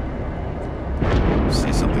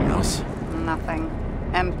 See something else? Nothing.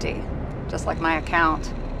 Empty. Just like my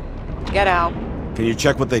account. Get out. Can you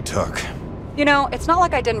check what they took? You know, it's not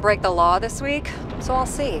like I didn't break the law this week, so I'll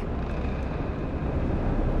see.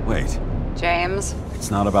 Wait. James.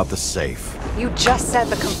 It's not about the safe. You just said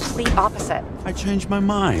the complete opposite. I changed my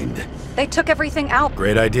mind. They took everything out.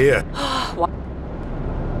 Great idea. What?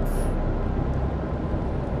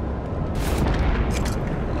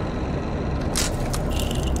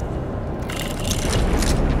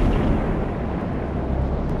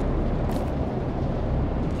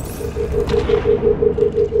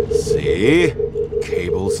 See?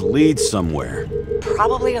 Cables lead somewhere.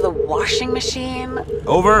 Probably to the washing machine.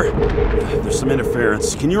 Over. There's some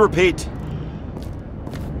interference. Can you repeat?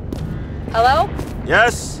 Hello?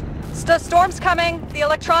 Yes? Storm's coming. The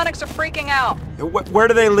electronics are freaking out. Where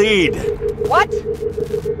do they lead? What?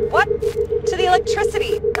 What? To the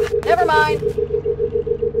electricity. Never mind.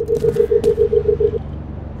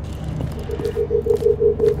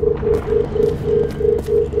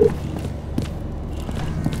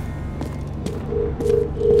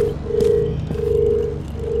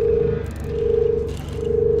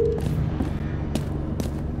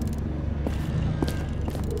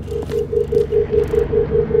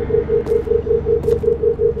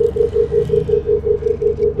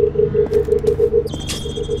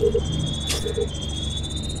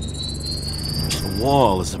 The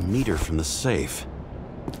wall is a meter from the safe.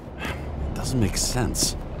 It doesn't make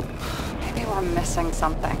sense. Maybe we're missing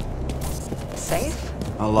something. Safe?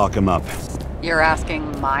 I'll lock him up. You're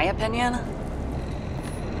asking my opinion?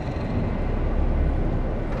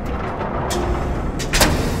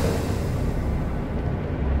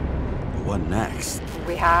 What next?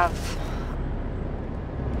 We have...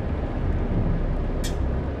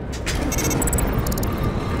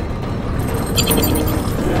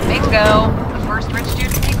 Bingo! The first rich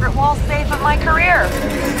dude's secret wall safe of my career.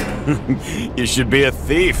 You should be a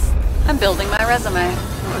thief. I'm building my resume.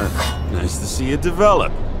 Nice to see you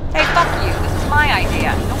develop. Hey, fuck you. This is my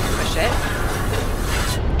idea. Don't push it.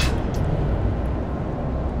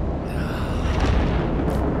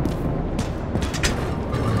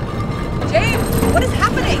 James, what is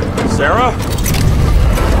happening? Sara?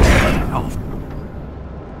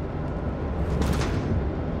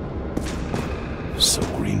 So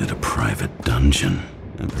green at a private dungeon.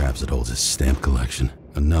 And perhaps it holds his stamp collection.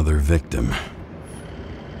 Another victim.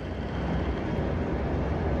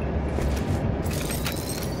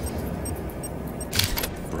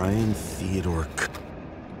 Brian Theodore...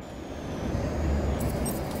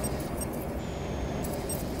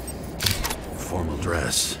 Formal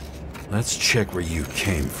dress. Let's check where you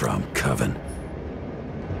came from, Coven.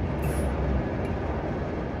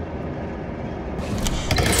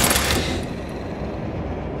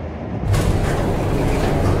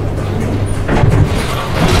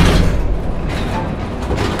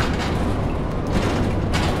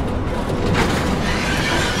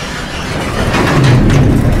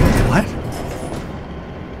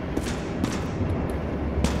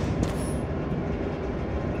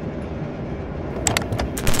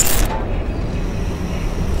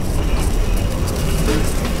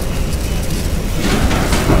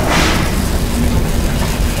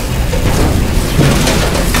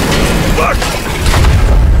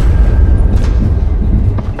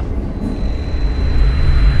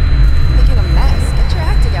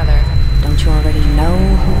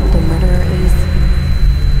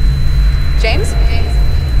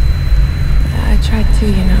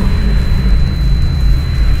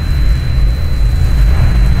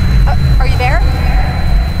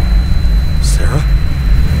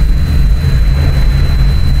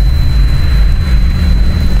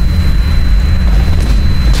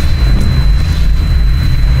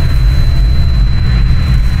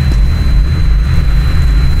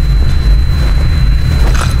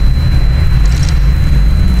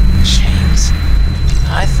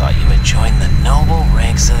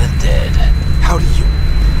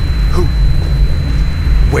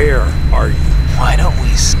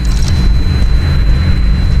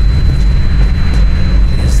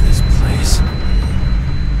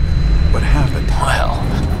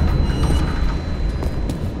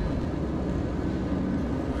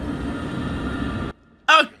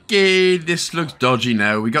 Okay, this looks dodgy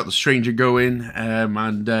now. We got the stranger going,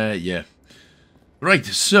 yeah. Right,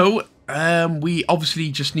 so, we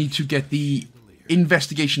obviously just need to get the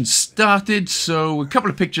investigation started. started, so a couple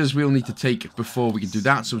of pictures we'll need to take before we can do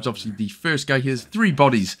that. So it's obviously the first guy. Here's 3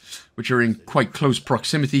 bodies, which are in quite close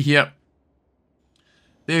proximity here.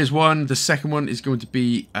 There's one. The second one is going to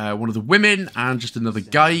be one of the women and just another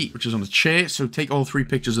guy, which is on a chair. So take all 3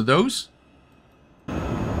 pictures of those.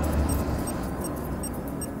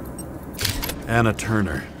 Anna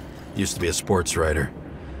Turner. Used to be a sports writer.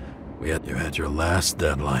 You had your last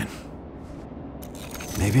deadline.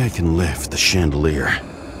 Maybe I can lift the chandelier.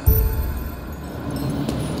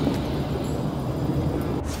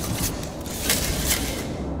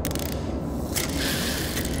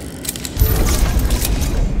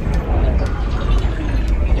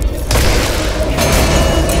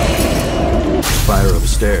 Fire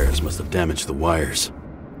upstairs must have damaged the wires.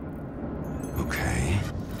 Okay.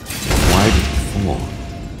 Why did he fall?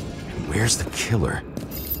 And where's the killer?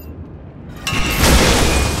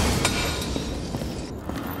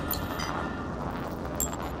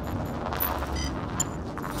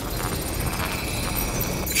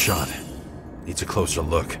 Shot. Needs a closer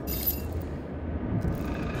look.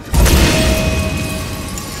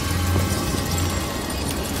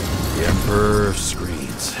 The Emperor of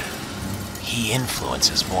Screens. He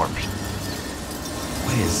influences more people.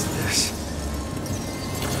 What is this?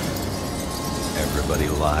 Everybody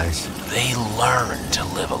lies? They learn to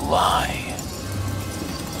live a lie.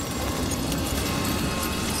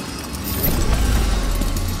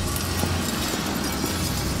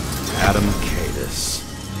 Adam Cadis.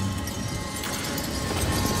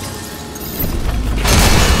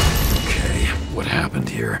 Okay, what happened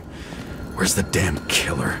here? Where's the damn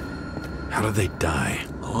killer? How did they die?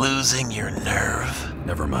 Losing your nerve.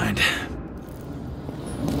 Never mind.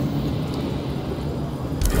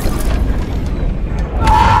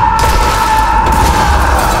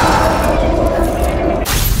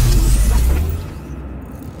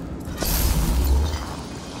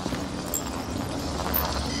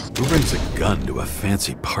 Who brings a gun to a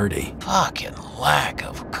fancy party? Fucking lack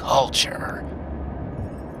of culture.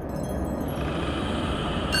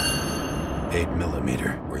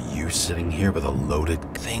 8mm. Were you sitting here with a loaded...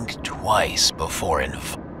 Think twice before The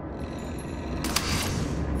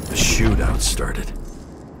shootout started.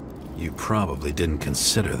 You probably didn't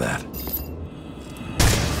consider that. You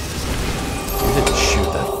didn't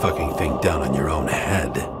shoot that fucking thing down on your own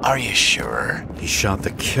head. Are you sure? He shot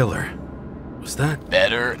the killer. Was that...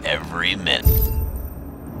 Better every minute.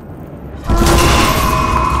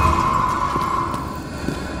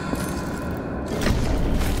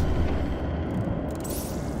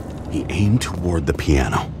 He aimed toward the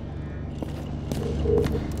piano.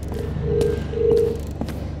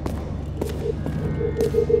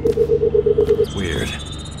 Weird.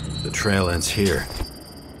 The trail ends here.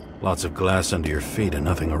 Lots of glass under your feet and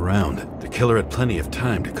nothing around. The killer had plenty of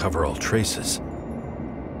time to cover all traces.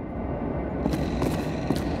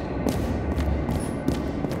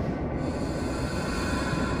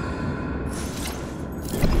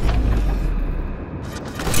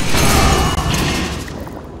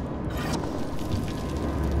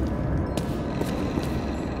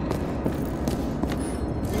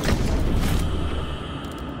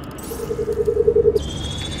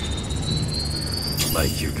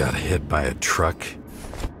 Like you got hit by a truck.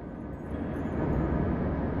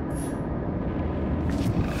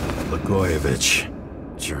 Blagojevich.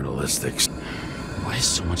 Journalistics. Why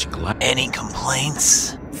so much glass? Any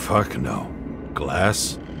complaints? Fuck no.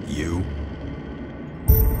 Glass? You?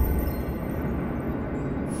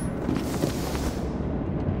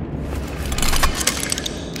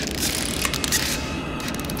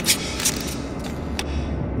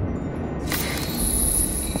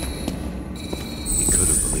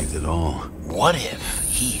 What if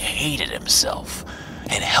he hated himself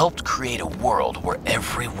and helped create a world where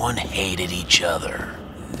everyone hated each other?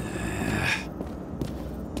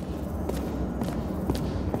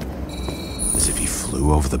 As if he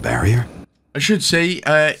flew over the barrier? I should say,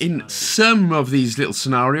 in some of these little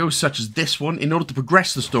scenarios, such as this one, in order to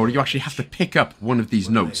progress the story, you actually have to pick up one of these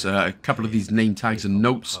notes, a couple of these name tags and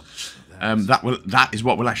notes. That is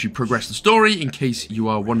what will actually progress the story, in case you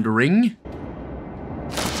are wondering.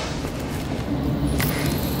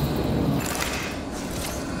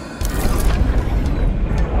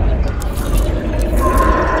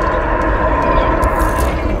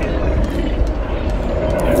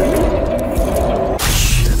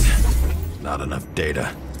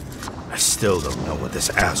 Data. I still don't know what this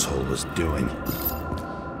asshole was doing.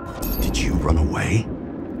 Did you run away?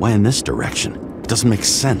 Why in this direction? It doesn't make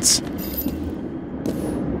sense.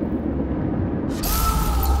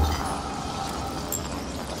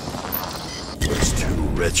 Looks too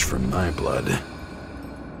rich for my blood.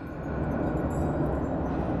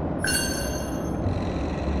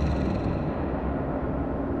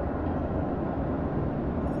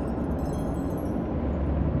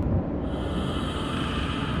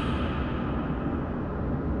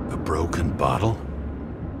 broken bottle?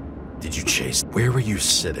 Did you chase? Where were you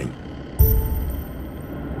sitting?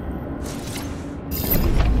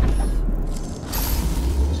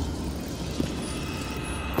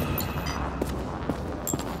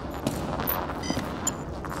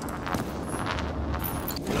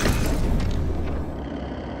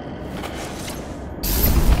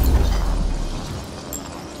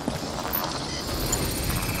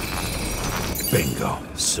 Bingo.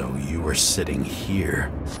 So you were sitting here.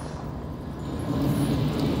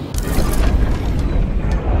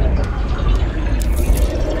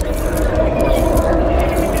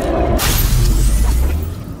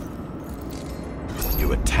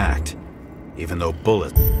 You attacked, even though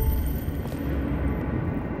bullets...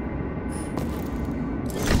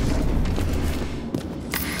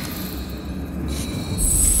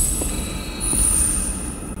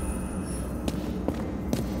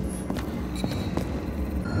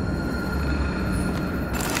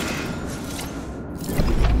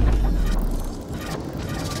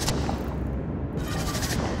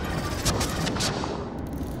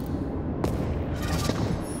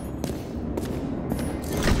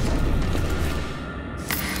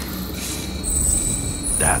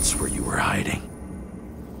 That's where you were hiding.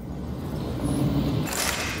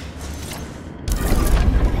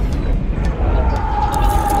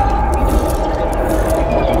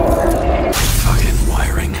 Fucking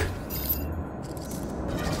wiring.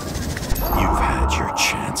 You've had your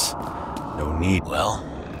chance. No need. Well,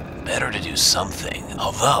 better to do something.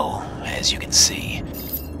 Although, as you can see... And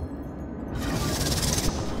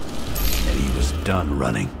he was done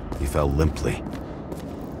running. He fell limply.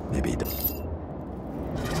 Maybe he died.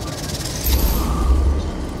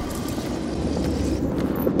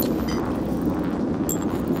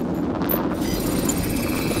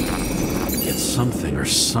 Something or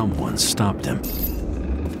someone stopped him.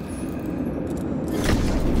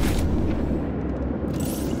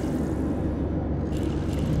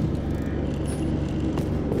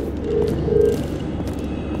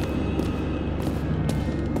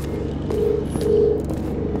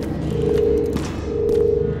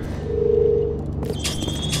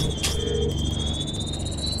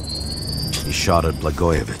 He shot at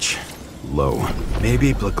Blagojevich. Low.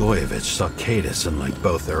 Maybe Blagojevich saw Cadis and like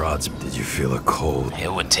both their odds. Did you feel a cold?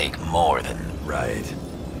 It would take more than... Right.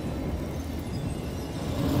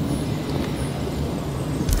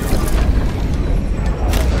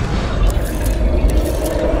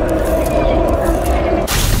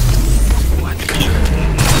 What?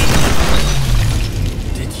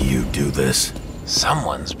 Did you do this?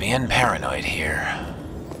 Someone's being paranoid here.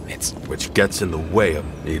 It's... Which gets in the way of...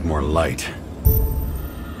 Need more light.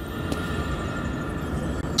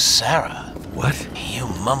 Sara. What? You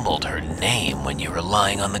mumbled her name when you were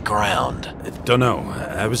lying on the ground. Don't know.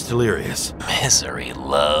 I was delirious. Misery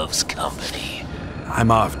loves company. I'm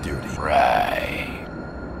off duty. Right.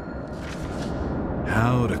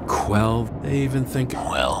 How to quell? They even think...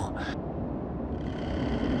 Well...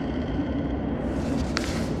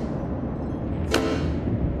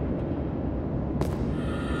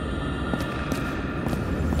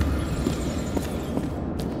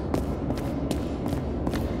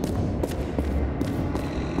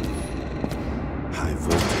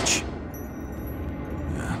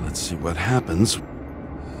 what happens.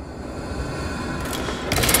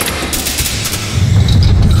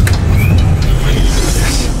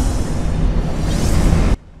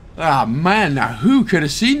 Ah, man, now who could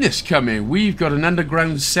have seen this coming? We've got an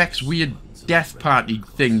underground sex weird death party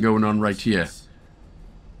thing going on right here.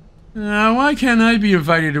 Why can't I be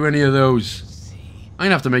invited to any of those? I'm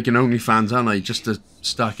gonna have to make an OnlyFans, aren't I, just to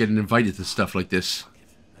start getting invited to stuff like this.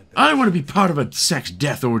 I want to be part of a sex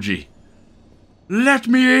death orgy. Let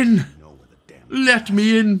me in! Let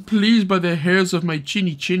me in, please, by the hairs of my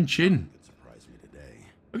chinny chin chin.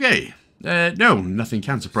 Okay, no, nothing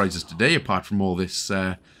can surprise us today, apart from all this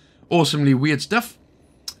awesomely weird stuff.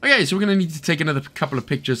 Okay, so we're going to need to take another couple of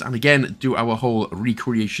pictures, and again, do our whole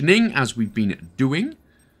recreationing, as we've been doing.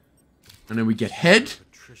 And then we get head.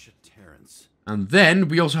 And then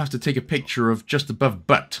we also have to take a picture of just above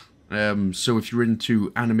butt. So if you're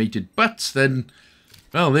into animated butts, then,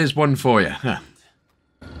 well, there's one for you. Huh.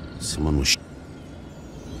 Someone was...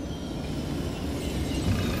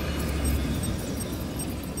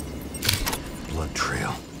 Blood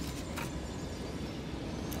trail.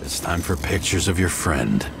 It's time for pictures of your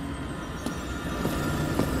friend.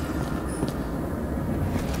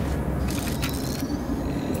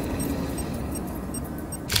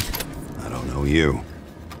 I don't know you.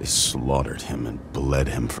 They slaughtered him and bled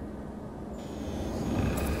him for...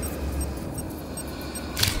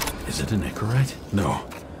 Is it an Icarite? No.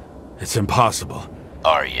 It's impossible.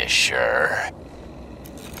 Are you sure?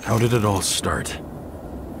 How did it all start?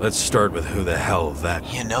 Let's start with who the hell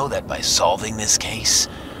that... You know that by solving this case,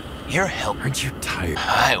 you're helping... Aren't you tired?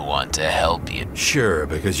 I want to help you. Sure,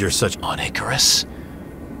 because you're such... On Icarus,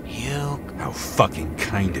 you... How fucking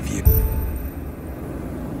kind of you.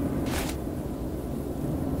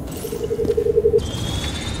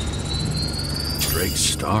 Drake's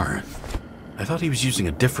star? I thought he was using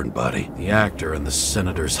a different body. The actor and the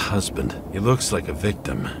senator's husband. He looks like a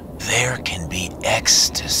victim. There can be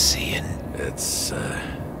ecstasy in... It's,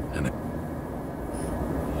 an...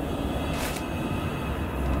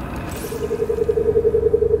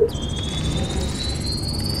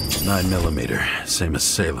 9mm, same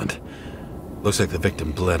assailant. Looks like the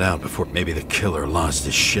victim bled out before maybe the killer lost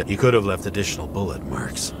his shit. He could have left additional bullet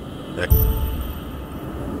marks.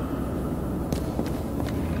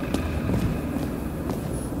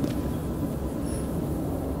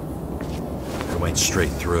 I went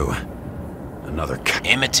straight through. Another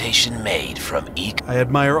imitation made from I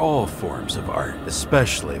admire all forms of art,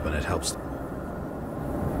 especially when it helps.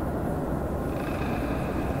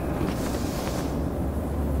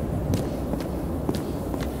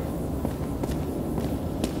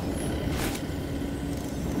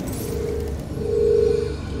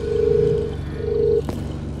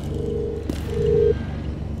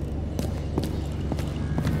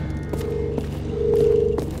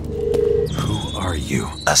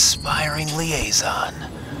 Aspiring liaison.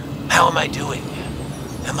 How am I doing?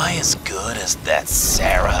 Am I as good as that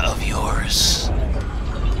Sara of yours?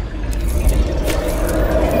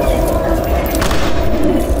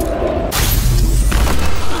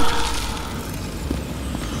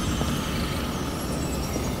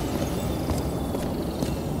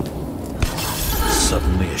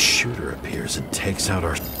 Suddenly a shooter appears and takes out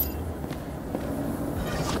our...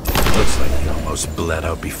 Looks like he almost bled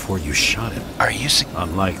out before you shot him. Are you...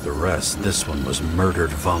 Unlike the rest, this one was murdered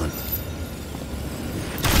voluntarily.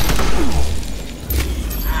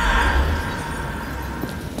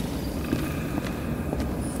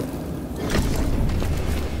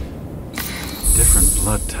 Different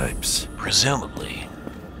blood types. Presumably,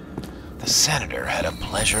 the senator had a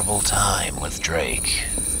pleasurable time with Drake.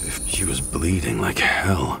 If she was bleeding like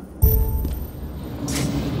hell.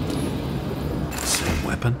 Same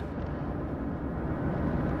weapon?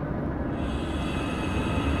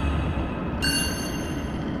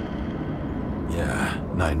 Yeah,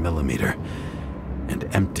 9mm. And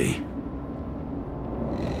empty.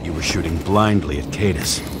 You were shooting blindly at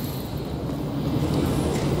Cadus.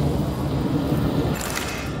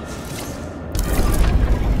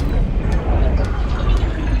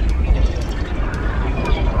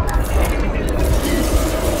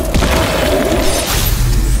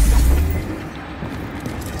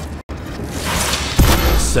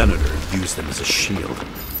 The senator used them as a shield.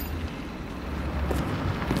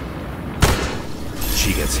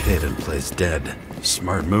 She gets hit and plays dead.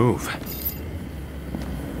 Smart move.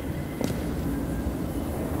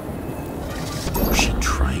 Was she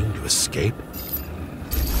trying to escape?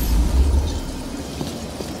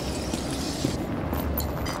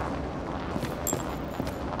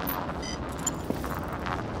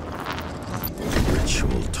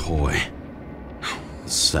 Ritual toy. The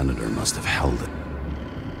senator must have held it.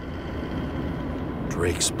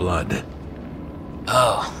 Drake's blood.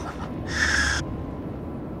 Oh.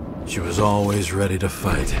 She was always ready to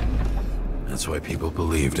fight. That's why people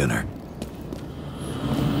believed in her.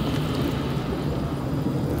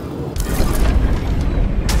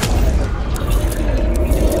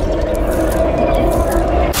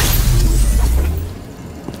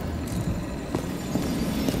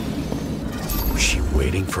 Was she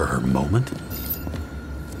waiting for her moment?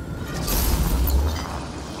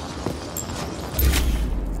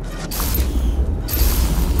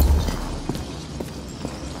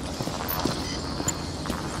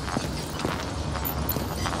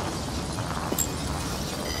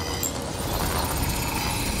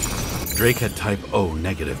 Drake had type O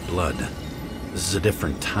negative blood. This is a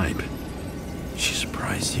different type. She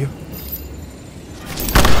surprised you?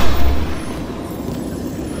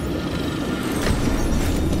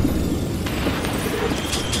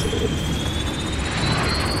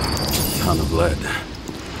 Ton of lead.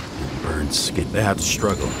 Burned skin. They had to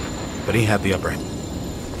struggle, but he had the upper hand.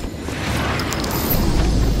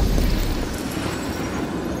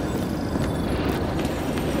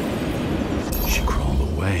 She crawled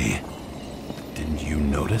away. Didn't you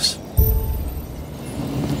notice?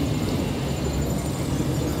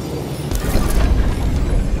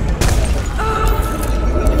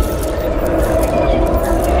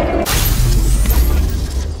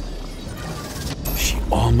 She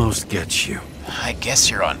almost almost gets you. I guess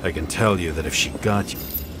you're on. I can tell you that if she got you...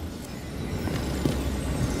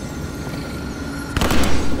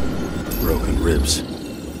 Broken ribs.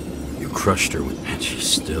 You crushed her, and she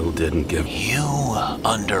still didn't give... You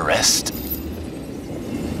underestimate.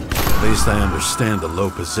 At least I understand the low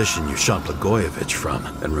position you shot Blagojevich from.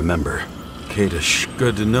 And remember, Kadish,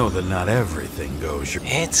 good to know that not everything goes your...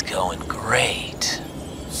 It's going great.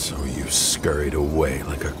 So you scurried away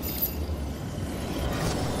like a...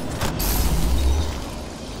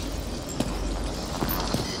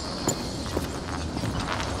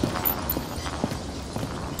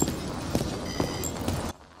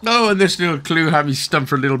 Oh, and this little clue had me stumped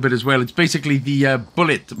for a little bit as well. It's basically the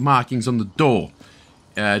bullet markings on the door.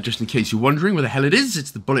 Just in case you're wondering where the hell it is,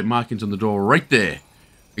 it's the bullet markings on the door right there.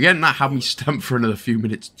 Again, that had me stumped for another few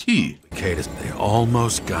minutes too. Kadish, they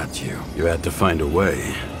almost got you. You had to find a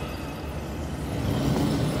way.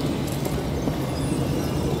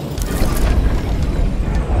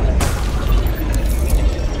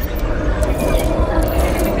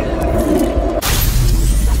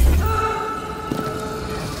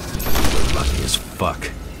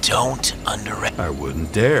 Fuck. Don't underestimate. I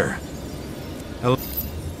wouldn't dare.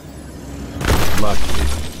 Lucky.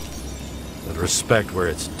 But respect where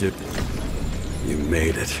it's due. You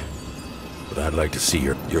made it. But I'd like to see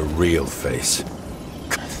your real face.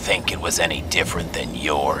 Think it was any different than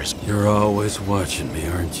yours? You're always watching me,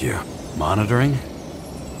 aren't you? Monitoring?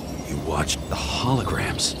 You watch the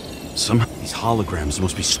holograms. Somehow these holograms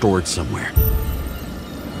must be stored somewhere.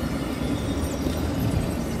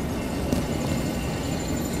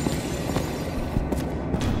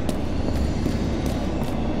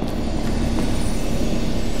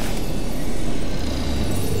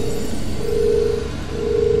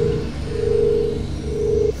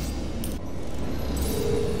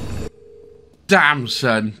 Damn,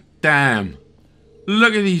 son. Damn.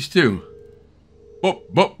 Look at these two. Bop,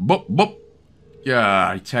 bop, bop, bop. Yeah,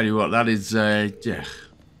 I tell you what, that is, yeah.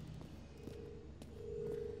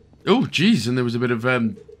 Oh, jeez, and there was a bit of, I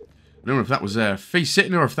don't know if that was face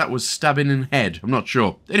sitting or if that was stabbing in the head. I'm not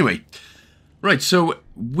sure. Anyway, right, so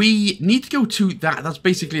we need to go to that. That's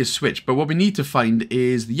basically a switch, but what we need to find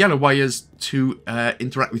is the yellow wires to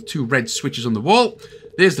interact with two red switches on the wall.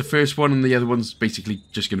 There's the first one, and the other one's basically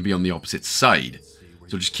just going to be on the opposite side.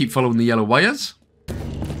 So just keep following the yellow wires.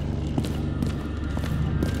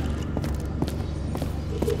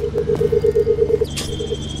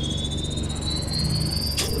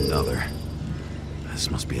 Another.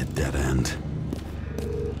 This must be a dead end.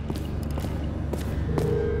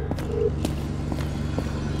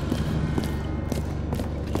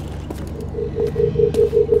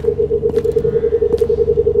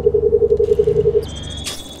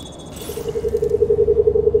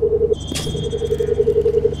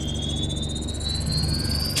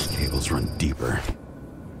 Cables run deeper.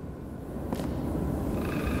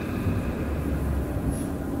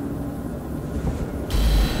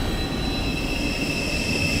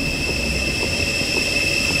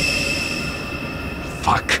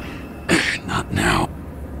 Fuck. Not now.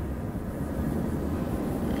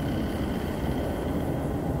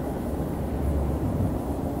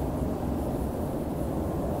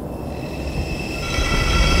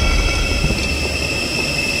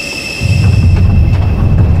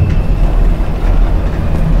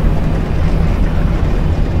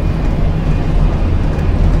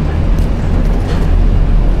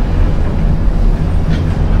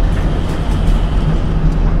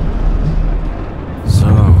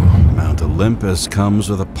 Olympus comes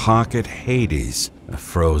with a pocket Hades, a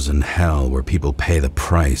frozen hell where people pay the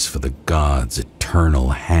price for the gods' eternal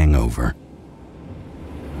hangover.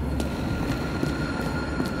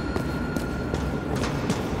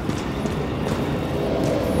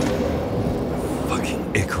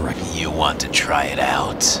 Fucking Icarus. You want to try it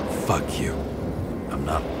out? Fuck you. I'm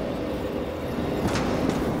not...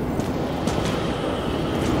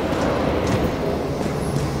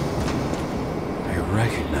 I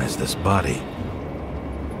recognize this body.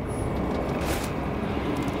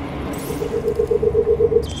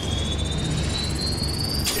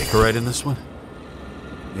 Icarus in this one?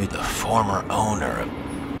 The former owner.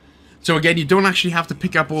 So again, you don't actually have to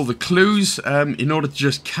pick up all the clues in order to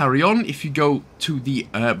just carry on. If you go to the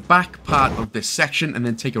back part of this section and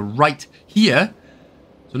then take a right here,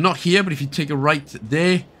 so not here, but if you take a right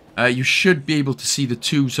there, you should be able to see the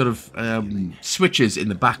two sort of switches in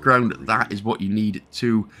the background. That is what you need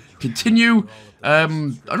to continue. I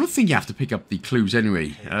don't think you have to pick up the clues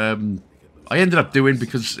anyway. I ended up doing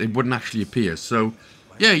because it wouldn't actually appear. So,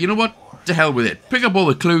 yeah, you know what? To hell with it. Pick up all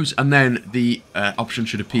the clues and then the option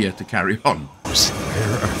should appear to carry on.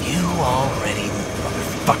 You already...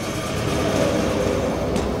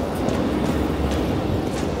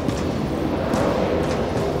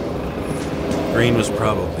 Green was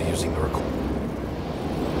probably using the recorder.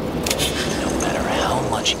 No matter how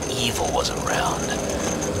much evil was around,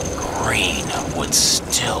 Green would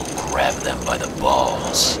still grab them by the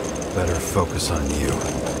balls. Better focus on you.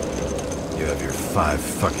 You have your 5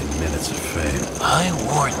 fucking minutes of fame. I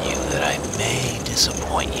warn you that I may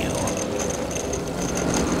disappoint you.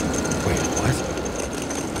 Wait, what?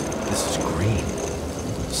 This is Green.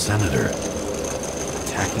 Senator.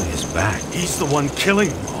 Attacking his back. He's the one killing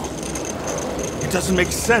them all. It doesn't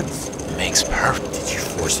make sense. Makes perfect. Did you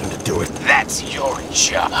force him to do it? That's your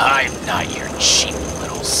job. I'm not your cheap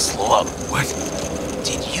little slug. What?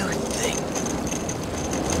 Did you think?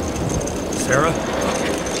 Sara?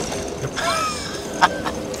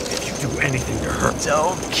 If you do anything to her...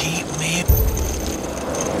 Don't keep me...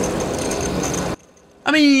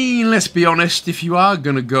 I mean, let's be honest, if you are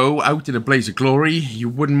going to go out in a blaze of glory, you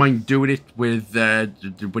wouldn't mind doing it with,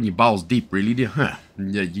 when your balls deep, really, do you? Huh?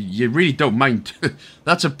 Yeah, you really don't mind.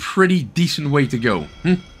 That's a pretty decent way to go.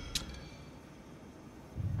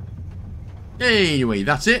 Anyway,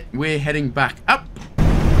 that's it. We're heading back up.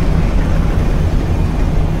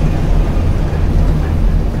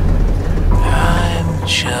 I'm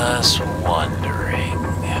just wondering,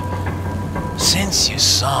 since you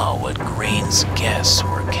saw what Green's guests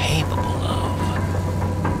were capable of,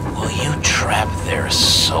 will you trap their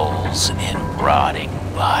souls in rotting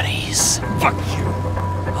bodies? Fuck you!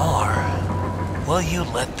 Or will you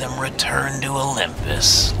let them return to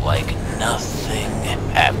Olympus like nothing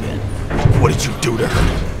happened? What did you do to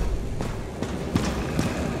her?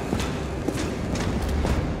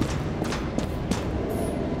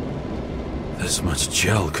 This much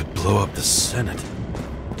gel could blow up the Senate.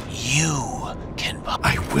 You can...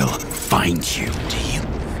 I will find you. Do you...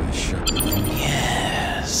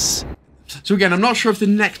 Yes. So again, I'm not sure if the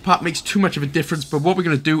next part makes too much of a difference, but what we're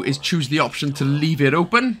going to do is choose the option to leave it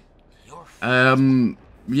open.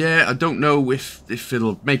 Yeah, I don't know if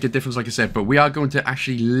it'll make a difference, like I said, but we are going to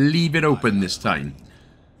actually leave it open this time.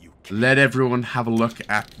 Let everyone have a look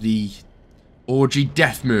at the orgy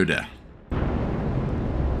death murder.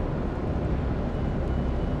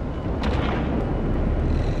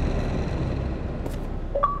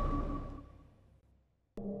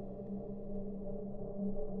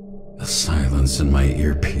 The silence in my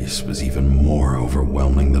earpiece was even more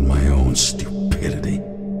overwhelming than my own stupidity.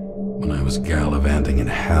 When I was gallivanting in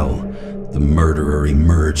hell, the murderer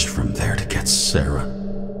emerged from there to get Sara.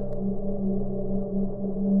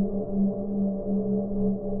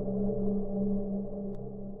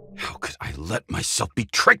 How could I let myself be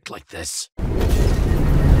tricked like this?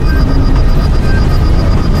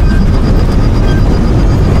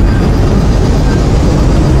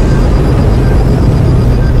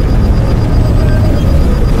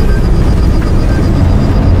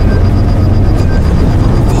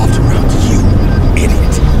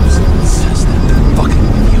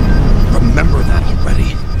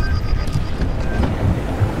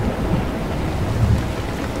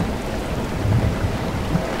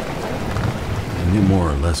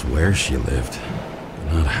 Where she lived,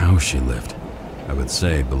 but not how she lived. I would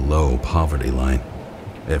say below poverty line,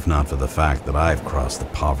 if not for the fact that I've crossed the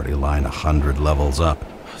poverty line 100 levels up.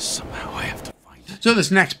 Somehow I have to find it. So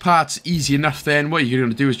this next part's easy enough then. What you're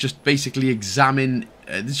going to do is just basically examine...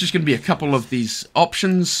 there's just going to be a couple of these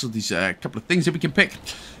options, so these couple of things that we can pick.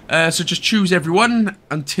 So just choose everyone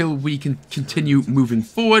until we can continue moving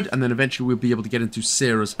forward, and then eventually we'll be able to get into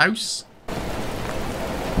Sara's house.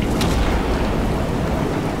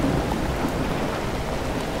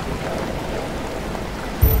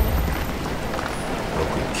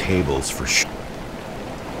 Cables for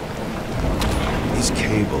These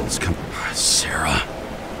cables come... Sara,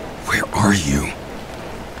 where are you?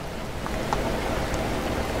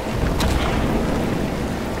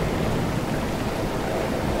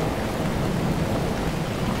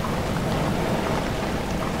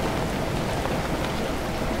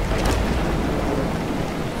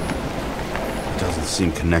 It doesn't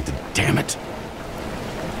seem connected, damn it.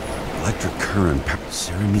 Electric current...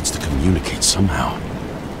 Sara needs to communicate somehow.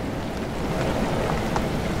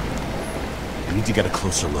 I need to get a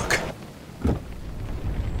closer look.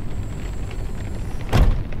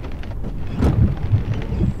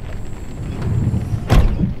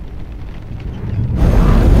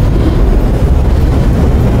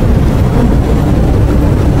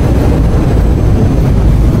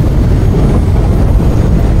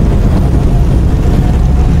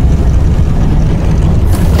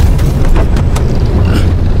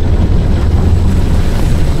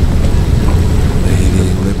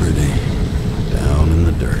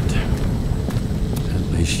 Dirt.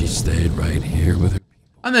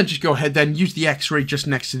 And then just go ahead then, use the X-ray just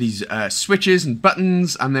next to these switches and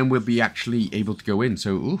buttons, and then we'll be actually able to go in.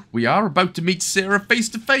 So we are about to meet Sara face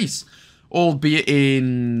to face, albeit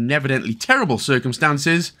in evidently terrible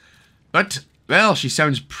circumstances. But, well, she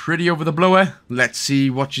sounds pretty over the blower. Let's see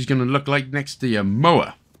what she's going to look like next to your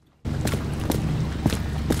mower.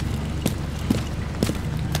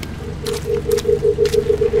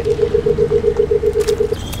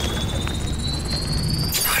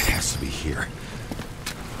 It has to be here.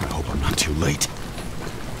 I hope I'm not too late.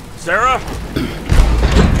 Sara?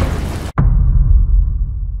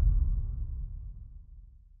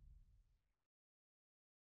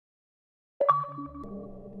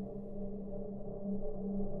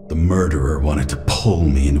 The murderer wanted to pull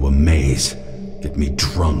me into a maze, get me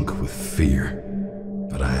drunk with fear.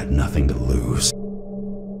 But I had nothing to lose.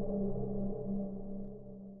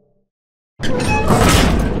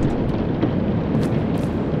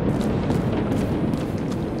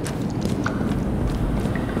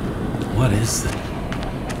 What is this?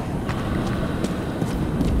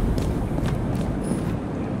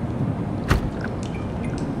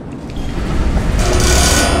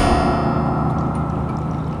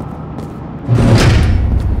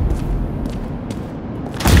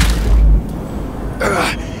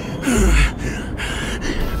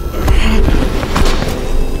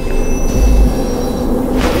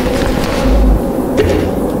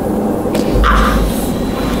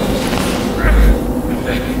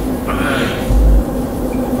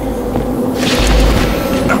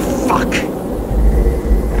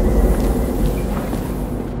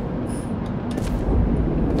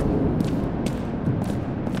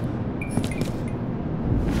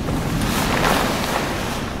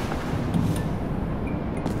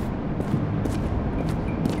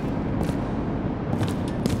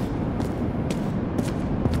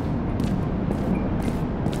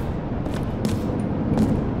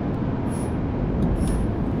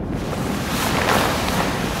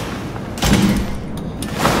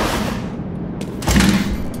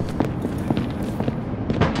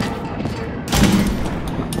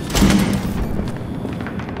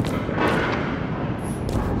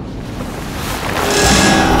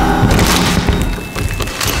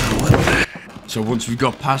 So once we've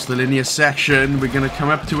got past the linear section, we're going to come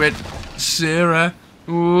up to it. Sara.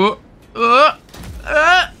 And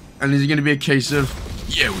is it going to be a case of,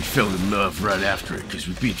 yeah, we fell in love right after it because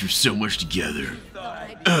we've been through so much together.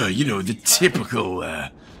 You know, the typical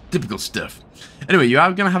stuff. Anyway, you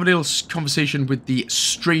are going to have a little conversation with the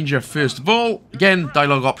stranger first of all. Again,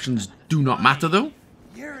 dialogue options do not matter though.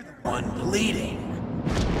 You're the one bleeding.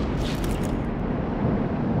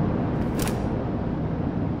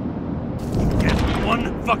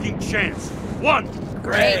 One fucking chance. One!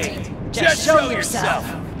 Great. Just show yourself.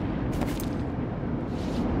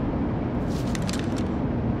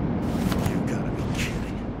 You gotta be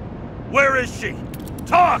kidding. Where is she?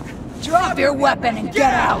 Talk! Drop your weapon and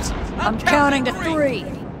get out! I'm counting to 3.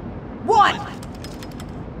 1!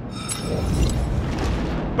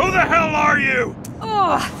 Who the hell are you?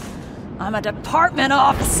 Ugh! I'm a department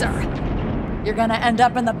officer. You're gonna end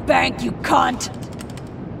up in the bank, you cunt!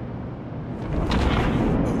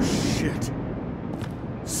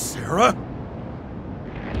 Sara?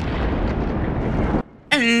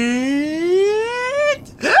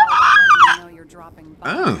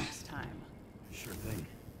 Oh. Sure thing.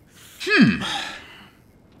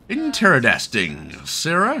 Interesting.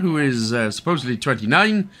 Sara, who is supposedly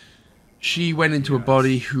 29, she went into a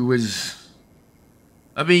body who was...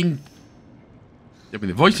 I mean,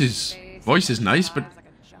 the voice is nice, but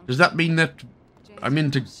does that mean that I'm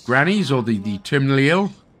into grannies or the terminally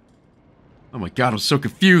ill? Oh my god, I'm so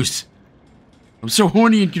confused. I'm so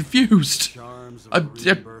horny and confused.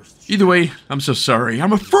 Either way, I'm so sorry.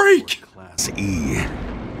 I'm a freak! Class E.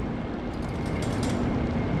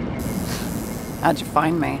 How'd you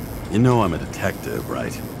find me? You know I'm a detective,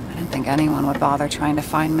 right? I didn't think anyone would bother trying to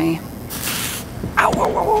find me. Ow! Whoa,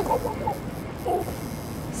 whoa, whoa, whoa, whoa.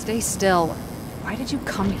 Stay still. Why did you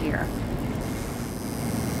come here?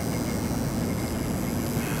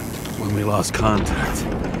 When we lost contact,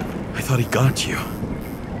 I thought he got you.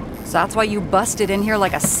 So that's why you busted in here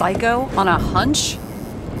like a psycho on a hunch?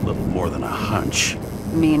 A little more than a hunch.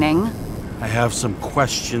 Meaning? I have some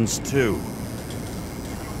questions, too.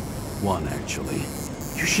 One, actually.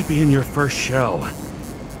 You should be in your first shell.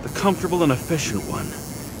 The comfortable and efficient one.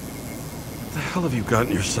 What the hell have you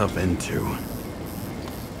gotten yourself into?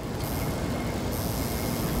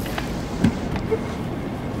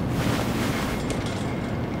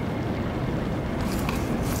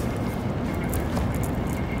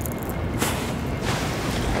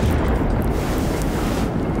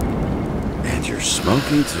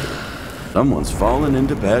 smoking too. Someone's fallen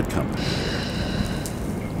into bad company.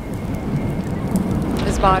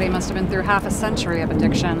 His body must have been through half a century of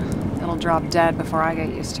addiction. It'll drop dead before I get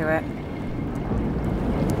used to it.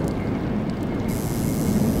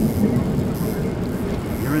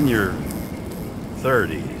 You're in your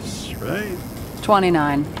 30s, right?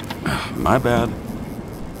 29. My bad.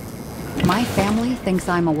 My family thinks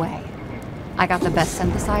I'm away. I got the best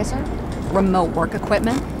synthesizer, remote work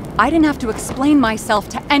equipment. I didn't have to explain myself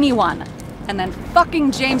to anyone. And then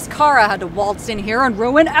fucking James Karra had to waltz in here and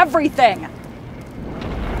ruin everything.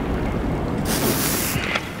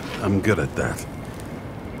 I'm good at that.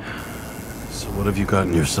 So what have you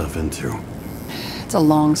gotten yourself into? It's a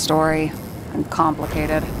long story and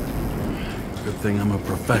complicated. Good thing I'm a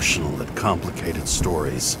professional at complicated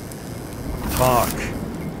stories. Talk.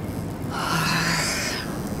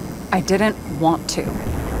 I didn't want to,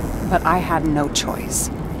 but I had no choice.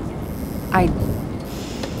 I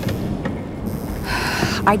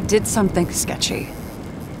did something sketchy,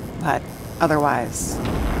 but otherwise...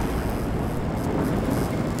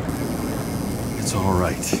 It's all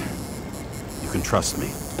right. You can trust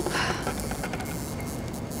me.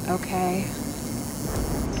 Okay.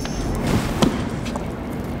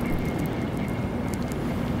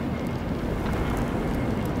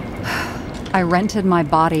 I rented my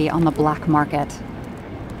body on the black market.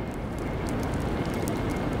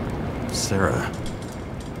 Sara,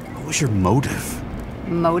 what was your motive?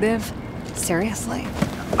 Motive? Seriously?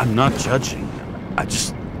 I'm not judging. I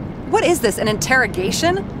just... What is this, an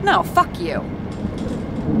interrogation? No, fuck you.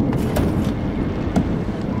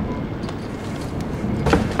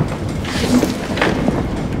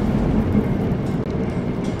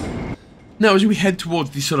 Now, as we head towards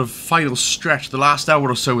the sort of final stretch, the last hour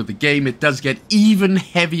or so of the game, it does get even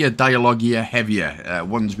heavier dialogue-ier, heavier,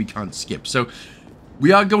 ones we can't skip. So,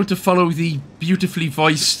 we are going to follow the beautifully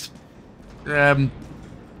voiced,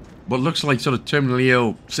 what looks like sort of terminally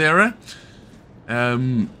ill Sara.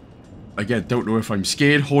 Again, don't know if I'm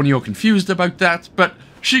scared, horny, or confused about that, but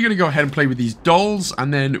she's going to go ahead and play with these dolls,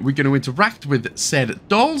 and then we're going to interact with said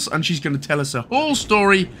dolls, and she's going to tell us a whole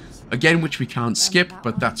story, again, which we can't skip,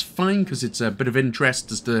 but that's fine, because it's a bit of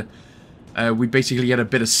interest as to, we basically get a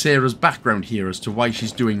bit of Sara's background here as to why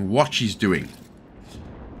she's doing what she's doing.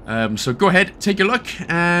 So go ahead, take a look,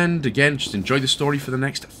 and again, just enjoy the story for the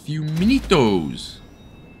next few minutos.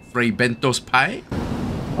 Frey Bentos Pie.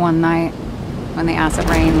 One night, when the acid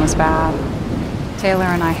rain was bad, Taylor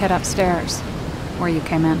and I hid upstairs, where you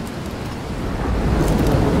came in.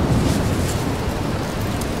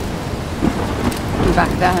 And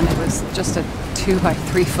back then, it was just a 2 by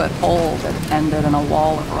 3 foot hole that ended in a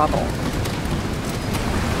wall of rubble.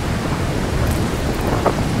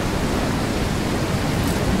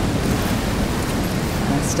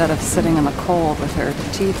 And instead of sitting in the cold with her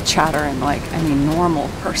teeth chattering like any normal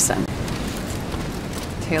person,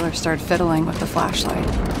 Taylor started fiddling with the flashlight.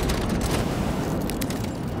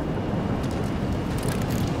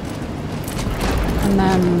 And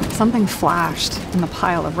then something flashed in the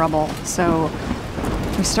pile of rubble, so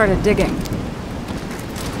we started digging.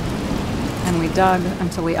 And we dug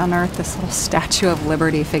until we unearthed this little Statue of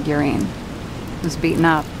Liberty figurine. It was beaten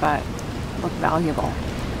up, but looked valuable.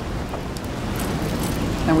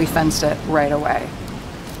 And we fenced it right away.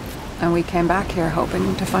 And we came back here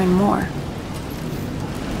hoping to find more.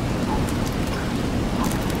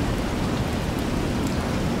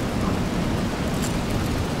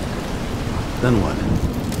 Then what?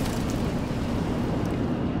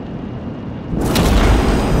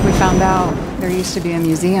 We found out there used to be a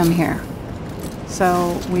museum here.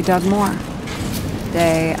 So we dug more.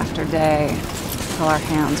 Day after day, till our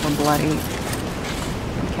hands were bloody.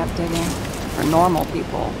 We kept digging. For normal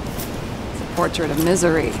people, it's a portrait of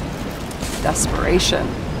misery, desperation.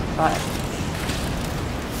 But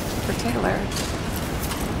for Taylor,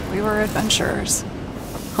 we were adventurers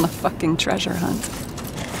on a fucking treasure hunt.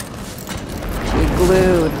 We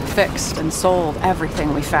glued, fixed, and sold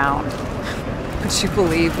everything we found. Would you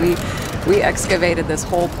believe we excavated this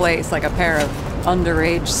whole place like a pair of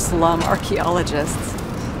underage slum archaeologists?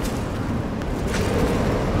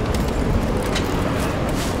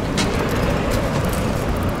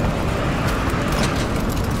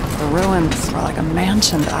 The ruins were like a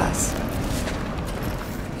mansion to us.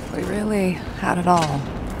 We really had it all.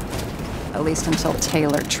 At least until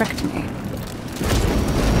Taylor tricked me.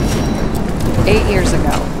 8 years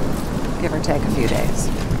ago, give or take a few days.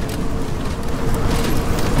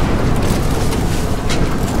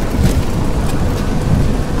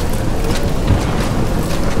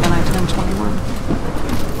 And I turned 21.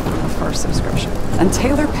 The first subscription. And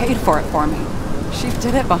Taylor paid for it for me. She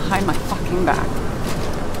did it behind my fucking back.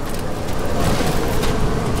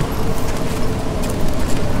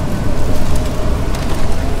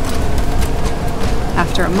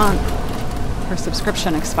 After a month, her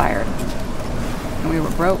subscription expired. And we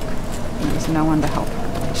were broke, and there was no one to help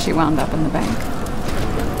her. She wound up in the bank,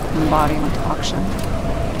 and the body went to auction.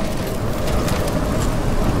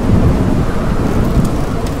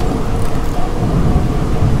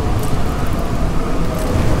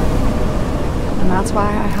 And that's why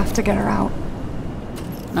I have to get her out,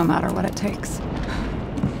 no matter what it takes.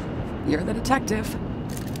 You're the detective.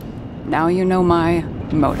 Now you know my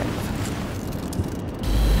motive.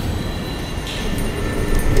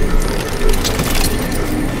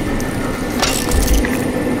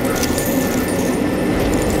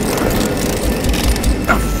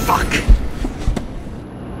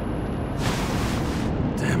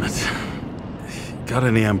 Got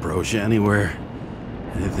any ambrosia anywhere?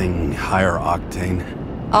 Anything higher octane?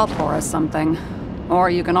 I'll pour us something. Or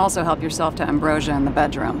you can also help yourself to ambrosia in the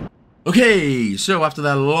bedroom. Okay, so after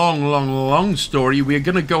that long story, we're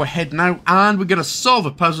going to go ahead now and we're going to solve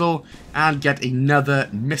a puzzle and get another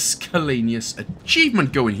miscellaneous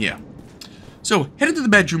achievement going here. So, head into the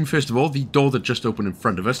bedroom first of all, the door that just opened in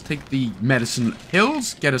front of us. Take the medicine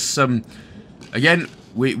pills, get us some... Again,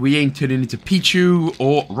 we ain't turning into Pichu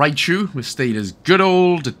or Raichu. We're staying as good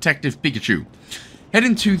old Detective Pikachu. Head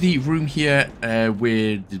into the room here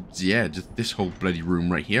where, yeah, just this whole bloody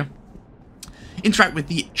room right here. Interact with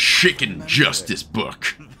the Chicken Justice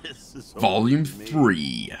book. Volume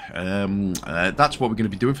 3. That's what we're going to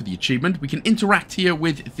be doing for the achievement. We can interact here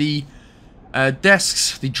with the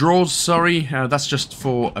desks, the drawers, sorry. That's just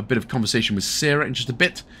for a bit of conversation with Sara in just a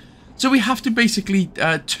bit. So we have to basically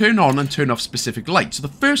turn on and turn off specific lights. So the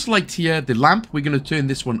first light here, the lamp, we're going to turn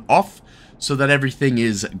this one off so that everything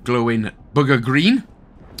is glowing booger green.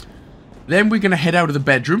 Then we're going to head out of the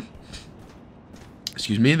bedroom.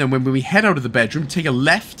 Excuse me. And then when we head out of the bedroom, take a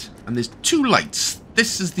left, and there's 2 lights.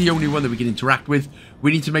 This is the only one that we can interact with. We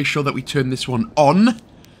need to make sure that we turn this one on.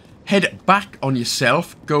 Head back on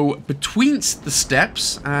yourself. Go between the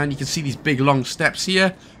steps, and you can see these big long steps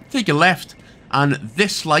here. Take a left. And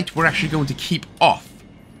this light we're actually going to keep off.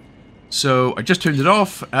 So I just turned it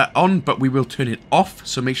off, on, but we will turn it off.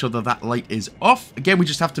 So make sure that that light is off. Again, we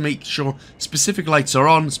just have to make sure specific lights are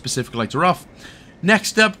on, specific lights are off.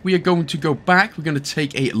 Next up, we are going to go back. We're going to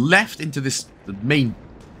take a left into this main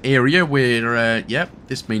area where, yeah,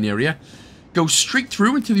 this main area. Go straight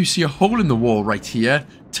through until you see a hole in the wall right here.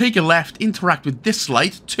 Take a left, interact with this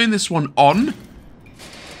light, turn this one on.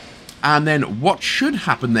 And then what should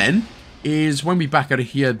happen then is when we back out of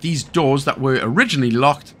here, these doors that were originally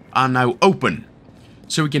locked are now open.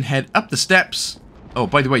 So we can head up the steps. Oh,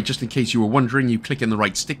 by the way, just in case you were wondering, you click on the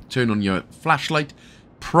right stick, turn on your flashlight.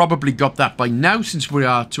 Probably got that by now since we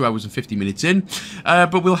are 2 hours and 50 minutes in.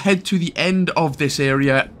 But we'll head to the end of this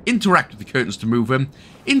area, interact with the curtains to move them,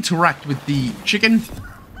 interact with the chicken.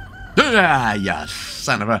 Ah, you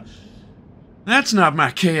son of a... That's not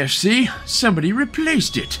my KFC. Somebody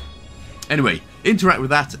replaced it. Anyway, interact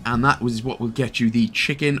with that, and that was what will get you the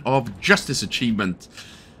Chicken of Justice achievement.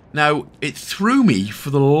 Now, it threw me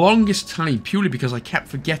for the longest time purely because I kept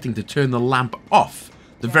forgetting to turn the lamp off.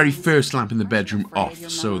 The very first lamp in the bedroom off,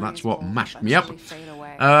 so that's what mashed me up.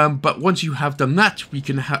 But once you have done that, we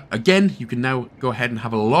can again, you can now go ahead and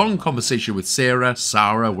have a long conversation with Sara,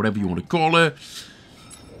 whatever you want to call her.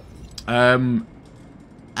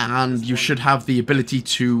 And you should have the ability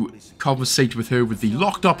to conversate with her with the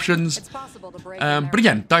locked options. But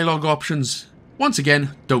again, dialogue options, once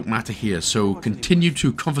again, don't matter here. So continue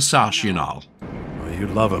to conversational. Oh, you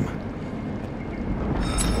love him.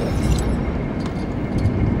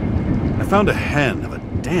 I found a hen of a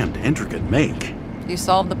damned intricate make. You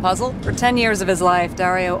solved the puzzle? For 10 years of his life,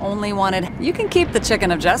 Dario only wanted... You can keep the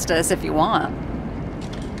Chicken of Justice if you want.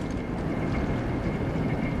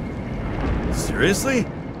 Seriously?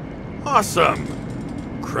 Awesome!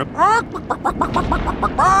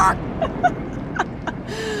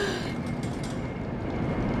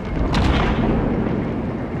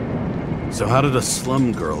 So how did a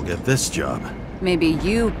slum girl get this job? Maybe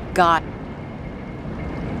you got...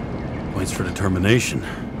 Points for determination.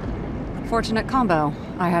 Fortunate combo.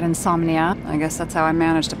 I had insomnia. I guess that's how I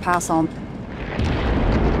managed to pass on.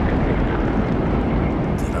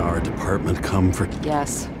 Did our department come for...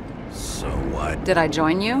 Yes. So what? Did I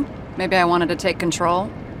join you? Maybe I wanted to take control?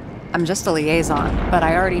 I'm just a liaison, but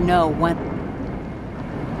I already know when...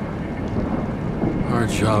 Our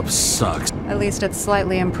job sucks. At least it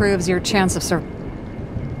slightly improves your chance of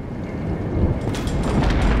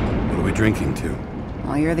What are we drinking to?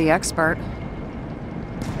 Well, you're the expert.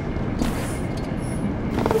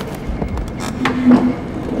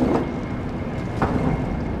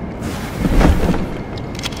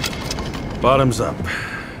 Bottoms up.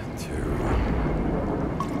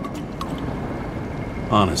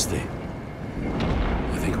 Honesty.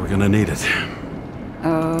 I think we're gonna need it.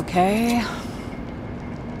 Okay.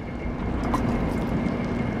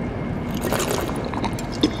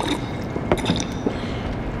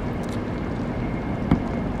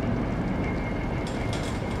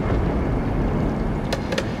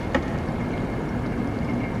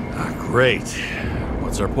 Great.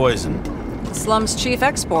 What's our poison? Slum's chief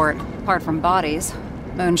export, apart from bodies.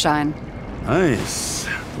 Moonshine. Nice.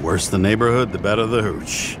 The worse the neighborhood, the better the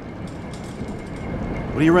hooch.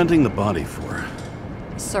 What are you renting the body for?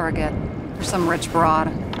 Surrogate. For some rich broad.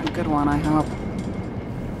 A good one, I hope.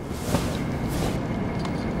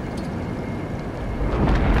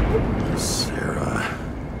 Sara.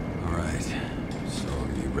 Alright. So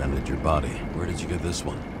you rented your body. Where did you get this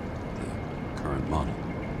one? The current model.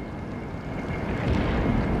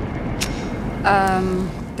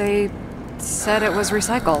 They said it was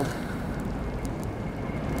recycled.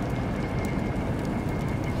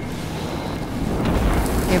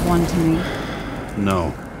 Give one to me.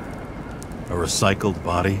 No. A recycled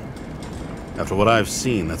body? After what I've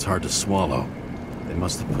seen, that's hard to swallow. They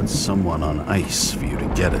must have put someone on ice for you to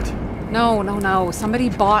get it. No, no, no. Somebody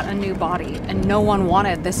bought a new body, and no one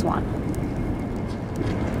wanted this one.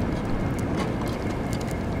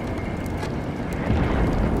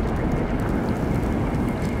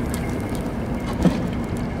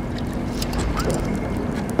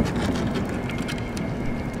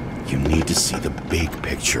 You need to see the big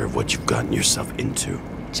picture of what you've gotten yourself into.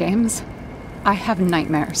 James, I have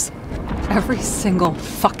nightmares. Every single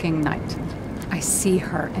fucking night. I see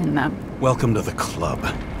her in them. Welcome to the club.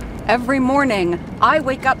 Every morning, I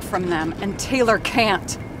wake up from them and Taylor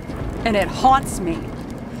can't. And it haunts me.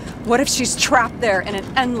 What if she's trapped there in an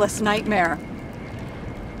endless nightmare?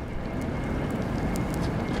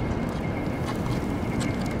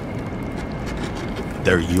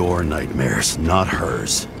 They're your nightmares, not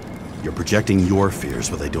hers. You're projecting your fears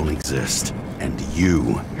where they don't exist, and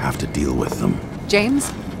you have to deal with them.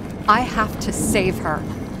 James, I have to save her.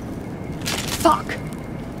 Fuck!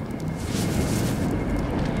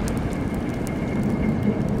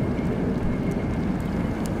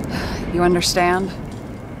 You understand?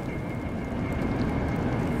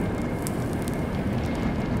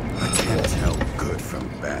 I can't tell good from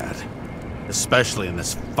bad, especially in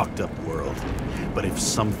this fucked up world. But if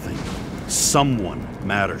someone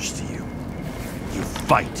matters to you, you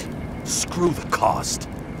fight. Screw the cost.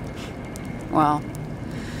 Well,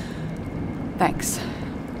 thanks,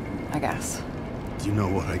 I guess. Do you know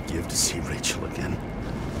what I'd give to see Rachel again?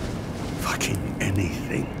 Fucking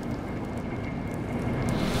anything.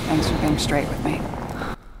 Thanks for being straight with me.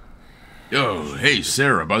 Oh, hey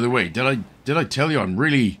Sarah, by the way, did I tell you I'm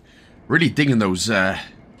really digging those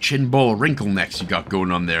chin ball wrinkle necks you got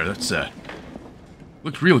going on there. That's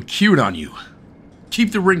looks real cute on you.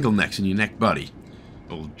 Keep the wrinkle necks in your neck, buddy.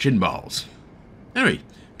 Old chin balls. Anyway,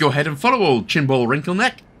 go ahead and follow old chin ball wrinkle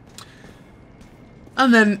neck.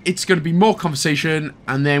 And then it's going to be more conversation,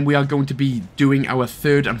 and then we are going to be doing our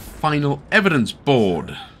third and final evidence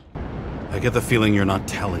board. I get the feeling you're not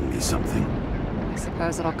telling me something. I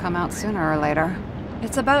suppose it'll come out sooner or later.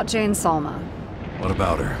 It's about Jane Salma. What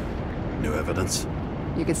about her? New evidence?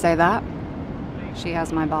 You could say that. She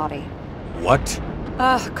has my body. What?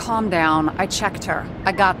 Calm down. I checked her.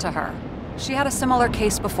 I got to her. She had a similar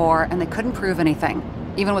case before, and they couldn't prove anything,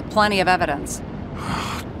 even with plenty of evidence.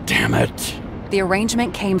 Damn it. The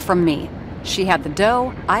arrangement came from me. She had the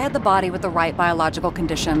dough, I had the body with the right biological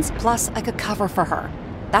conditions, plus I could cover for her.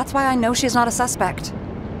 That's why I know she's not a suspect.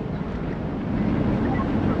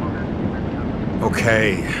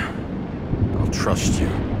 Okay. I'll trust you.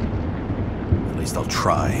 At least I'll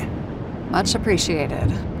try. Much appreciated.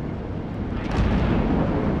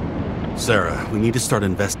 Sarah, we need to start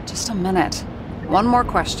investing. Just a minute. One more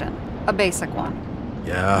question. A basic one.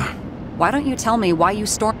 Yeah? Why don't you tell me why you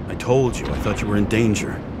stormed? I told you. I thought you were in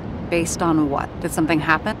danger. Based on what? Did something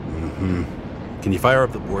happen? Mm-hmm. Can you fire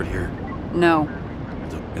up the board here? No.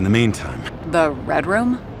 In the meantime... The Red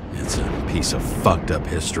Room? It's a piece of fucked up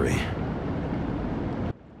history.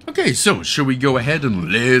 Okay, so shall we go ahead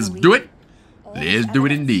and let's do it? Let's do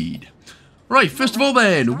it indeed. Right, first of all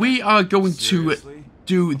then, we are going to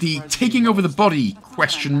do the taking over the body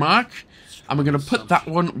question mark. And we're going to put that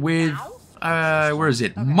one with, where is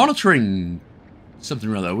it? Monitoring something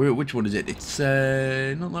or other. Which one is it? It's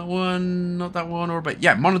not that one, or but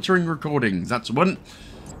yeah, monitoring recordings. That's the one.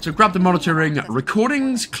 So grab the monitoring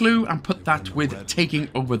recordings clue and put that with taking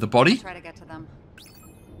over the body. Try to get to them.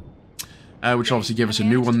 Which obviously gave us a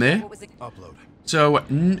new one there. Upload. So,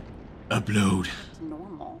 upload.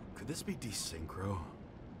 Normal. Could this be desynchro?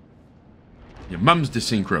 Your mum's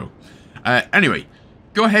desynchro. Anyway,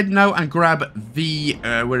 go ahead now and grab the,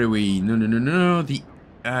 where are we? No. The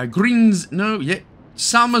Greens, no, yeah.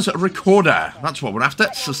 Salma's Recorder. That's what we're after.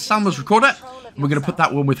 So Salma's Recorder. And we're going to put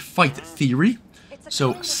that one with Fight Theory.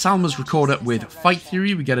 So Salma's Recorder with Fight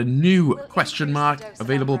Theory. We get a new question mark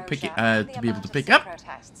available to be able to pick up.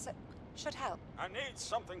 I need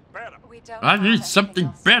something better. I need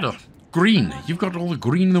something better. Green. You've got all the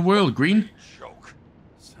green in the world, Green.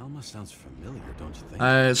 Salma sounds familiar, don't you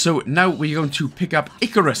think? So now we're going to pick up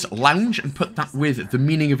Icarus Lounge and put that with the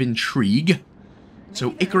meaning of intrigue.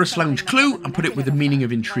 So Icarus Lounge clue and put it with the meaning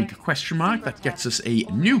of intrigue question mark. That gets us a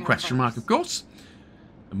new question mark, of course.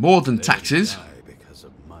 More than taxes.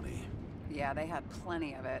 Yeah, they had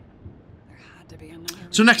plenty of it. There had to be another.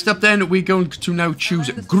 So next up then, we're going to now choose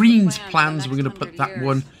Green's Plans. We're going to put that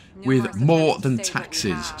one with more than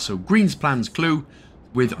taxes. So Green's Plans clue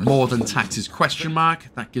with more than taxes question mark.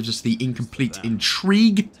 That gives us the incomplete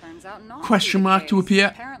intrigue question mark to appear.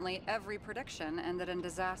 Apparently every prediction ended in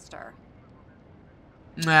disaster.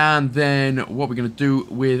 And then what we're going to do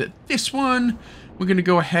with this one, we're going to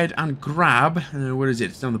go ahead and grab, where is it?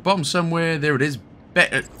 It's down the bottom somewhere. There it is.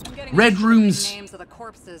 Red Rooms,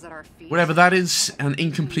 whatever that is, an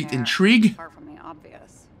incomplete intrigue.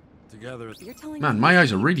 Man, my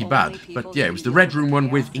eyes are really bad. But yeah, it was the Red Room one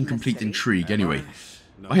with incomplete intrigue anyway.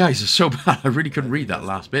 My eyes are so bad, I really couldn't read that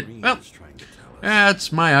last bit. Well,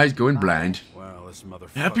 that's my eyes going blind.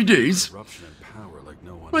 Happy days.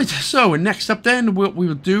 Right, so next up then, what we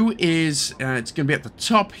will do is, it's going to be at the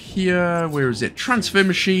top here, where is it? Transfer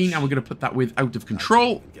Machine, and we're going to put that with Out of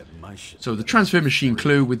Control. So the Transfer Machine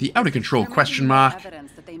clue with the Out of Control question mark,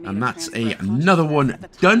 and that's another one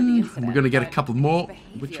done. And we're going to get a couple more,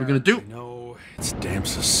 which we're going to do. No, it's damn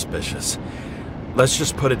suspicious. Let's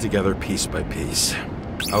just put it together piece by piece.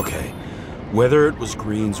 Okay, whether it was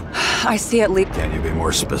Green's... I see it leak. Can you be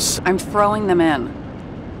more specific? I'm throwing them in.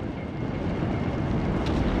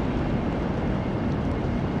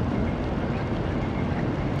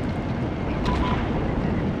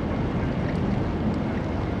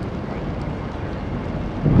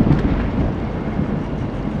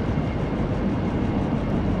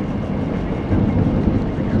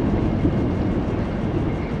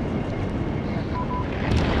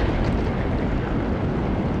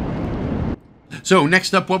 So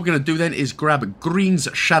next up, what we're going to do then is grab Green's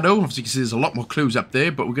Shadow. Obviously, you can see there's a lot more clues up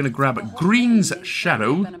there, but we're going to grab Green's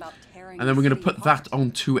Shadow, and then we're going to put that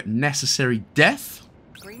onto Necessary Death.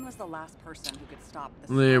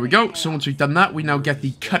 There we go. So once we've done that, we now get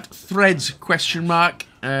the Cut Threads question mark.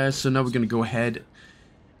 So now we're going to go ahead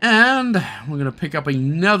and we're going to pick up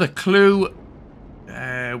another clue.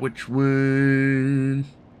 Which one?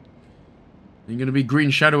 It's going to be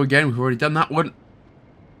Green Shadow again. We've already done that one.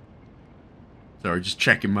 Sorry, just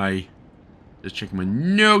checking my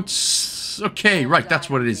notes. Okay, right, that's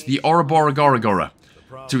what it is. The Ouroborigorigora.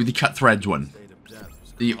 To the Cut Threads one.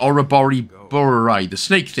 The Ouroboribori, the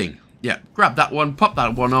snake thing. Yeah, grab that one, pop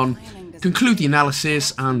that one on, conclude the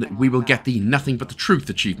analysis, and we will get the Nothing But the Truth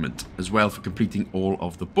achievement as well for completing all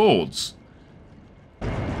of the boards.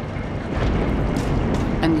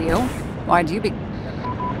 And you? Why'd you be...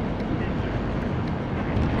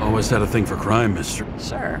 Always had a thing for crime, Mister.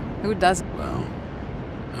 Sure, who doesn't? Well,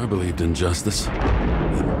 I believed in justice.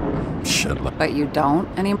 Shit. But you don't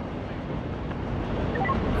anymore?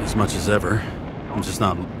 As much as ever. I'm just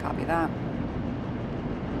not... Copy that.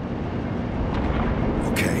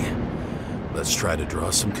 Okay, let's try to draw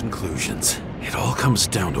some conclusions. It all comes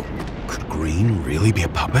down to... Could Green really be a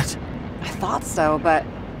puppet? I thought so, but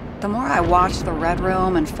the more I watch the Red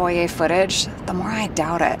Room and foyer footage, the more I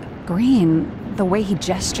doubt it. Green, the way he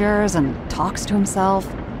gestures and talks to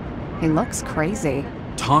himself, he looks crazy.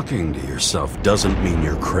 Talking to yourself doesn't mean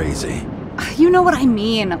you're crazy. You know what I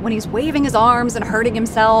mean, when he's waving his arms and hurting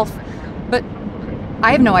himself. But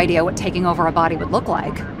I have no idea what taking over a body would look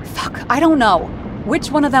like. Fuck, I don't know.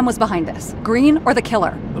 Which one of them was behind this? Green or the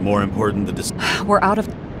killer? The more important the We're out of...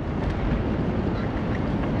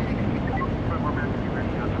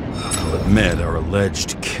 I'll admit our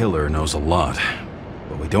alleged killer knows a lot.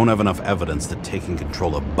 But we don't have enough evidence that taking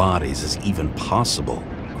control of bodies is even possible.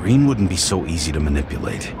 Green wouldn't be so easy to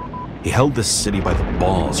manipulate. He held this city by the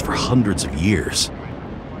balls for hundreds of years.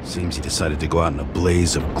 Seems he decided to go out in a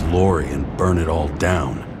blaze of glory and burn it all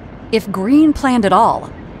down. If Green planned it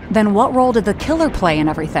all, then what role did the killer play in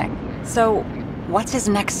everything? So, what's his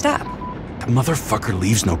next step? The motherfucker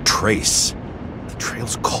leaves no trace. The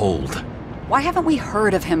trail's cold. Why haven't we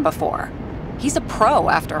heard of him before? He's a pro,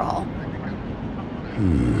 after all.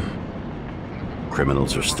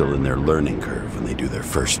 Criminals are still in their learning curve when they do their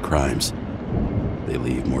first crimes. They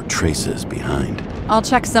leave more traces behind. I'll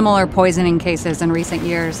check similar poisoning cases in recent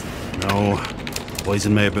years. No.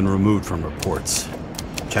 Poison may have been removed from reports.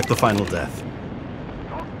 Check the final death.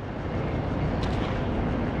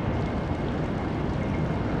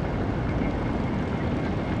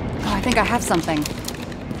 Oh, I think I have something.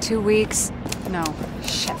 2 weeks. No.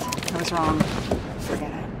 Shit. I was wrong.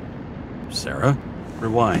 Forget it. Sara,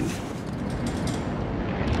 rewind.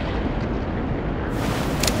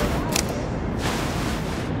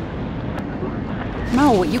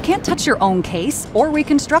 No, you can't touch your own case, or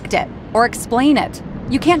reconstruct it, or explain it.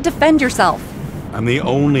 You can't defend yourself. I'm the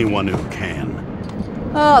only one who can.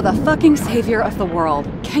 Oh, the fucking savior of the world.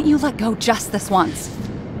 Can't you let go just this once?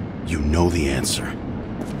 You know the answer.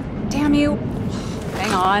 Damn you.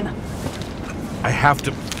 Hang on. I have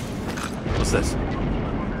to... What's this?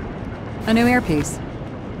 A new earpiece.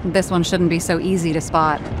 This one shouldn't be so easy to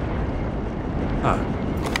spot. Ah,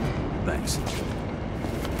 thanks.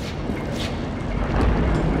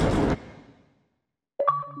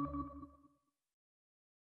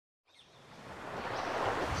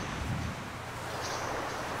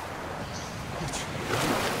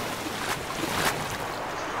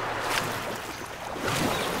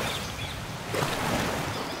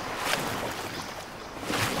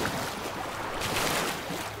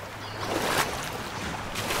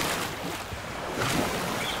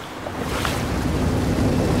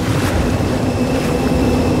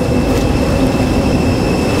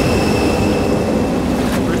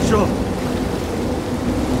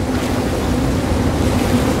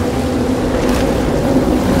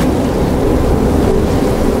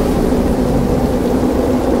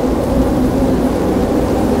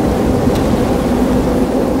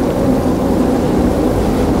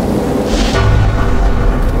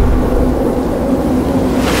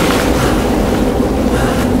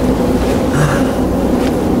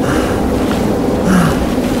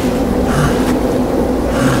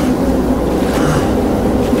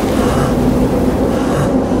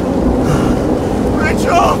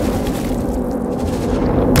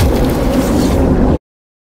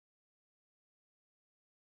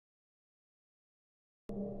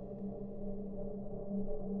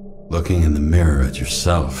 Looking in the mirror at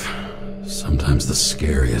yourself, sometimes the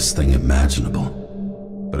scariest thing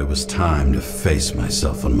imaginable. But it was time to face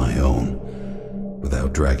myself on my own,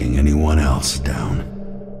 without dragging anyone else down.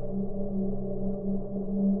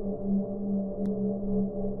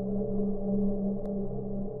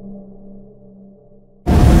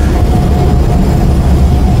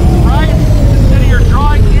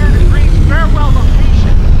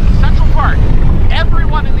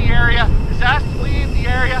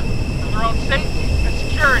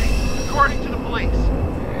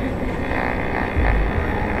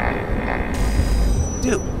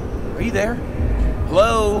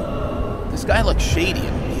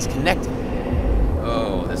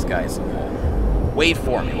 Wait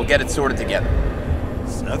for me. We'll get it sorted together.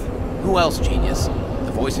 Seth? Who else, genius?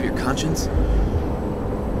 The voice of your conscience?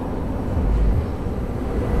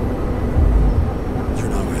 You're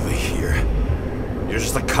not really here. You're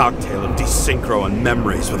just a cocktail of desynchro and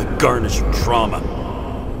memories with a garnish of trauma.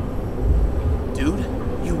 Dude,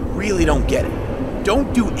 you really don't get it.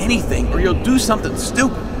 Don't do anything or you'll do something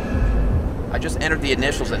stupid. I just entered the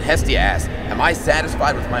initials and Hestia asked, am I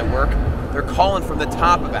satisfied with my work? They're calling from the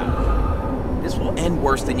top about it. This will end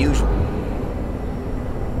worse than usual.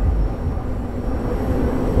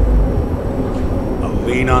 I'll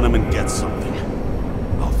lean on him and get something.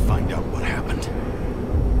 I'll find out what happened.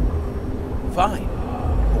 Fine.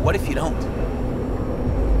 But what if you don't?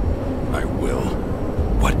 I will.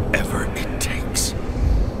 Whatever it takes.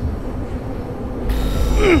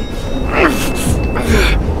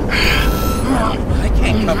 I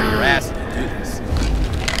can't cover your ass if you do this.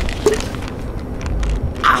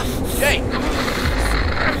 Hey!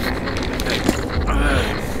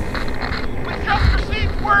 We just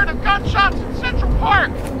received word of gunshots in Central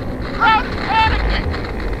Park! The crowd is panicking!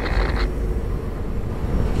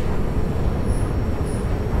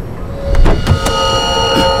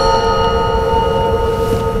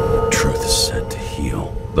 Truth is said to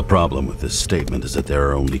heal. The problem with this statement is that there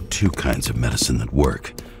are only two kinds of medicine that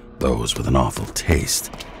work. Those with an awful taste,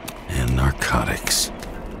 and narcotics.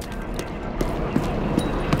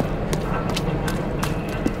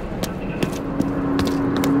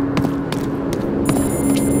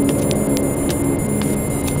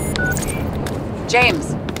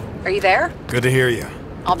 James, are you there? Good to hear you.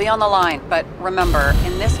 I'll be on the line, but remember,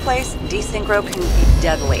 in this place, desynchro can be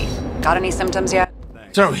deadly. Got any symptoms yet?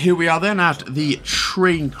 So here we are then at the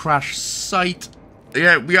train crash site.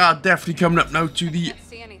 Yeah, we are definitely coming up now to the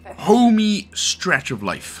homey stretch of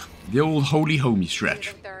life. The old holy homie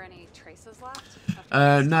stretch. Think there are any traces left?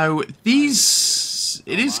 Now, these...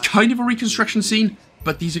 It is kind of a reconstruction scene,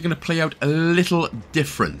 but these are going to play out a little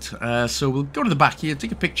different. So we'll go to the back here,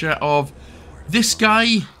 take a picture of this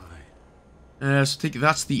guy.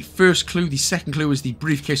 That's the first clue. The second clue is the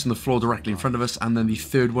briefcase on the floor directly in front of us. And then the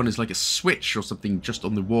third one is like a switch or something just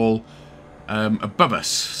on the wall above us.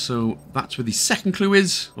 So that's where the second clue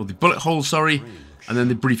is, or the bullet hole, sorry. And then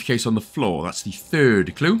the briefcase on the floor. That's the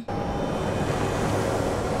third clue.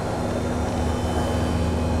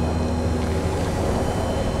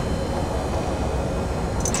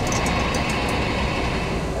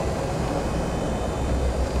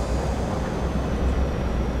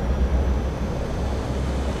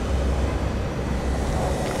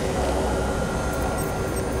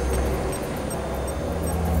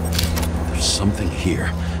 There's something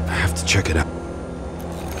here. I have to check it out.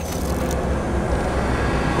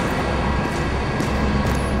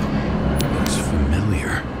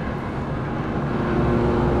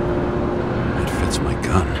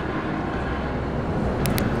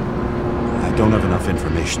 Don't have enough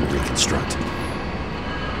information to reconstruct.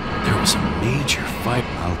 There was a major fight.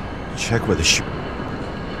 I'll check where the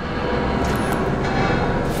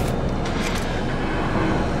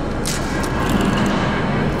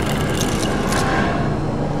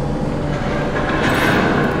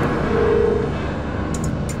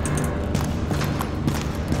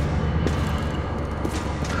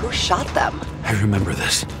Who shot them? I remember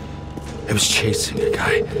this. I was chasing a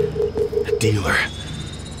guy. A dealer.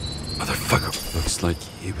 Motherfucker. Looks like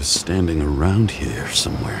he was standing around here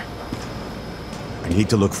somewhere. I need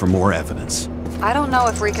to look for more evidence. I don't know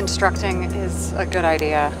if reconstructing is a good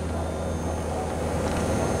idea.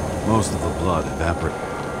 Most of the blood evaporated.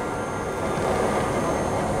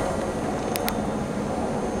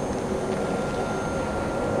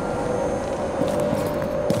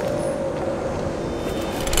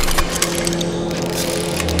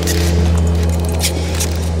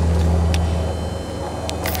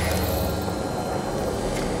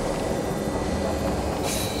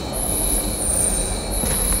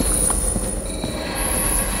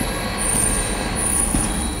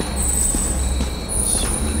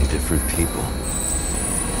 People.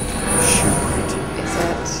 Shoot. Is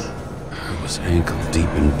it? I was ankle deep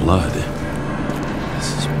in blood. This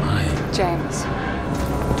is mine. James.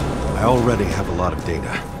 I already have a lot of data.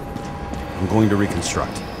 I'm going to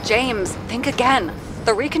reconstruct. James, think again.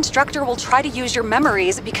 The reconstructor will try to use your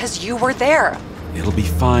memories because you were there. It'll be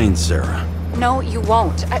fine, Sara. No, you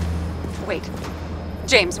won't. Wait.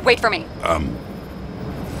 James, wait for me.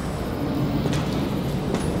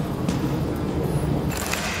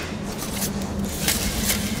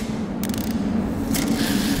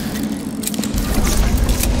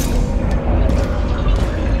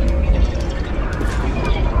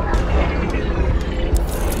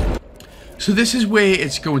 So this is where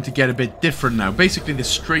it's going to get a bit different now. Basically, the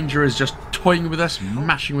stranger is just toying with us,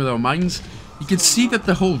 mashing with our minds. You can see that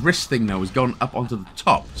the whole wrist thing now has gone up onto the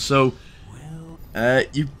top. So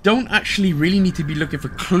you don't actually really need to be looking for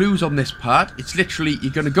clues on this part. It's literally,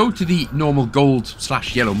 you're going to go to the normal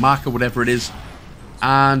gold/yellow marker, whatever it is,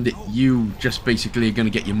 and you just basically are going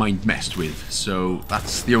to get your mind messed with. So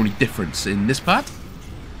that's the only difference in this part.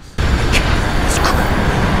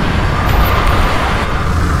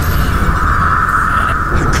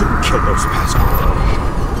 Kill those bastards.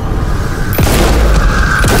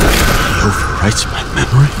 He overwrites my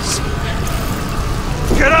memories.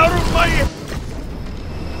 Get out of my...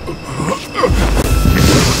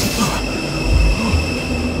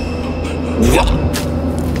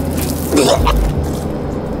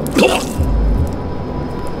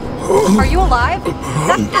 Are you alive? Is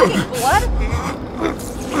that blood?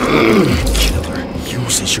 Killer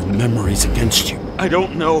uses your memories against you. I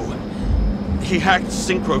don't know. He hacked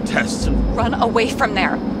synchro tests and... Run away from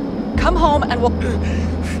there. Come home and we'll...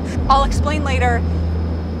 I'll explain later.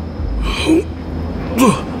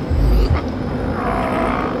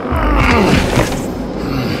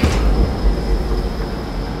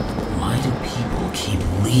 Why do people keep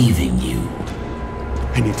leaving you?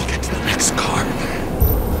 I need to get to the next car.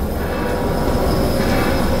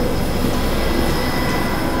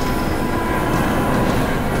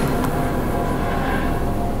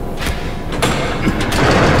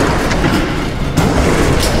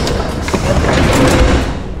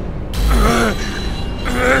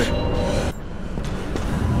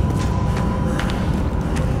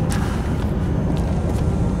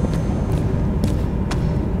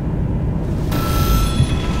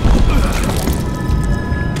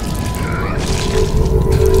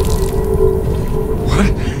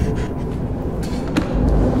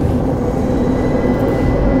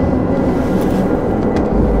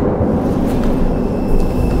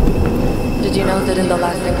 Did you know that in the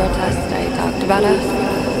last synchro test I talked about us?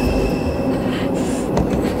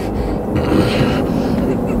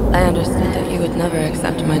 I understood that you would never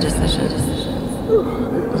accept my decisions.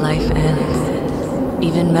 Life ends.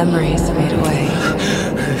 Even memories fade away.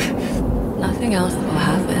 Nothing else will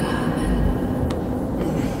happen.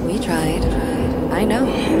 We tried. I know.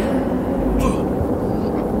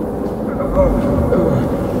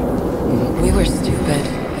 We were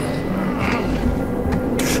stupid.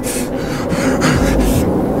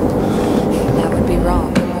 That would be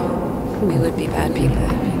wrong. We would be bad people.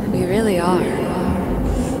 We really are.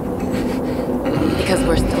 Because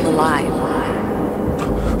we're still alive.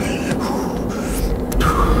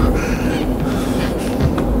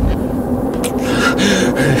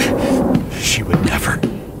 She would never.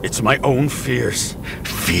 It's my own fears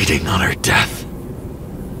feeding on her death.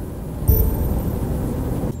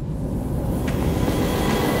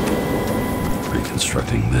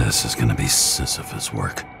 Reconstructing this is gonna be Sisyphus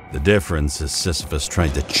work. The difference is Sisyphus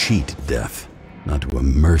tried to cheat death, not to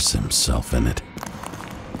immerse himself in it.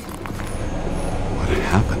 What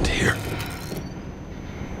happened here?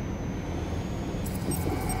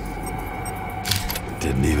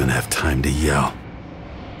 Didn't even have time to yell.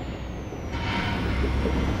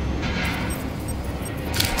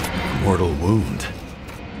 Mortal wound.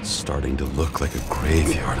 It's starting to look like a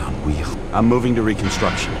graveyard on wheels. I'm moving to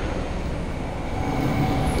reconstruction.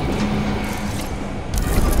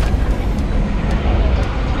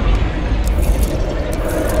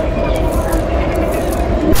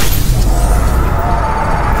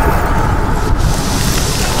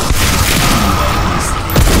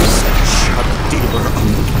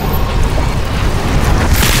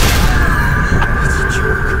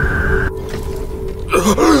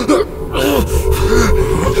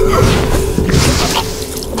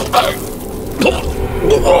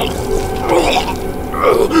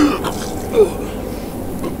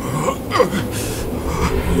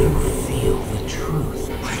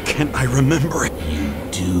 Remember it. You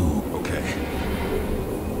do. Okay.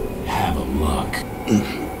 Have a look.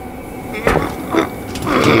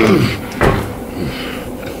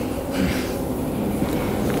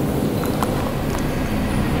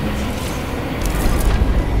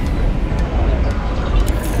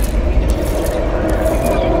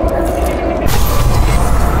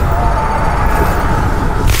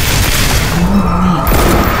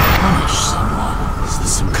 Punish someone. Is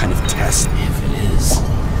this some kind of test? If it is.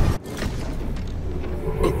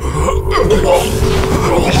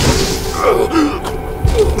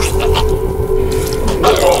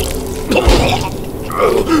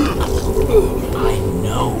 I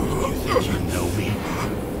know you think you know me.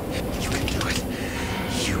 You can do it.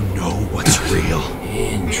 You know what's real.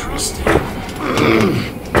 Interesting.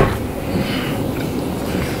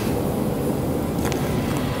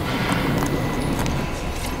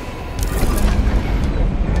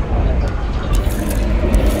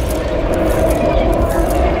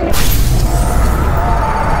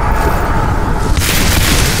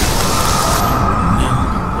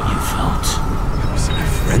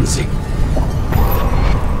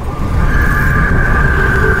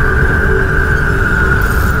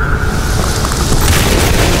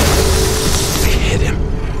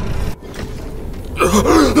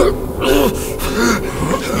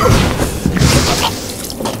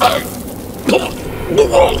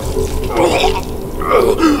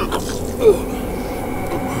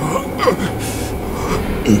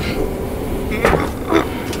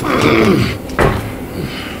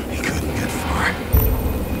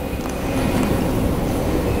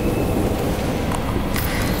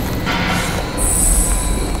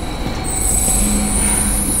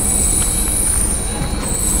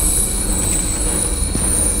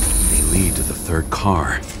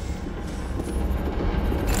 Car.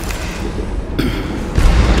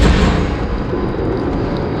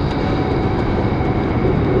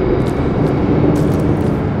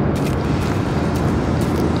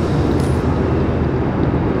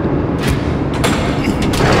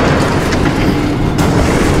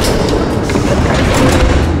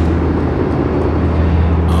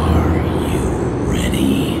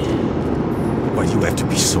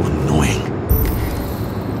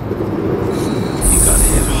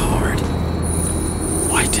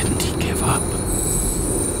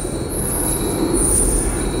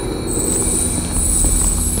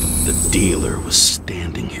 Dealer was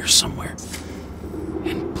standing here somewhere.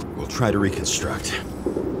 And we'll try to reconstruct.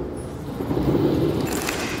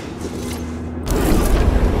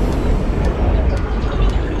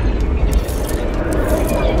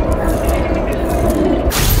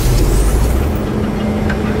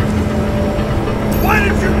 Why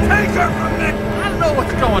did you take her from me? I don't know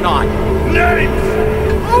what's going on. names!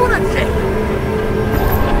 Lunatic!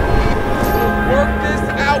 We'll work this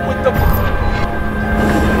out with the...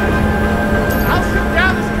 I'll shoot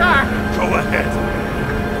down this car! Go ahead.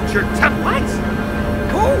 Your what?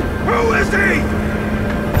 Who is he?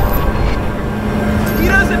 He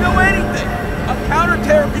doesn't know anything! A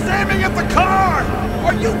counter-terrorist! He's aiming at the car!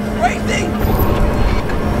 Are you crazy?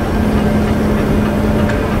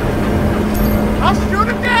 I'll shoot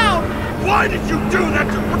him down! Why did you do that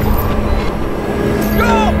to...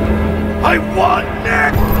 Go! I want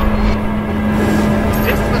Nick!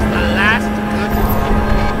 This was the last good...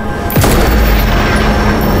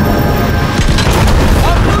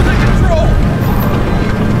 I'm losing control!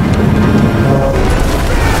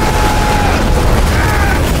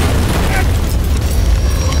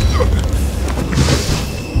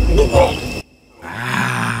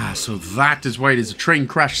 So that is why it is a train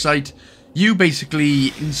crash site. You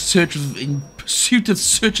basically, in pursuit of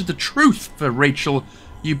the truth for Rachel,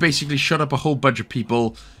 you basically shut up a whole bunch of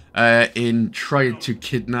people in trying to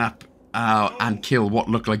kidnap and kill what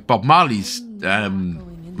looked like Bob Marley's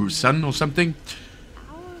son or something.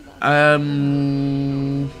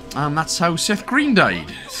 And that's how Seth Green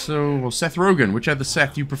died. Or Seth Rogen, whichever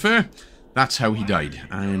Seth you prefer. That's how he died.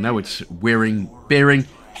 And now it's bearing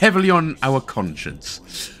heavily on our conscience.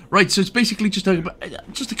 Right, so it's basically just a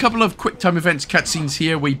couple of quick time events cutscenes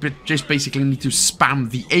here where you just basically need to spam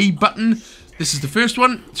the A button. This is the first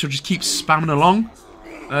one, so just keep spamming along.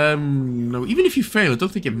 No, even if you fail, I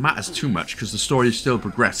don't think it matters too much because the story still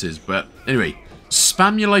progresses. But anyway,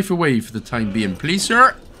 spam your life away for the time being, please,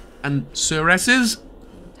 sir. And Sir-esses.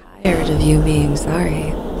 Tired of you being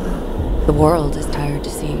sorry. The world is tired to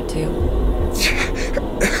see you too.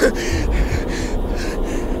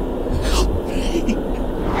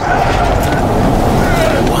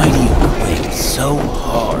 Why do you cling so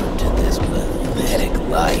hard to this pathetic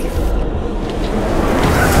life?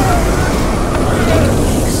 It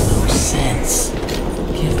makes no sense.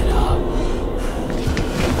 Give it up.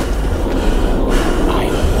 I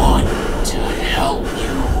want to help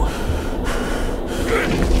you.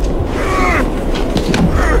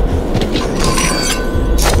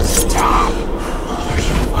 Stop! Are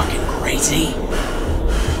you fucking crazy?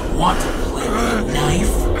 Want to play with a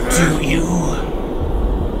knife? Do you?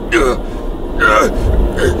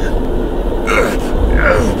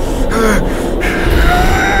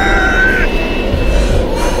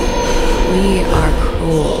 We are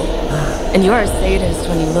cruel. And you're a sadist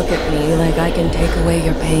when you look at me like I can take away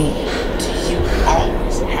your pain. Do you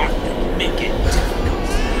always have to make it difficult?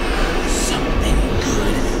 Something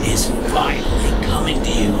good is finally coming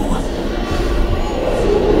to you.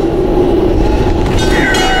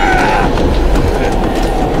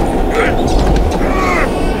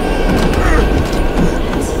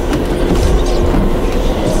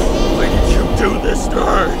 Why did you do this to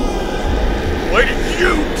her? Why did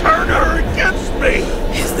you turn her against me?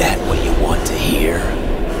 Is that what you want to hear?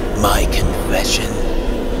 My confession?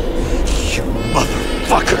 You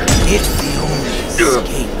motherfucker! It's the only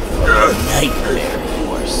escape from the nightmare you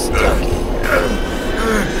are stuck in.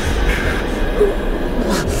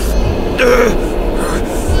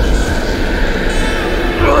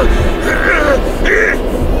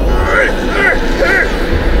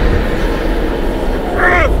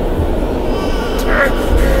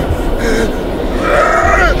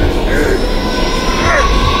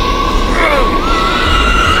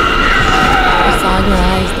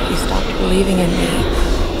 Believing in me.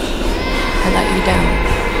 I let you down.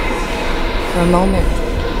 For a moment,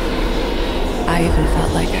 I even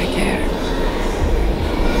felt like I cared.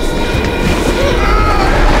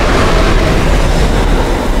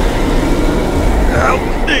 Help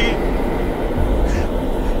me!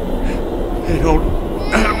 I don't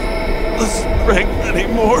have the strength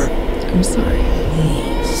anymore. I'm sorry.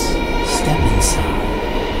 Please, step inside.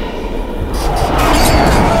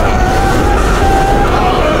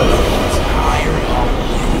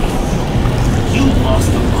 You lost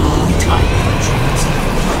a long time in the chance of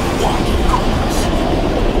walking course.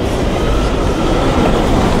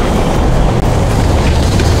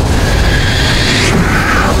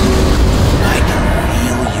 I can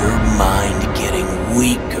feel your mind getting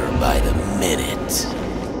weaker by the minute.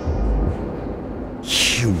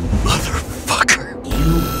 You motherfucker!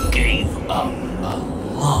 You gave up a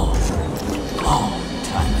long, long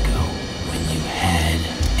time ago when you had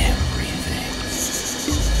everything.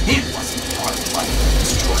 It wasn't part of life that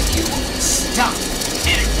destroyed you. Stop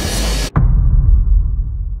it!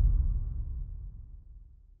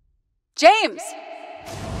 James!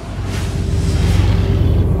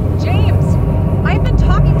 James! I've been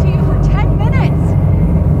talking to you for 10 minutes!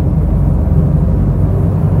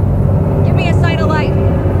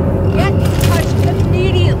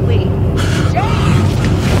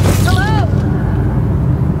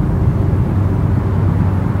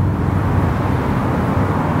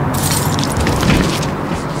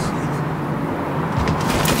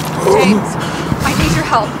 James, I need your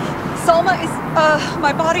help. Salma is,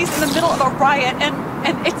 my body's in the middle of a riot and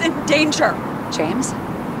it's in danger. James,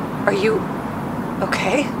 are you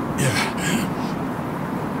okay? Yeah.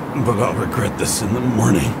 But I'll regret this in the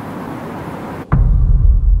morning.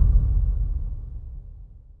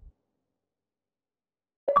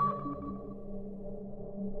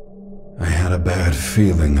 I had a bad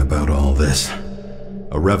feeling about all this.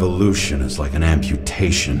 A revolution is like an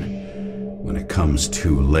amputation. When it comes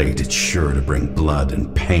too late, it's sure to bring blood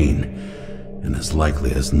and pain, and as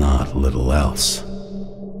likely as not, little else.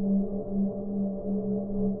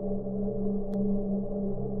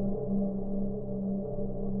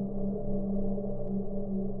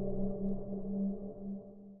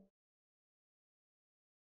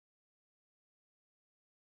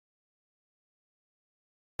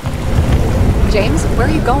 James, where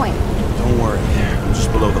are you going? Don't worry, I'm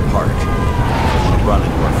just below the park. I'll run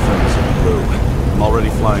into our friends in blue. I'm already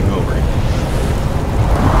flying over.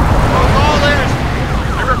 Close all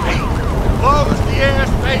airspace. I repeat, close the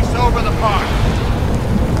airspace over the park.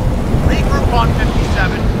 Regroup on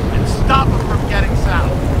 57 and stop them from getting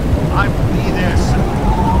south. I will be there soon.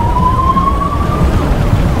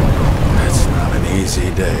 It's not an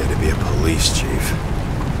easy day to be a police chief.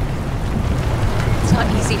 It's not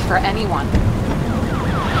easy for anyone.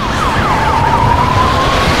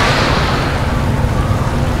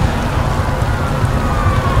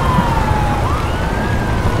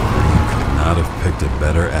 Not have picked a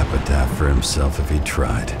better epitaph for himself if he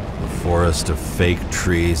tried. A forest of fake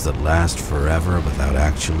trees that last forever without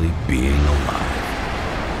actually being alive.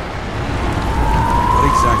 What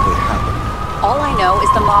exactly happened? All I know is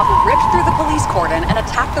the mob ripped through the police cordon and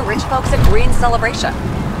attacked the rich folks at Green's celebration.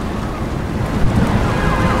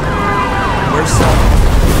 Where's Sara?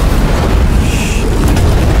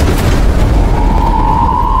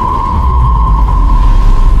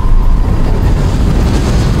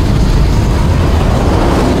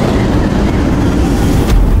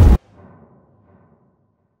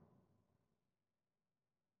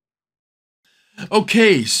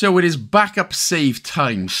 Okay, so it is backup save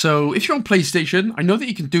time. So if you're on PlayStation, I know that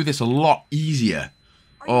you can do this a lot easier,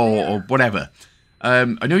 or whatever. I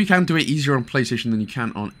know you can do it easier on PlayStation than you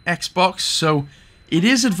can on Xbox, so it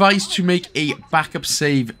is advised to make a backup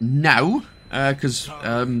save now, because,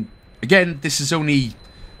 again, this is only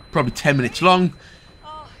probably 10 minutes long,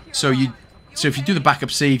 so if you do the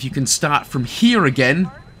backup save, you can start from here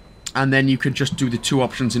again, and then you can just do the two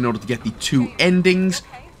options in order to get the two endings.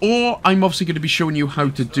 Or I'm obviously going to be showing you how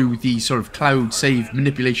to do the sort of cloud save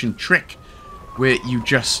manipulation trick, where you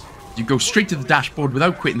go straight to the dashboard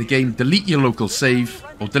without quitting the game, delete your local save,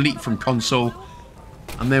 or delete from console,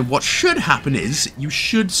 and then what should happen is, you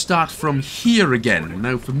should start from here again.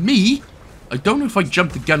 Now for me, I don't know if I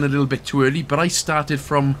jumped the gun a little bit too early, but I started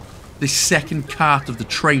from the second cart of the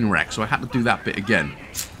train wreck, so I had to do that bit again.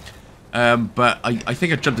 But I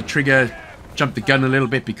think I jumped the gun a little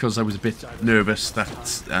bit because I was a bit nervous that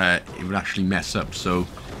it would actually mess up. So,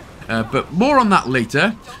 but more on that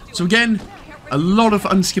later. So again, a lot of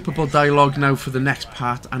unskippable dialogue now for the next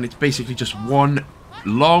part, and it's basically just one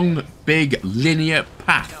long, big, linear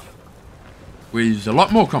path with a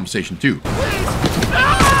lot more conversation too. Look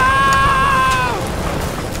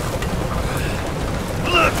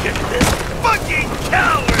at this fucking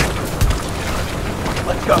coward!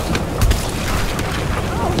 Let's go.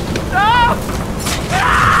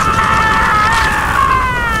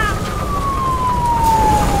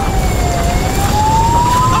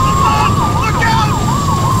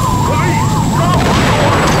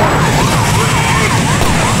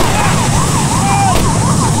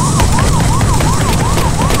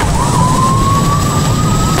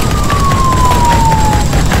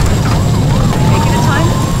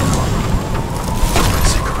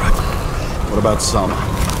 What about Salma?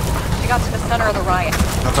 She got to the center of the riot.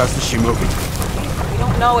 How fast is she moving? We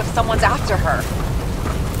don't know if someone's after her.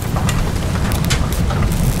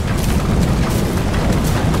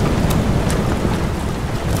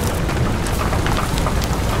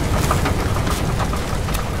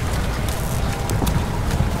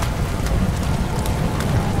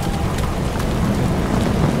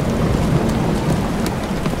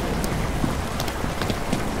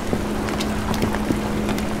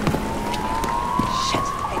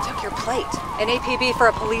 An APB for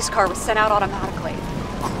a police car was sent out automatically.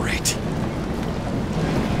 Great. The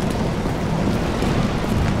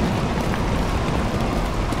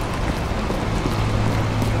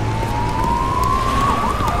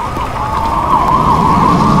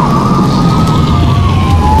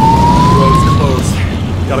road's closed.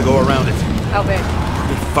 Gotta go around it. How big?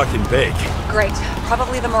 Pretty fucking big. Great.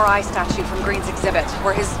 Probably the Mirai statue from Green's exhibit,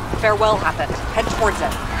 where his farewell happened. Head towards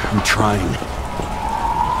it. I'm trying.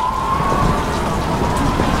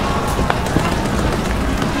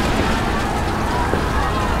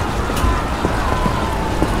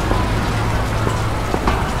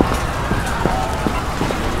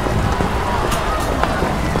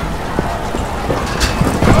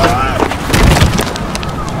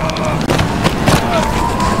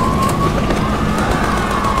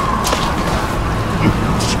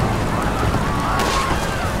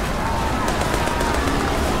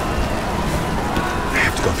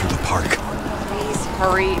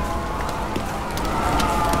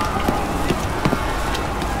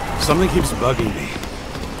 Something keeps bugging me.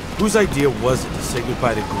 Whose idea was it to say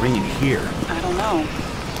goodbye to Green here? I don't know.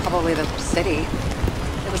 Probably the city.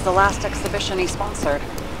 It was the last exhibition he sponsored.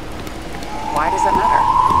 Why does it matter?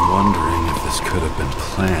 I'm wondering if this could have been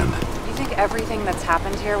planned. You think everything that's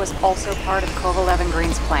happened here was also part of Kovalev and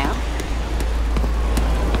Green's plan?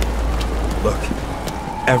 Look,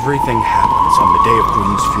 everything happens on the day of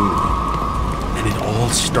Green's funeral. And it all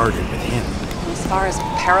started with him. As far as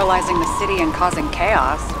paralyzing the city and causing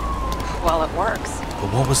chaos, well, it works.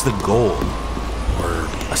 But what was the goal? Or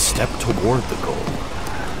a step toward the goal?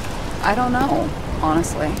 I don't know,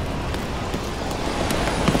 honestly. I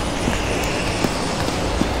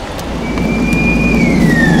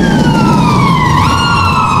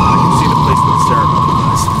can see the place where the ceremony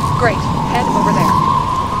was. Great. Head over there.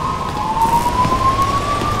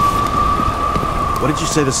 What did you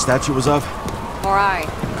say the statue was of? Mirai.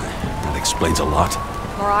 That explains a lot.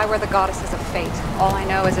 Mirai were the goddesses of fate. All I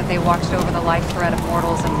know is that they watched over the life thread of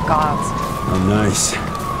mortals and gods. Oh, nice.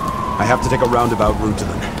 I have to take a roundabout route to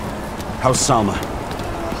them. How's Salma?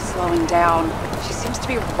 Slowing down. She seems to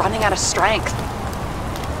be running out of strength.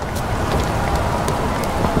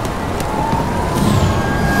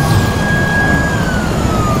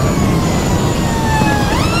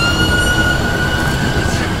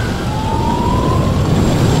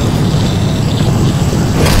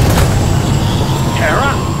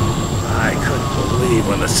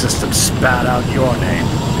 When the system spat out your name,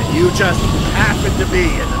 and you just happened to be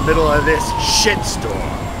in the middle of this shitstorm.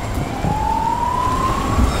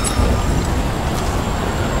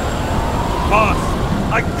 Boss,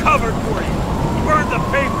 I covered for you. Burned the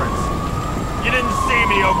papers. You didn't see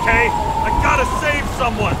me, okay? I gotta save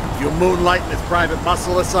someone. You moonlight in this private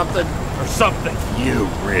muscle or something? Or something. You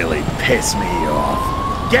really piss me off.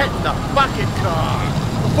 Get in the fucking car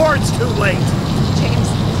before it's too late. James,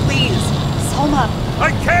 please. Salma. I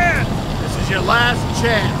can't! This is your last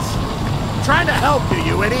chance. I'm trying to help you,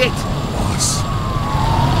 you idiot. Boss.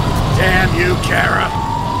 Damn you, Karra.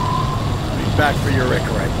 I'll be back for your Rick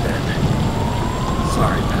right then.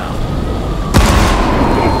 Sorry, pal.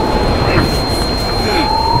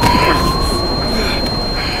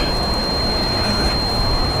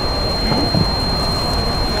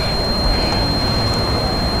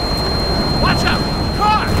 Watch out!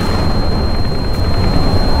 Car!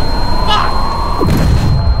 Fuck!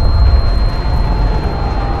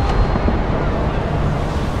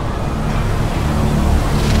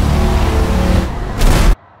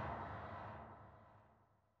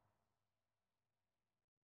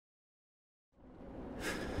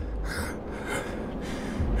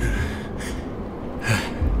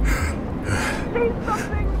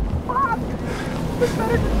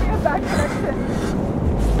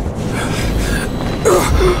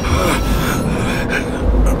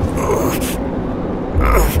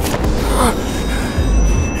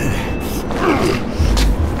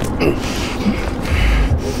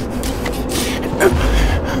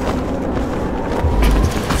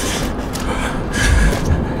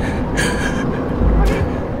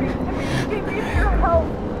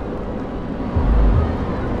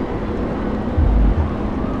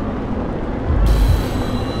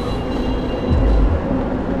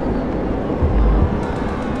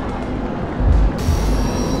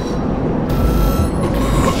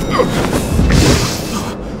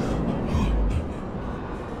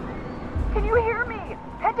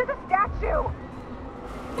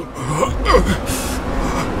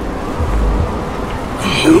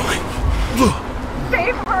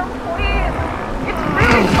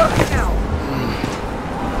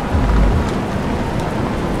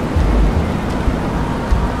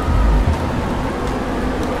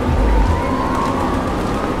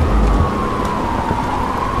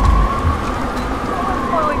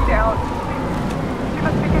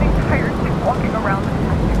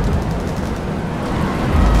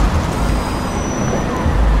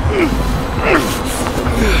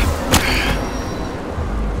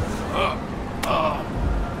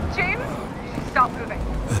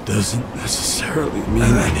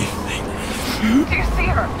 see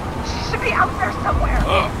her? She should be out there somewhere.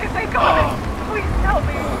 If they got it, please help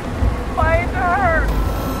me. Find her.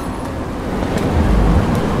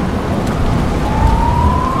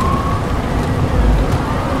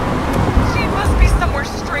 She must be somewhere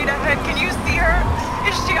straight ahead. Can you see her?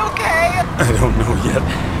 Is she okay? I don't know yet,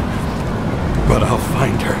 but I'll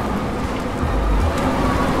find her.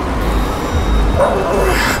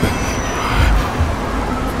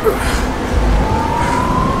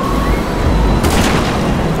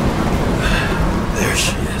 There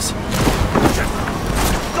she is.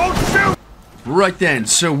 Don't shoot! Right then,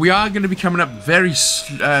 so we are going to be coming up very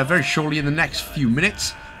shortly in the next few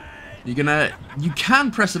minutes. You can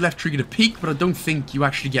press the left trigger to peek, but I don't think you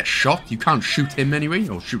actually get shot. You can't shoot him anyway,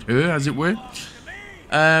 or shoot her, as it were.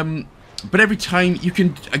 But every time you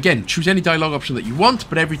can, again, choose any dialogue option that you want,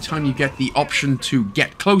 but every time you get the option to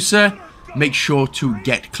get closer, make sure to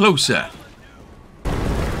get closer.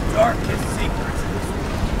 Darkest secrets.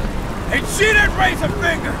 And she didn't raise a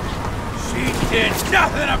finger. She did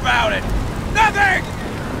nothing about it. Nothing!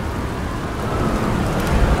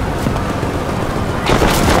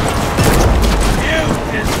 You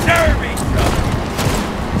deserve each other.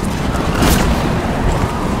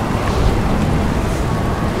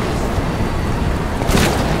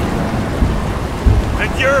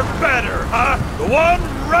 And you're better, huh? The one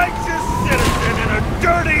righteous citizen in a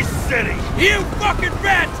dirty city! You fucking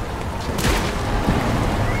bet!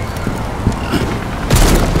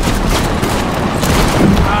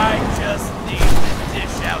 I just need to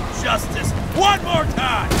dish out justice one more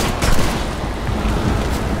time!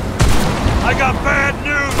 I got bad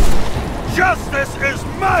news! Justice is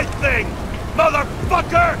my thing,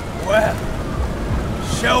 motherfucker! Well,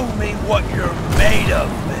 show me what you're made of,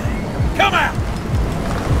 then. Come out!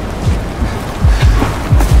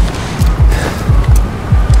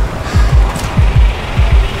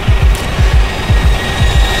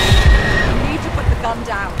 Gun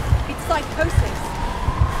down. It's psychosis.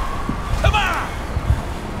 Come on!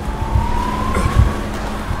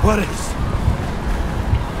 What is?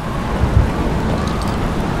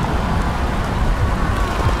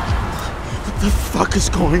 What the fuck is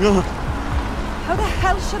going on? How the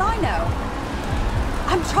hell should I know?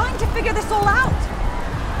 I'm trying to figure this all out.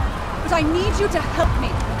 But I need you to help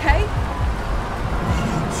me, okay?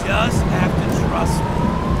 You just have to trust me.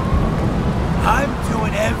 I'm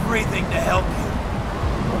doing everything to help you.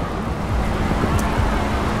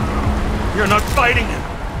 You're not fighting him.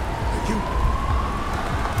 Are you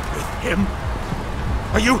with him?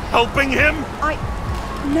 Are you helping him?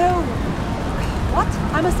 No. What?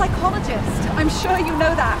 I'm a psychologist. I'm sure you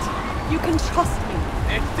know that. You can trust me.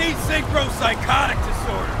 It's desynchropsychotic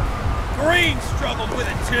disorder. Green struggled with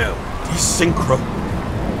it too. Desynchro?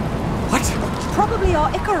 What? Probably our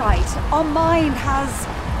Icarite. Our mind has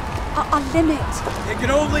a limit. It can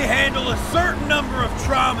only handle a certain number of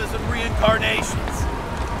traumas and reincarnations.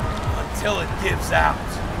 Until it gives out.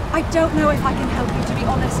 I don't know if I can help you, to be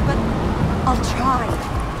honest, but I'll try.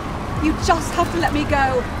 You just have to let me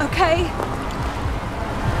go, okay?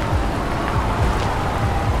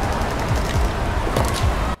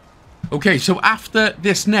 Okay, so after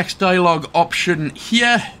this next dialogue option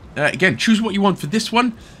here, again, choose what you want for this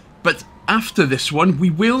one, but after this one,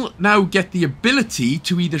 we will now get the ability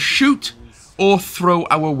to either shoot or throw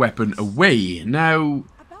our weapon away. Now,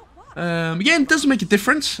 again, doesn't make a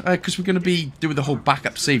difference, because we're going to be doing the whole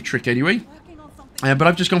backup save trick anyway. But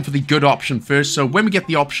I've just gone for the good option first, so when we get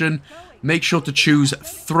the option, make sure to choose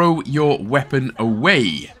throw your weapon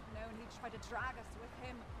away.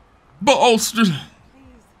 But also,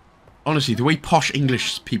 honestly, the way posh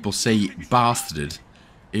English people say bastard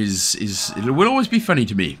it will always be funny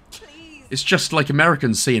to me. It's just like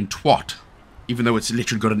Americans saying twat, even though it's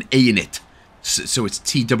literally got an A in it, so it's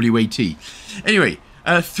T-W-A-T. Anyway,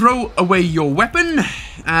 throw away your weapon,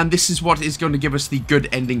 and this is what is going to give us the good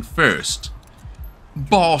ending first.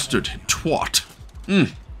 Bastard, twat.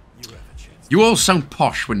 You all sound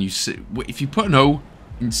posh when you say, if you put an O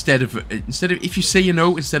instead of if you say an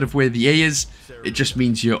O instead of where the A is, it just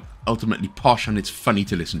means you're ultimately posh and it's funny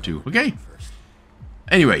to listen to. Okay.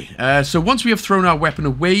 Anyway, so once we have thrown our weapon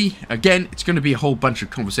away, again, it's going to be a whole bunch of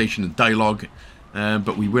conversation and dialogue,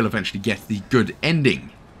 but we will eventually get the good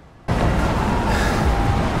ending.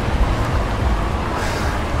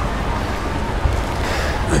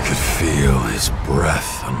 I could feel his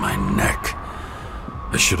breath on my neck.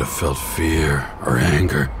 I should have felt fear or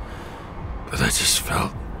anger, but I just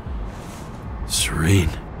felt serene.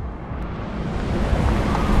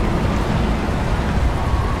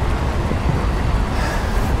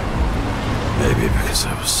 Maybe because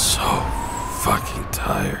I was so fucking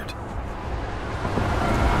tired.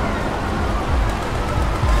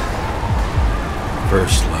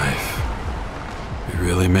 first life, we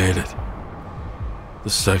really made it. The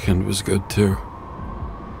second was good too.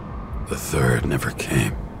 The third never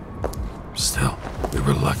came. Still, we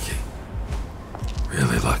were lucky.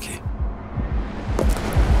 Really lucky.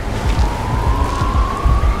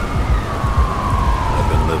 I've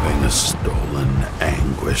been living a stolen,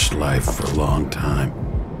 anguished life for a long time.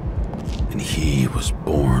 And he was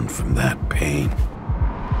born from that pain.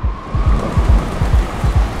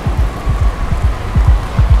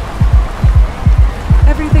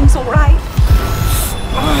 Everything's all right.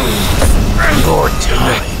 Your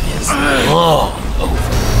time is long over.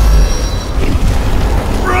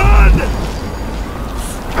 Run!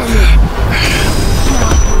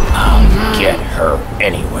 I'll get her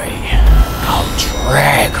anyway. I'll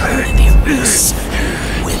drag her to the abyss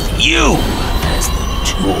with you as the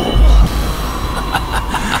tool.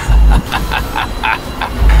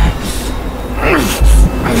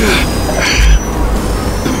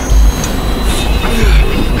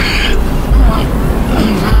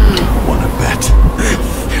 Wanna bet?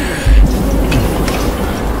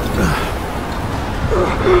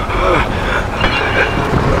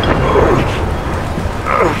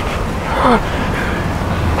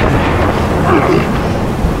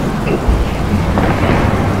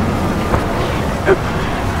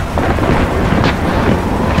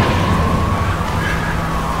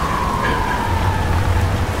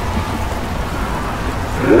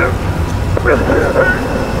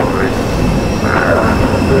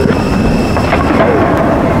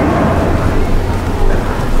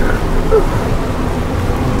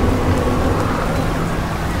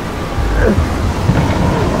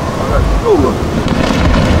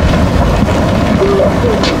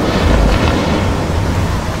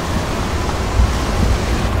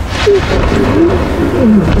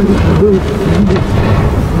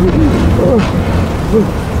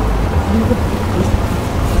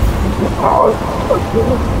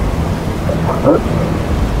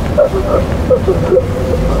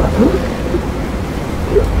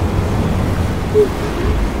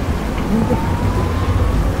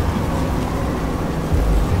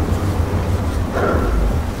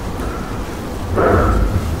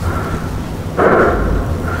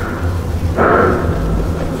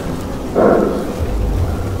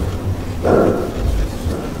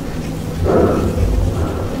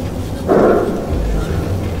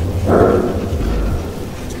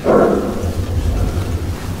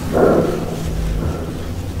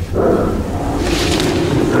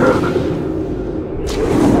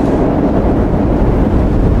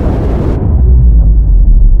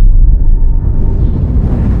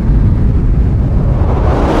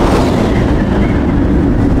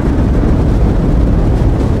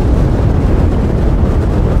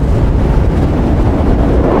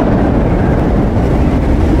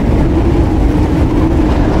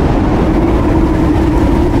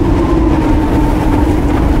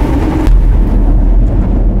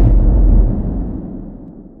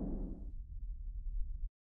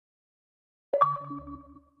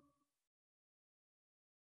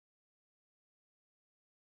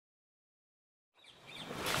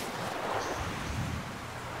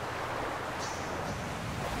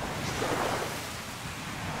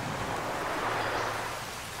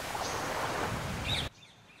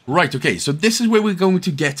 Right, okay, so this is where we're going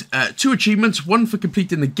to get 2 achievements, one for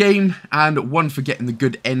completing the game and one for getting the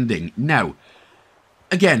good ending. Now,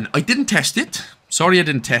 again, I didn't test it. Sorry I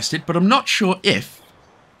didn't test it, but I'm not sure if...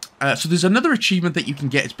 so there's another achievement that you can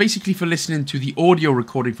get. It's basically for listening to the audio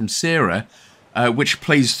recording from Sara, which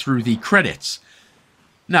plays through the credits.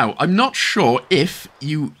 Now, I'm not sure if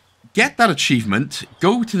you get that achievement,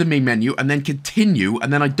 go to the main menu, and then continue,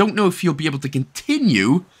 and then I don't know if you'll be able to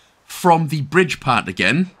continue from the bridge part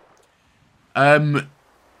again. So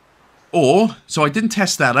I didn't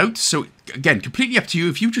test that out. So again, completely up to you.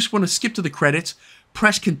 If you just want to skip to the credits,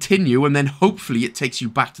 press continue, and then hopefully it takes you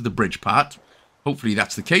back to the bridge part. Hopefully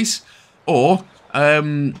that's the case. Or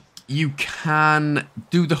you can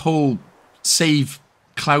do the whole save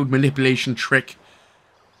cloud manipulation trick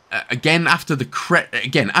again after the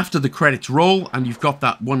credits roll, and you've got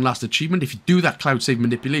that one last achievement. If you do that cloud save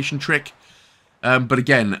manipulation trick. But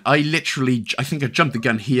again, I think I jumped the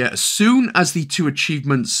gun here. As soon as the 2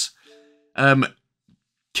 achievements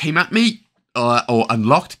came at me, or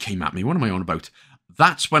unlocked, came at me, what am I on about?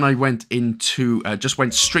 That's when I went into, just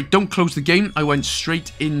went straight, don't close the game, I went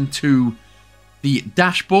straight into the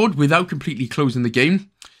dashboard without completely closing the game.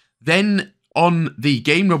 Then on the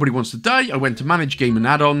game, Nobody Wants to Die, I went to manage game and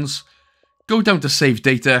add-ons, go down to save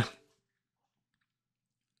data,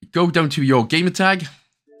 go down to your gamer tag,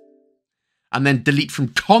 and then delete from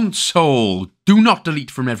console. Do not delete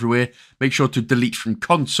from everywhere. Make sure to delete from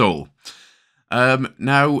console.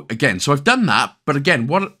 Now, again, so I've done that, but again,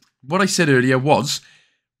 what I said earlier was,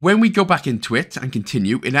 when we go back into it and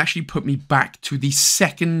continue, it actually put me back to the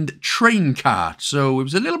second train cart. So it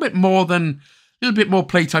was a little bit more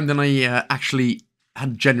playtime than I actually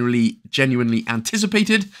had genuinely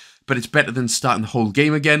anticipated, but it's better than starting the whole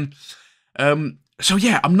game again. So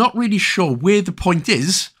yeah, I'm not really sure where the point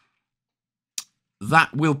is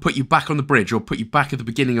that will put you back on the bridge or put you back at the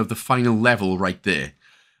beginning of the final level right there.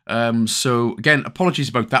 So again, apologies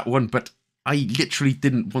about that one, but I literally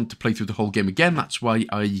didn't want to play through the whole game again. That's why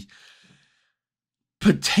I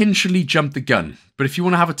potentially jumped the gun. But if you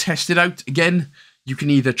want to have a test it out again, you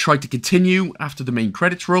can either try to continue after the main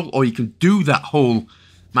credits roll, or you can do that whole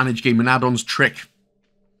manage game and add-ons trick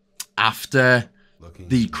after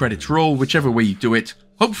the credits roll, whichever way you do it.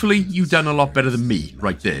 Hopefully you've done a lot better than me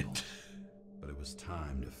right there.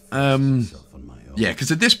 Yeah,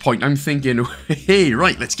 because at this point I'm thinking, hey,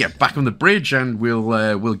 right, let's get back on the bridge and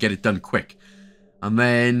we'll get it done quick. And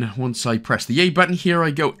then once I press the A button here,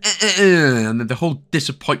 I go, and then the whole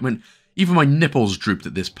disappointment, even my nipples drooped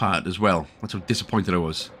at this part as well. That's how disappointed I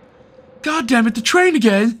was. God damn it, the train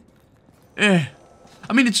again! I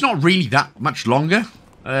mean, it's not really that much longer,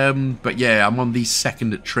 but yeah, I'm on the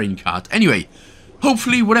second train cart. Anyway,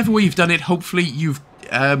 hopefully, whatever way you've done it, hopefully you've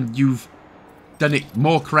done it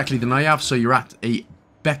more correctly than I have, so you're at a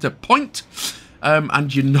better point,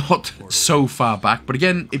 and you're not so far back. But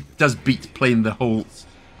again, it does beat playing the whole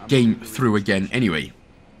game through again anyway.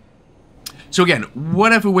 So again,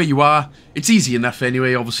 whatever way you are, it's easy enough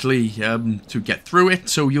anyway, obviously, to get through it.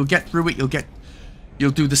 So you'll get through it, you'll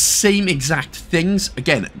do the same exact things.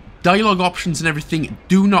 Again, dialogue options and everything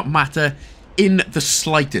do not matter in the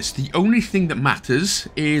slightest. The only thing that matters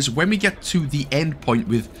is when we get to the end point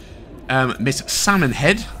with Miss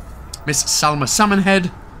Salmonhead, Miss Salma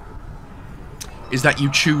Salmonhead, is that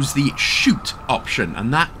you choose the shoot option,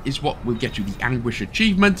 and that is what will get you the Anguish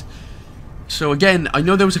achievement. So again, I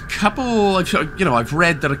know there was a couple, I've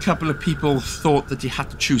read that a couple of people thought that you had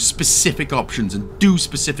to choose specific options and do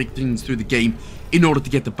specific things through the game in order to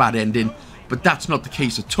get the bad ending, but that's not the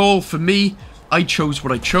case at all. For me, I chose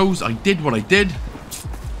what I chose, I did what I did,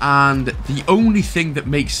 and the only thing that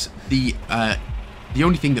makes the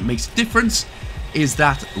difference is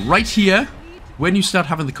that right here, when you start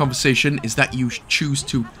having the conversation, is that you choose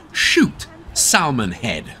to shoot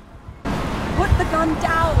Salmonhead. Put the gun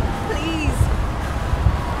down, please.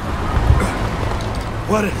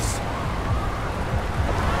 What is?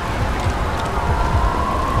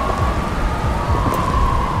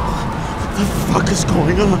 What the fuck is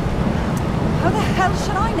going on? How the hell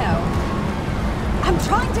should I know? I'm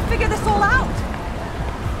trying to figure this all out.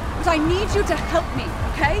 But I need you to help me,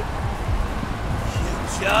 okay? You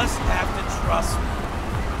just have to trust me.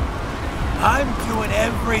 I'm doing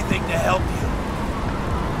everything to help you.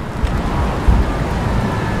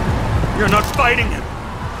 You're not fighting him.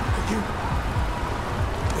 Are you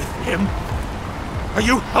with him? Are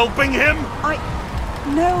you helping him?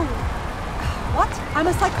 No. What? I'm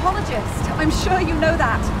a psychologist. I'm sure you know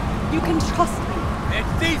that. You can trust me. It's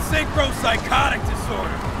desynchropsychotic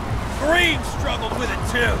disorder. Green struggled with it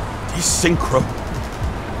too. Desynchro?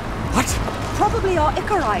 What? Probably our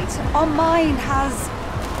Icarite. Our mind has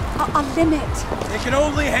a limit. It can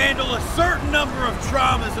only handle a certain number of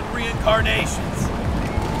traumas and reincarnations.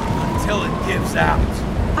 Until it gives out.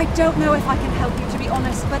 I don't know if I can help you, to be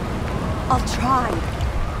honest, but I'll try.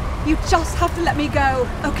 You just have to let me go,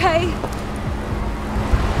 okay?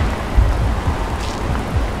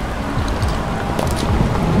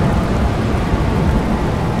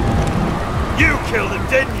 You killed him,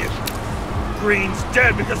 didn't you? Green's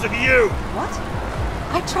dead because of you. What?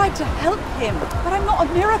 I tried to help him, but I'm not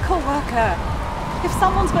a miracle worker. If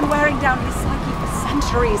someone's been wearing down his psyche for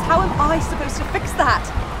centuries, how am I supposed to fix that?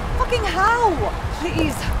 Fucking how?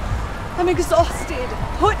 Please. I'm exhausted.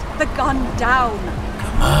 Put the gun down.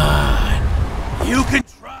 Come on. You can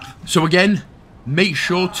try. So again, make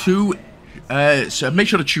sure to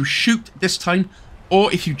choose shoot this time,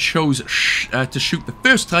 or if you chose to shoot the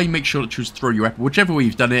first time, make sure to choose throw your weapon. Whichever way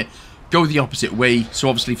you've done it, go the opposite way. So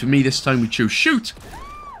obviously for me this time we choose shoot,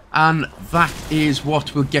 and that is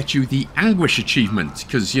what will get you the Anguish achievement,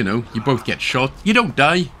 because you know you both get shot. You don't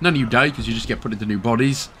die, none of you die, because you just get put into new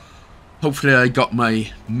bodies. Hopefully I got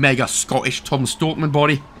my mega Scottish Tom Stortman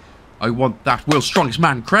body. I want that World's Strongest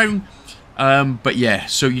Man crown. But yeah,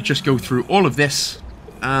 so you just go through all of this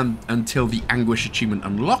and until the Anguish achievement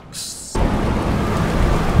unlocks.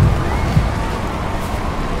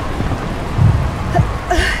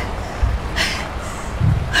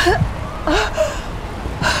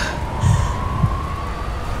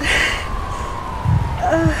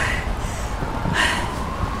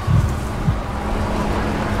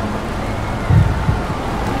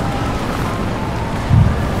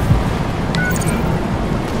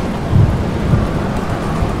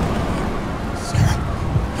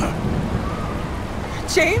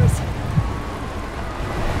 James?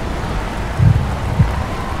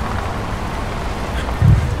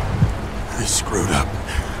 I screwed up.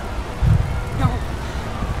 No.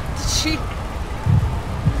 Did she?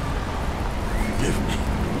 Forgive me.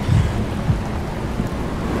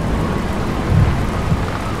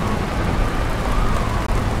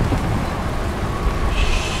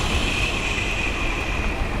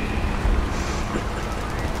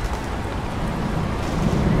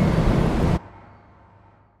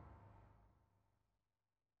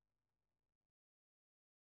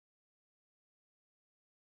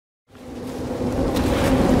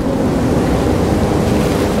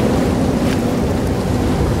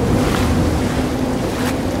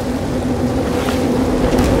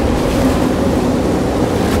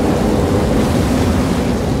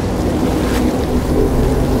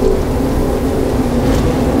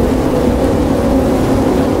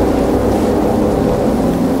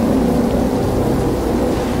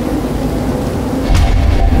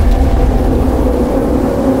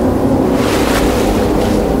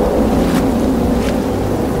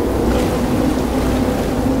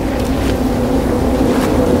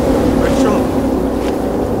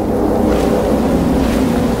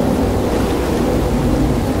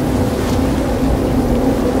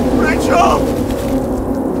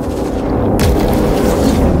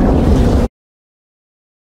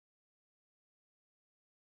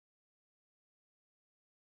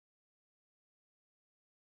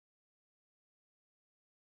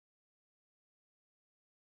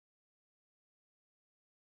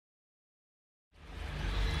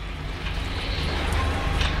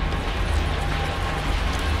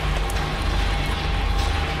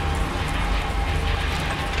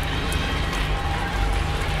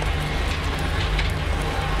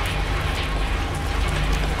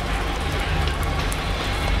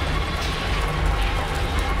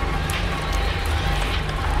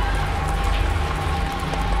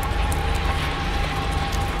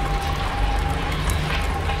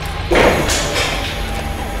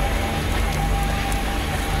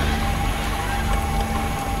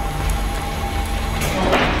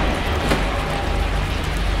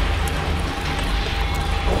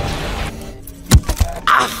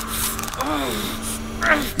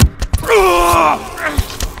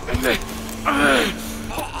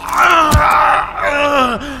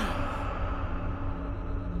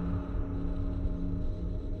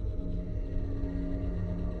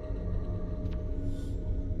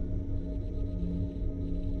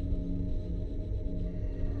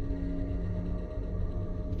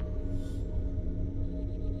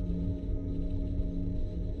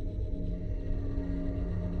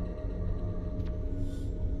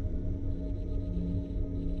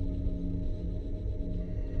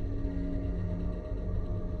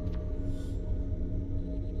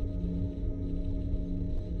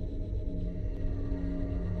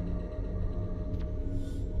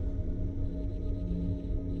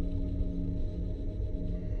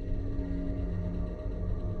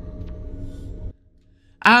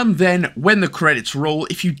 And then, when the credits roll,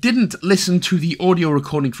 if you didn't listen to the audio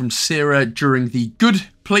recording from Sara during the good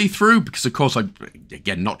playthrough, because of course I'm,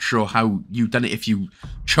 again, not sure how you've done it, if you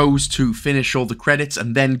chose to finish all the credits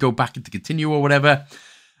and then go back and to continue or whatever,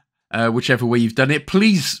 whichever way you've done it,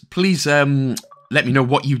 please let me know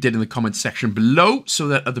what you did in the comments section below so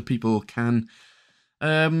that other people can,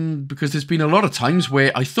 because there's been a lot of times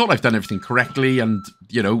where I thought I've done everything correctly and,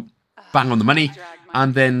 you know, bang on the money,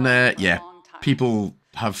 and then, yeah, people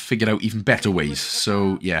have figured out even better ways.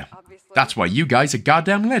 So, yeah, that's why you guys are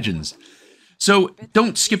goddamn legends. So,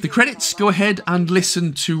 don't skip the credits. Go ahead and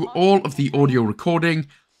listen to all of the audio recording.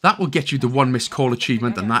 That will get you the 1 missed call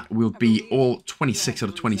achievement, and that will be all 26 out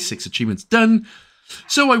of 26 achievements done.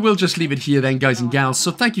 So I will just leave it here then, guys and gals.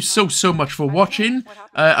 So thank you so much for watching.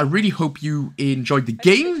 I really hope you enjoyed the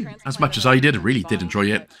game as much as I did. I really did enjoy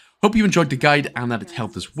it. Hope you enjoyed the guide and that it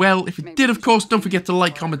helped as well. If it did, of course, don't forget to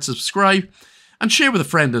like, comment, subscribe, and share with a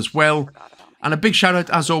friend as well. And a big shout out,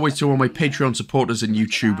 as always, to all my Patreon supporters and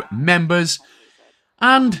YouTube members.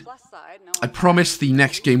 And I promise the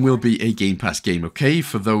next game will be a Game Pass game, okay?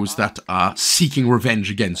 For those that are seeking revenge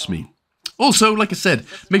against me. Also, like I said,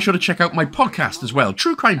 make sure to check out my podcast as well.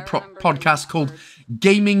 True crime podcast called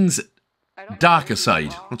Gaming's Darker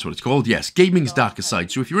Side. That's what it's called, yes. Gaming's Darker Side.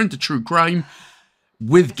 So if you're into true crime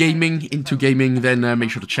with gaming, into gaming, then make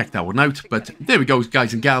sure to check that one out. But there we go,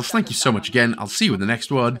 guys and gals. Thank you so much again. I'll see you in the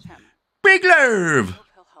next one. Big love!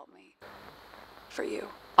 For you.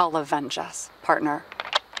 I'll avenge us, partner.